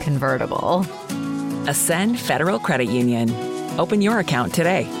renting a convertible. Ascend Federal Credit Union. Open your account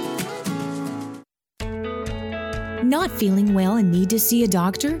today. Not feeling well and need to see a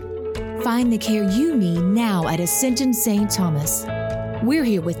doctor? Find the care you need now at Ascension St. Thomas. We're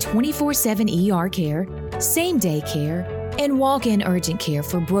here with 24/7 ER care, same-day care, and walk-in urgent care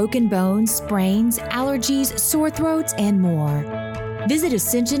for broken bones, sprains, allergies, sore throats, and more. Visit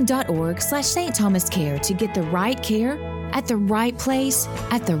ascension.org/St. Thomas Care to get the right care at the right place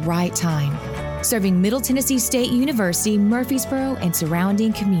at the right time. Serving Middle Tennessee State University, Murfreesboro, and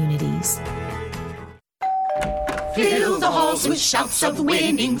surrounding communities. Fill the halls with shouts of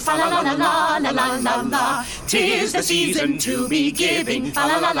winning, fa la la la la la la la la. 'Tis the season to be giving, fa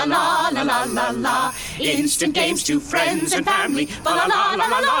la la la la la la la la. Instant games to friends and family, fa la la la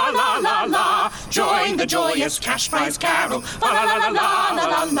la la la la la. Join the joyous cash prize carol, fa la la la la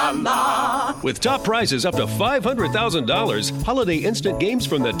la la la. With top prizes up to $500,000, holiday instant games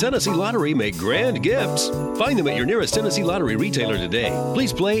from the Tennessee Lottery make grand gifts. Find them at your nearest Tennessee Lottery retailer today.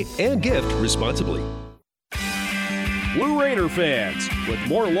 Please play and gift responsibly. Blue Raider fans, with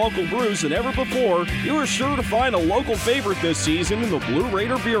more local brews than ever before, you are sure to find a local favorite this season in the Blue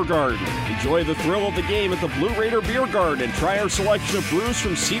Raider Beer Garden. Enjoy the thrill of the game at the Blue Raider Beer Garden and try our selection of brews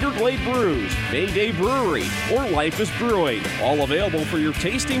from Cedar Glade Brews, Mayday Brewery, or Life is Brewing. All available for your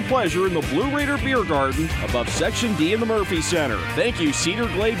tasting pleasure in the Blue Raider Beer Garden above Section D in the Murphy Center. Thank you, Cedar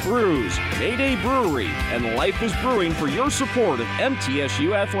Glade Brews, Mayday Brewery, and Life is Brewing for your support of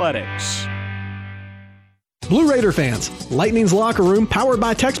MTSU Athletics. Blue Raider fans, Lightning's Locker Room, powered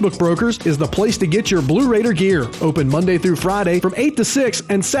by Textbook Brokers, is the place to get your Blue Raider gear. Open Monday through Friday from 8 to 6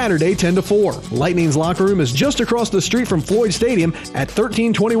 and Saturday 10 to 4. Lightning's Locker Room is just across the street from Floyd Stadium at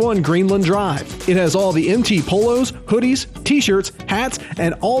 1321 Greenland Drive. It has all the MT polos, hoodies, t-shirts, hats,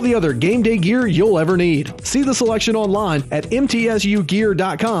 and all the other game day gear you'll ever need. See the selection online at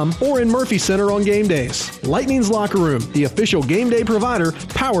mtsugear.com or in Murphy Center on game days. Lightning's Locker Room, the official game day provider,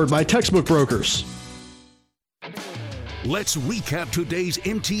 powered by Textbook Brokers. Let's recap today's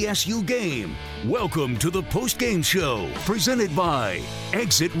MTSU game. Welcome to the post-game show, presented by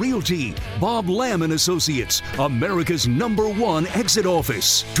Exit Realty, Bob Lamb & Associates, America's #1 exit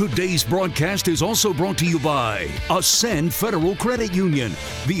office. Today's broadcast is also brought to you by Ascend Federal Credit Union,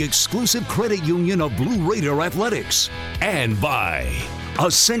 the exclusive credit union of Blue Raider Athletics, and by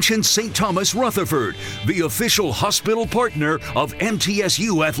Ascension St. Thomas Rutherford, the official hospital partner of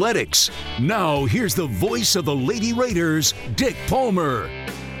MTSU Athletics. Now, here's the voice of the Lady Raiders, Dick Palmer.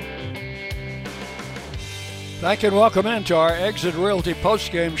 Thank you and welcome into our Exit Realty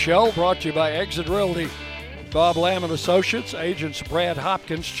postgame show, brought to you by Exit Realty, Bob Lamb & Associates, agents Brad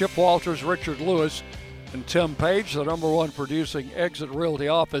Hopkins, Chip Walters, Richard Lewis, and Tim Page, the #1 producing Exit Realty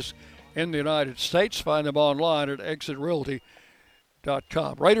office in the United States. Find them online at exitrealty.com.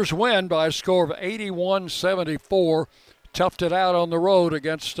 Raiders win by a score of 81-74. Toughed it out on the road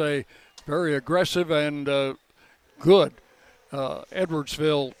against a very aggressive and good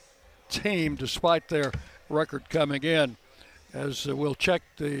Edwardsville team, despite their record coming in. As we'll check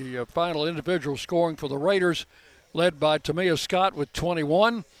the final individual scoring for the Raiders, led by Tamia Scott with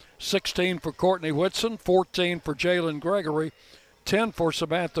 21, 16 for Courtney Whitson, 14 for Jalen Gregory, 10 for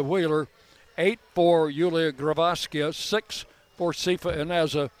Samantha Wheeler, 8 for Yulia Gravaskia, 6 for Sifa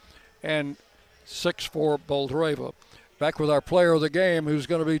Ineza, and 6 for Boldreva. Back with our player of the game, who's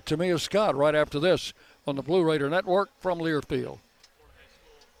going to be Tamia Scott, right after this on the Blue Raider Network from Learfield.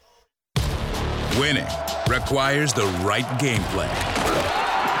 Winning requires the right game plan.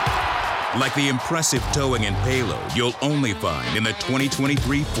 Like the impressive towing and payload you'll only find in the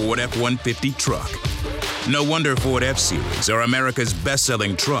 2023 Ford F-150 truck. No wonder Ford F-Series are America's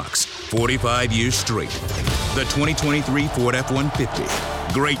best-selling trucks 45 years straight. The 2023 Ford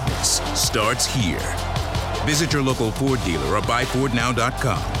F-150. Greatness starts here. Visit your local Ford dealer or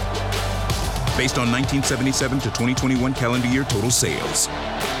buyfordnow.com. Based on 1977 to 2021 calendar year total sales.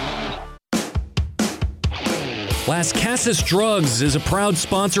 Las Casas Drugs is a proud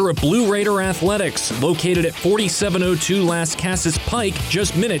sponsor of Blue Raider Athletics, located at 4702 Las Casas Pike,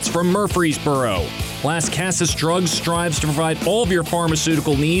 just minutes from Murfreesboro. Las Casas Drugs strives to provide all of your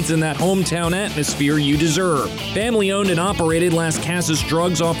pharmaceutical needs in that hometown atmosphere you deserve. Family-owned and operated, Las Casas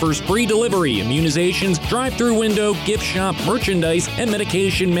Drugs offers free delivery, immunizations, drive-through window, gift shop, merchandise, and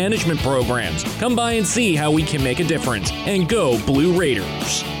medication management programs. Come by and see how we can make a difference. And go Blue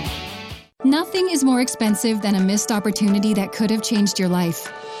Raiders! Nothing is more expensive than a missed opportunity that could have changed your life.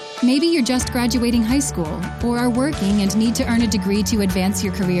 Maybe you're just graduating high school or are working and need to earn a degree to advance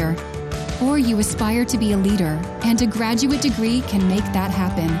your career. or you aspire to be a leader, and a graduate degree can make that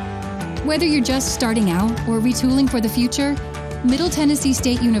happen. Whether you're just starting out or retooling for the future, Middle Tennessee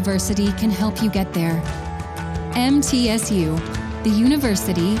State University can help you get there. MTSU, the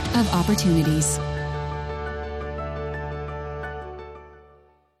University of Opportunities.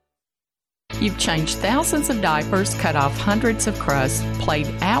 You've changed thousands of diapers, cut off hundreds of crusts, played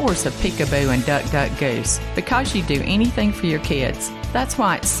hours of peekaboo and duck, duck, goose. Because you do anything for your kids. That's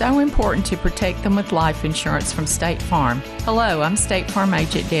why it's so important to protect them with life insurance from State Farm. Hello, I'm State Farm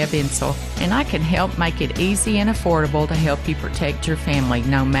Agent Deb Insel, and I can help make it easy and affordable to help you protect your family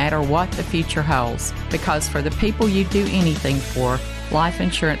no matter what the future holds. Because for the people you do anything for, life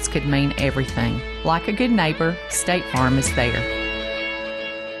insurance could mean everything. Like a good neighbor, State Farm is there.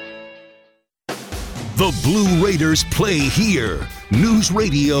 The Blue Raiders play here. News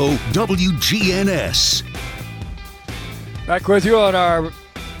Radio WGNS. Back with you on our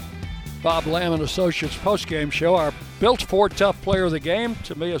Bob Lamb and Associates postgame show. Our Built Ford Tough Player of the Game,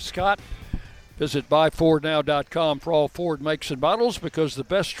 Tamia Scott. Visit buyfordnow.com for all Ford makes and models because the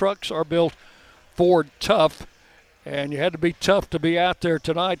best trucks are built Ford tough. And you had to be tough to be out there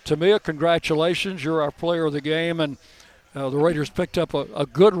tonight. Tamia, congratulations. You're our player of the game. And the Raiders picked up a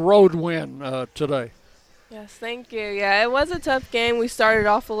good road win today. Yes, thank you. Yeah, it was a tough game. We started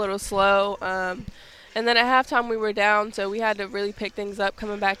off a little slow, and then at halftime we were down, so we had to really pick things up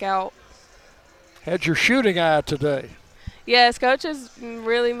coming back out. Had your shooting eye today. Yes, Coach has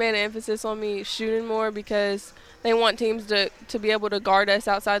really made an emphasis on me shooting more because they want teams to be able to guard us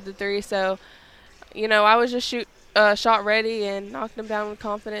outside the three. So, I was just shot ready and knocked them down with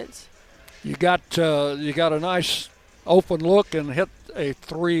confidence. You got a nice open look and hit a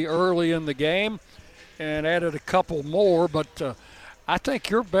three early in the game. And added a couple more, but I think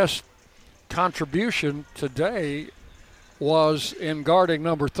your best contribution today was in guarding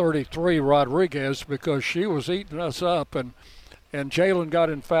number 33, Rodriguez, because she was eating us up, and Jalen got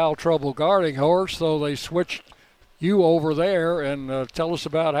in foul trouble guarding her, so they switched you over there. And tell us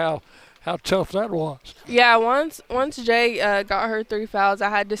about how tough that was. Yeah, once Jay got her 3 fouls, I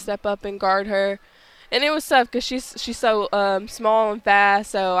had to step up and guard her. And it was tough because she's so small and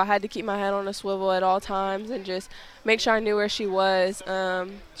fast, so I had to keep my head on a swivel at all times and just make sure I knew where she was.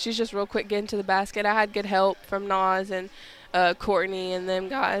 She's just real quick getting to the basket. I had good help from Nas and Courtney and them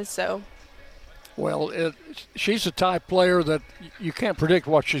guys. So. Well, she's a type player that you can't predict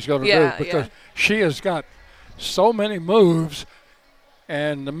what she's going to do because she has got so many moves.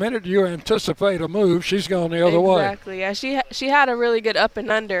 And the minute you anticipate a move, she's going the other way. Exactly. Yeah, she had a really good up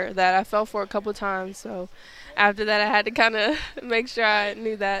and under that I fell for a couple times. So after that, I had to kind of make sure I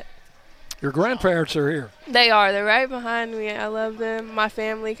knew that. Your grandparents are here. They are. They're right behind me. I love them. My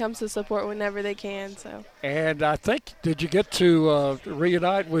family comes to support whenever they can. So. And I think, did you get to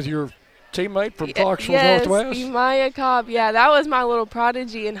reunite with your teammate from Clarksville Northwest? Yes, Maya Cobb. Yeah, that was my little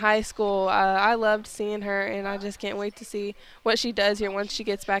prodigy in high school. I loved seeing her, and I just can't wait to see what she does here once she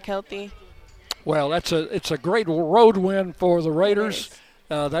gets back healthy. Well, it's a great road win for the Raiders.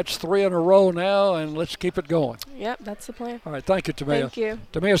 That's 3 in a row now, and let's keep it going. Yep, that's the plan. All right, thank you, Tamia. Thank you.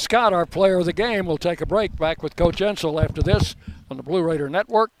 Tamia Scott, our player of the game. We'll take a break. Back with Coach Ensel after this on the Blue Raider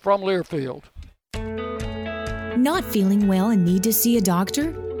Network from Learfield. Not feeling well and need to see a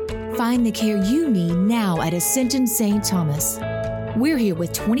doctor? Find the care you need now at Ascension St. Thomas. We're here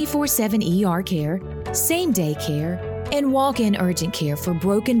with 24/7 ER care, same-day care, and walk-in urgent care for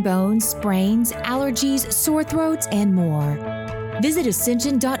broken bones, sprains, allergies, sore throats, and more. Visit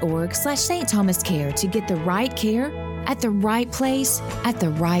ascension.org/St. Thomas Care to get the right care at the right place at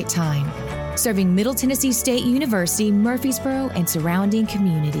the right time. Serving Middle Tennessee State University, Murfreesboro, and surrounding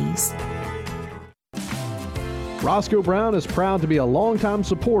communities. Roscoe Brown is proud to be a longtime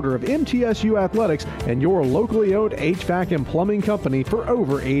supporter of MTSU athletics and your locally owned HVAC and plumbing company for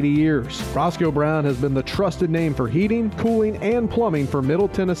over 80 years. Roscoe Brown has been the trusted name for heating, cooling, and plumbing for Middle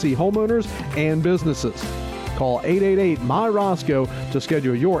Tennessee homeowners and businesses. Call 888-MY-ROSCOE to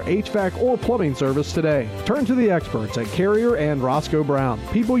schedule your HVAC or plumbing service today. Turn to the experts at Carrier and Roscoe Brown.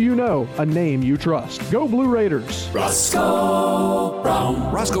 People you know, a name you trust. Go Blue Raiders. Roscoe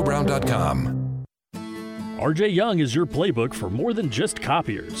Brown. RoscoeBrown.com. RJ Young is your playbook for more than just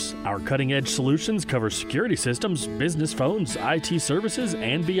copiers. Our cutting-edge solutions cover security systems, business phones, IT services,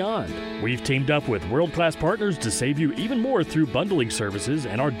 and beyond. We've teamed up with world-class partners to save you even more through bundling services,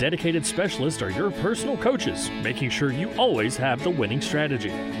 and our dedicated specialists are your personal coaches, making sure you always have the winning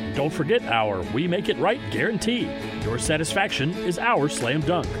strategy. Don't forget our We Make It Right guarantee. Your satisfaction is our slam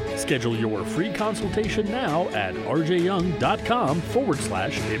dunk. Schedule your free consultation now at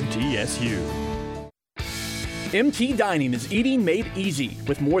rjyoung.com/MTSU. MT Dining is eating made easy.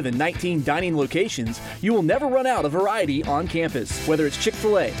 With more than 19 dining locations, you will never run out of variety on campus. Whether it's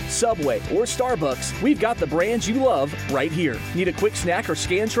Chick-fil-A, Subway, or Starbucks, we've got the brands you love right here. Need a quick snack or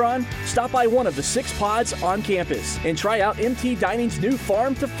Scantron? Stop by one of the 6 pods on campus and try out MT Dining's new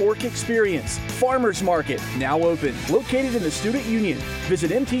Farm to Fork experience. Farmers Market, now open, located in the Student Union.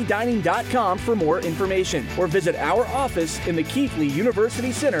 Visit mtdining.com for more information or visit our office in the Keithley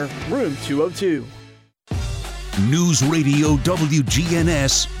University Center, room 202. News Radio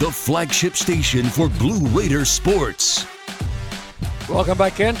WGNS, the flagship station for Blue Raider sports. Welcome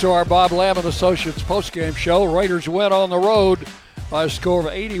back into our Bob Lamb & Associates postgame show. Raiders win on the road by a score of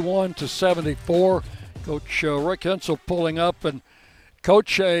 81-74. Coach Rick Hensel pulling up, and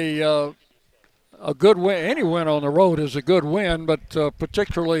Coach, a good win. Any win on the road is a good win, but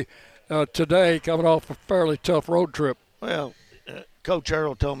particularly today, coming off a fairly tough road trip. Well, Coach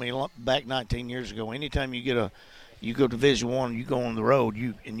Earl told me back 19 years ago, anytime you go Division I, you go on the road,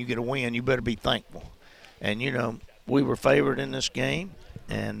 and you get a win, you better be thankful. And we were favored in this game,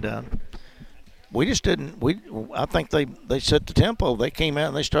 and we just didn't. I think they set the tempo. They came out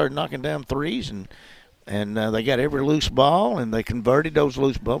and they started knocking down threes, and they got every loose ball, and they converted those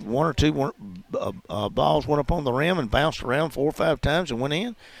loose balls. 1 or 2 balls went up on the rim and bounced around 4 or 5 times and went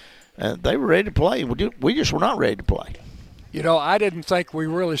in. They were ready to play. We just were not ready to play. I didn't think we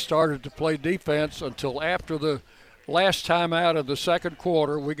really started to play defense until after the last time out of the second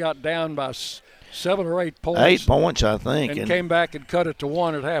quarter. We got down by 7 or 8 points. 8 points, I think. And came back and cut it to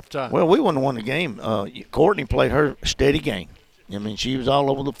 1 at halftime. Well, we wouldn't have won the game. Courtney played her steady game. I mean, she was all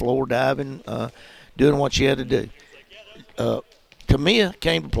over the floor, diving, doing what she had to do. Tamia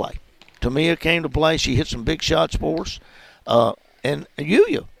came to play. She hit some big shots for us. And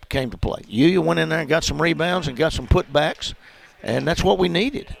SIUE came to play. SIUE went in there and got some rebounds and got some putbacks, and that's what we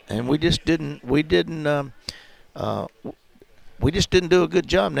needed. And we just didn't do a good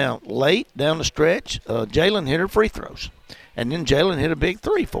job. Now, late down the stretch, Jalen hit her free throws, and then Jalen hit a big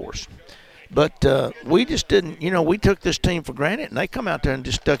 3 for us. But we just didn't, we took this team for granted, and they come out there and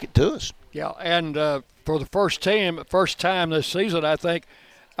just stuck it to us. Yeah, and for the first time this season, I think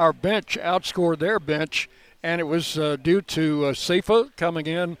our bench outscored their bench, and it was due to Sifa coming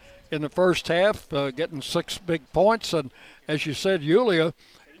in the first half, getting 6 big points, and as you said, Yulia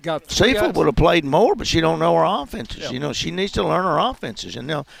got 3. Sifa would have played more, but she don't know her offenses. Yeah. She needs to learn her offenses. And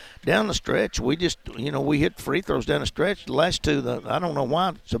now down the stretch, we just, we hit free throws down the stretch. The last 2, I don't know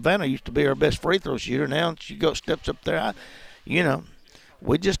why. Savannah used to be our best free throw shooter. Now she steps up there.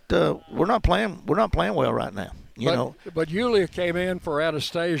 We just we're not playing well right now. But Yulia came in for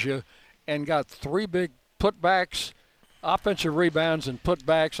Anastasia and got 3 big putbacks, offensive rebounds and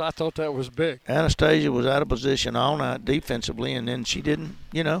putbacks. I thought that was big. Anastasia was out of position all night defensively, and then she didn't,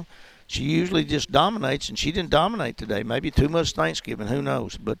 she usually just dominates, and she didn't dominate today. Maybe too much Thanksgiving, who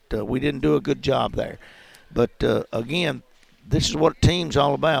knows. But we didn't do a good job there. But, again, this is what a team's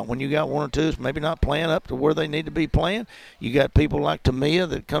all about. When you got 1 or 2 maybe not playing up to where they need to be playing, you got people like Tamia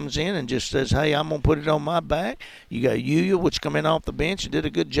that comes in and just says, hey, I'm going to put it on my back. You got SIUE, which come in off the bench and did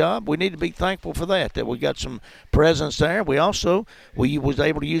a good job. We need to be thankful for that we got some presence there. We was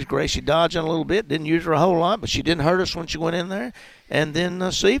able to use Gracie Dodge in a little bit. Didn't use her a whole lot, but she didn't hurt us when she went in there. And then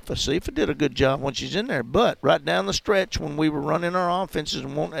Sifa did a good job when she's in there. But right down the stretch when we were running our offenses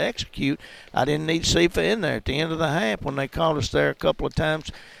and wanting to execute, I didn't need Sifa in there. At the end of the half when they called us there a couple of times,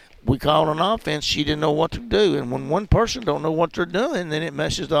 we called an offense. She didn't know what to do. And when one person don't know what they're doing, then it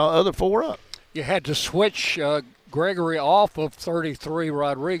messes the other 4 up. You had to switch Gregory off of 33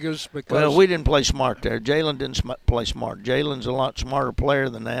 Rodriguez because – Well, we didn't play smart there. Jalen didn't play smart. Jalen's a lot smarter player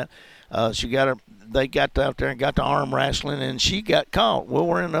than that. They got out there and got the arm wrestling, and she got caught. Well,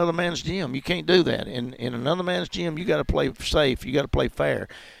 we're in another man's gym. You can't do that. In another man's gym, you got to play safe. You got to play fair.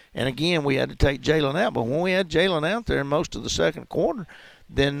 And, again, we had to take Jalen out. But when we had Jalen out there most of the second quarter,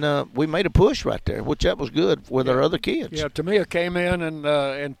 then we made a push right there, which that was good with our other kids. Yeah, Tamia came in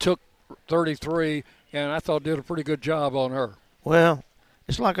and took 33, and I thought did a pretty good job on her. Well,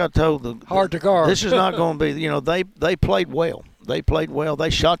 it's like I told hard to guard. This is not going to be, they played well. They played well. They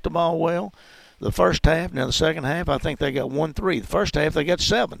shot the ball well. The first half, now the second half, I think they got 1 3. The first half, they got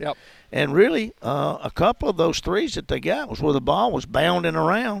 7. Yep. And really, a couple of those threes that they got was where the ball was bounding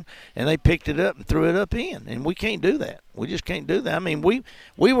around, and they picked it up and threw it up in. And we can't do that. We just can't do that. I mean, we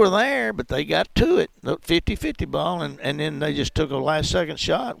were there, but they got to it, the 50-50 ball, and then they just took a last-second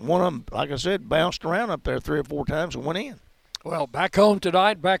shot. One of them, like I said, bounced around up there 3 or 4 times and went in. Well, back home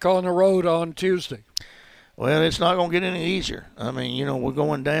tonight, back on the road on Tuesday. Well, it's not going to get any easier. I mean, we're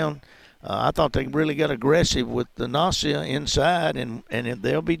going down. I thought they really got aggressive with the Nausea inside, and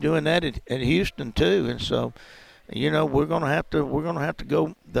they'll be doing that at Houston too. And so we're gonna have to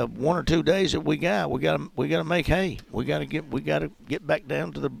go the 1 or 2 days that we got. We gotta make hay. We gotta get back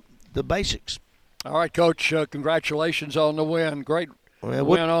down to the basics. All right, Coach. Congratulations on the win. Great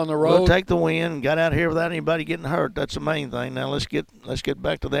win on the road. We'll take the win. Got out here without anybody getting hurt. That's the main thing. Now let's get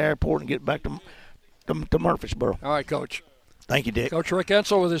back to the airport and get back to Murfreesboro. All right, Coach. Thank you, Dick. Coach Rick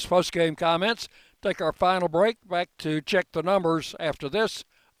Ensel with his post-game comments. Take our final break. Back to check the numbers after this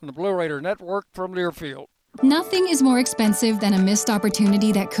on the Blue Raider Network from Learfield. Nothing is more expensive than a missed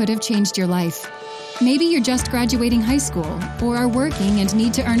opportunity that could have changed your life. Maybe you're just graduating high school or are working and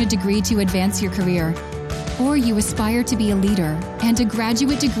need to earn a degree to advance your career. Or you aspire to be a leader, and a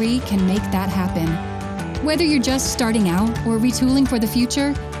graduate degree can make that happen. Whether you're just starting out or retooling for the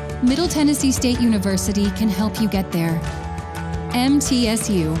future, Middle Tennessee State University can help you get there.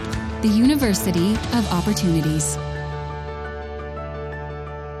 MTSU, the University of Opportunities.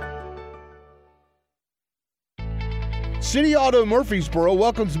 City Auto Murfreesboro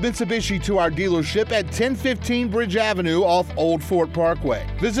welcomes Mitsubishi to our dealership at 1015 Bridge Avenue off Old Fort Parkway.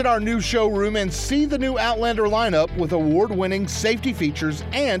 Visit our new showroom and see the new Outlander lineup with award-winning safety features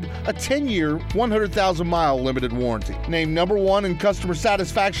and a 10-year, 100,000-mile limited warranty. Named #1 in customer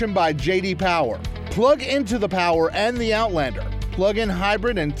satisfaction by J.D. Power. Plug into the Power and the Outlander. Plug-in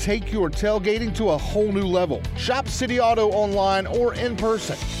hybrid and take your tailgating to a whole new level. Shop City Auto online or in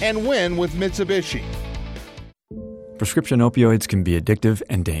person and win with Mitsubishi. Prescription opioids can be addictive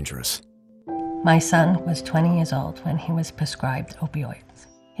and dangerous. My son was 20 years old when he was prescribed opioids.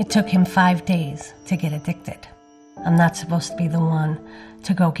 It took him 5 days to get addicted. I'm not supposed to be the one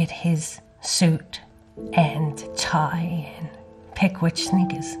to go get his suit and tie and pick which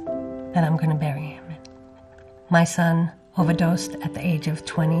sneakers that I'm going to bury him in. My son overdosed at the age of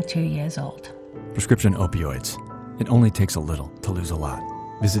 22 years old. Prescription opioids. It only takes a little to lose a lot.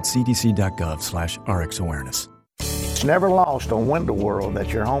 Visit cdc.gov/RxAwareness. It's never lost on Window World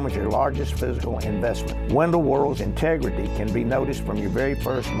that your home is your largest physical investment. Window World's integrity can be noticed from your very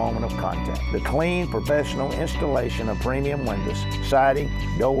first moment of contact. The clean, professional installation of premium windows, siding,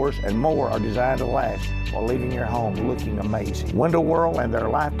 doors, and more are designed to last while leaving your home looking amazing. Window World and their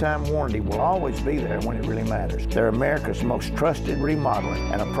lifetime warranty will always be there when it really matters. They're America's most trusted remodeler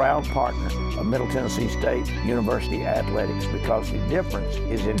and a proud partner of Middle Tennessee State University Athletics because the difference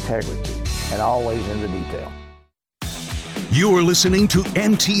is integrity and always in the detail. You're listening to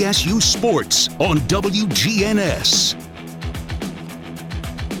MTSU Sports on WGNS.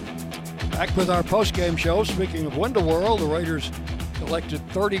 Back with our postgame show. Speaking of Window World, the Raiders collected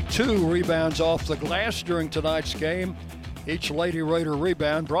 32 rebounds off the glass during tonight's game. Each Lady Raider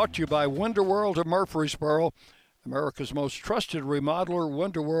rebound brought to you by Window World of Murfreesboro, America's most trusted remodeler.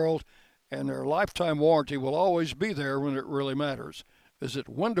 Window World and their lifetime warranty will always be there when it really matters. Visit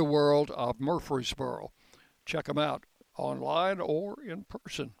Window World of Murfreesboro. Check them out online or in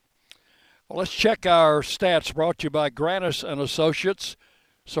person. Well, let's check our stats brought to you by Grannis & Associates,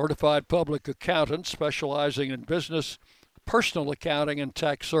 certified public accountants specializing in business, personal accounting, and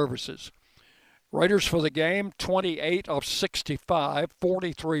tax services. Raiders for the game, 28 of 65,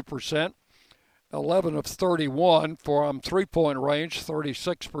 43%, 11 of 31 from three-point range,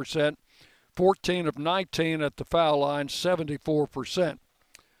 36%, 14 of 19 at the foul line, 74%.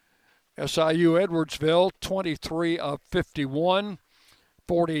 SIU Edwardsville, 23 of 51,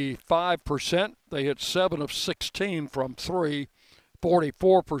 45%. They hit 7 of 16 from 3,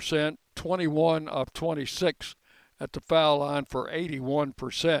 44%, 21 of 26 at the foul line for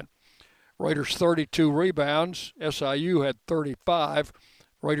 81%. Raiders 32 rebounds. SIU had 35.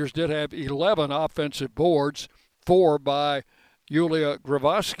 Raiders did have 11 offensive boards, 4 by Yulia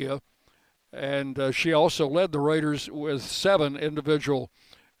Gravoska, and she also led the Raiders with 7 individual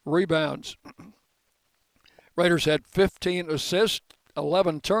rebounds. Raiders had 15 assists,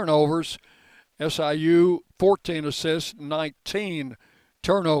 11 turnovers. SIU 14 assists, 19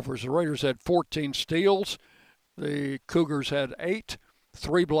 turnovers. The Raiders had 14 steals. The Cougars had 8,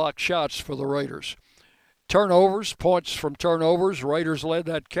 3 block shots for the Raiders. Turnovers, points from turnovers. Raiders led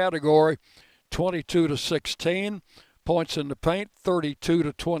that category 22-16. Points in the paint,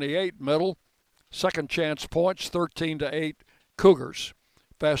 32-28 Middle. Second chance points, 13-8 Cougars.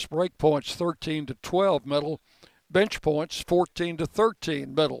 Fast break points, 13-12 Middle. Bench points,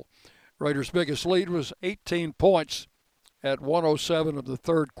 14-13 Middle. Raiders' biggest lead was 18 points at 1:07 of the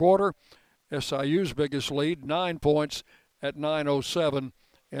third quarter. SIU's biggest lead, 9 points at 9:07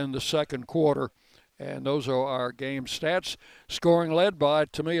 in the second quarter. And those are our game stats. Scoring led by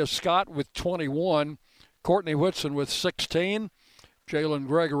Tamia Scott with 21, Courtney Whitson with 16, Jalen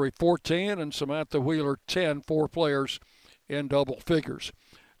Gregory 14, and Samantha Wheeler 10, 4 players in double figures.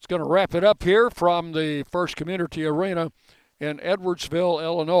 It's going to wrap it up here from the First Community Arena in Edwardsville,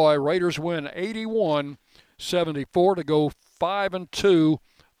 Illinois. Raiders win 81-74 to go 5-2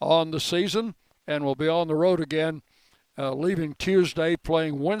 on the season, and will be on the road again, leaving Tuesday,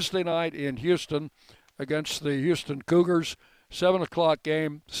 playing Wednesday night in Houston against the Houston Cougars. 7 o'clock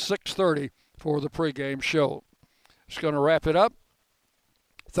game, 6:30 for the pregame show. It's going to wrap it up.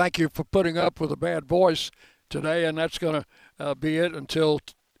 Thank you for putting up with a bad voice today, and that's going to be it until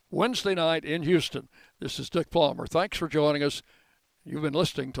Wednesday night in Houston. This is Dick Plummer. Thanks for joining us. You've been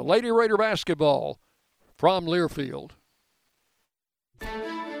listening to Lady Raider Basketball from Learfield.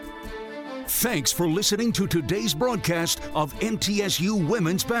 Thanks for listening to today's broadcast of MTSU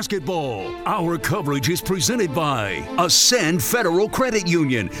Women's Basketball. Our coverage is presented by Ascend Federal Credit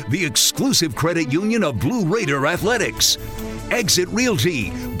Union, the exclusive credit union of Blue Raider Athletics. Exit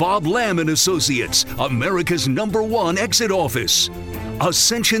Realty, Bob Lamb & Associates, America's #1 exit office.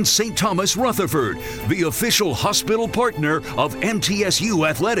 Ascension St. Thomas Rutherford, the official hospital partner of MTSU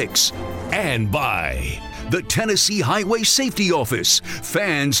Athletics. And by the Tennessee Highway Safety Office.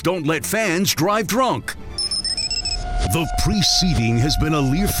 Fans don't let fans drive drunk. The preceding has been a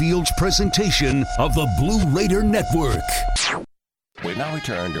Learfield's presentation of the Blue Raider Network. We now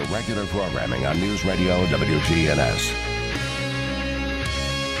return to regular programming on News Radio WGNS.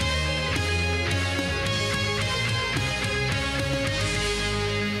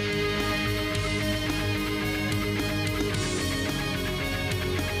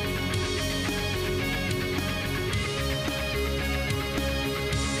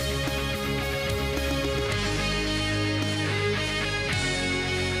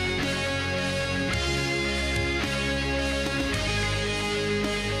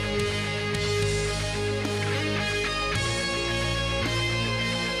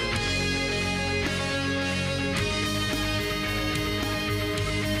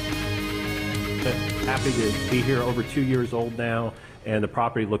 Happy to be here, over 2 years old now, and the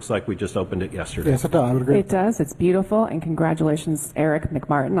property looks like we just opened it yesterday. Yes, it does. I would agree. It does. It's beautiful, and congratulations, Eric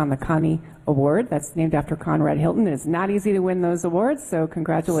McMartin, on the Connie Award. That's named after Conrad Hilton. It's not easy to win those awards, so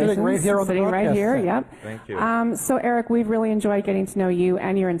congratulations. Sitting right here on the broadcast. Sitting right here, yep. Thank you. So, Eric, we've really enjoyed getting to know you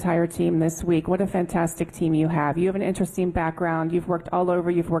and your entire team this week. What a fantastic team you have. You have an interesting background. You've worked all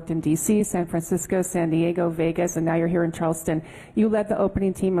over. You've worked in D.C., San Francisco, San Diego, Vegas, and now you're here in Charleston. You led the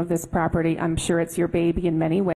opening team of this property. I'm sure it's your baby in many ways.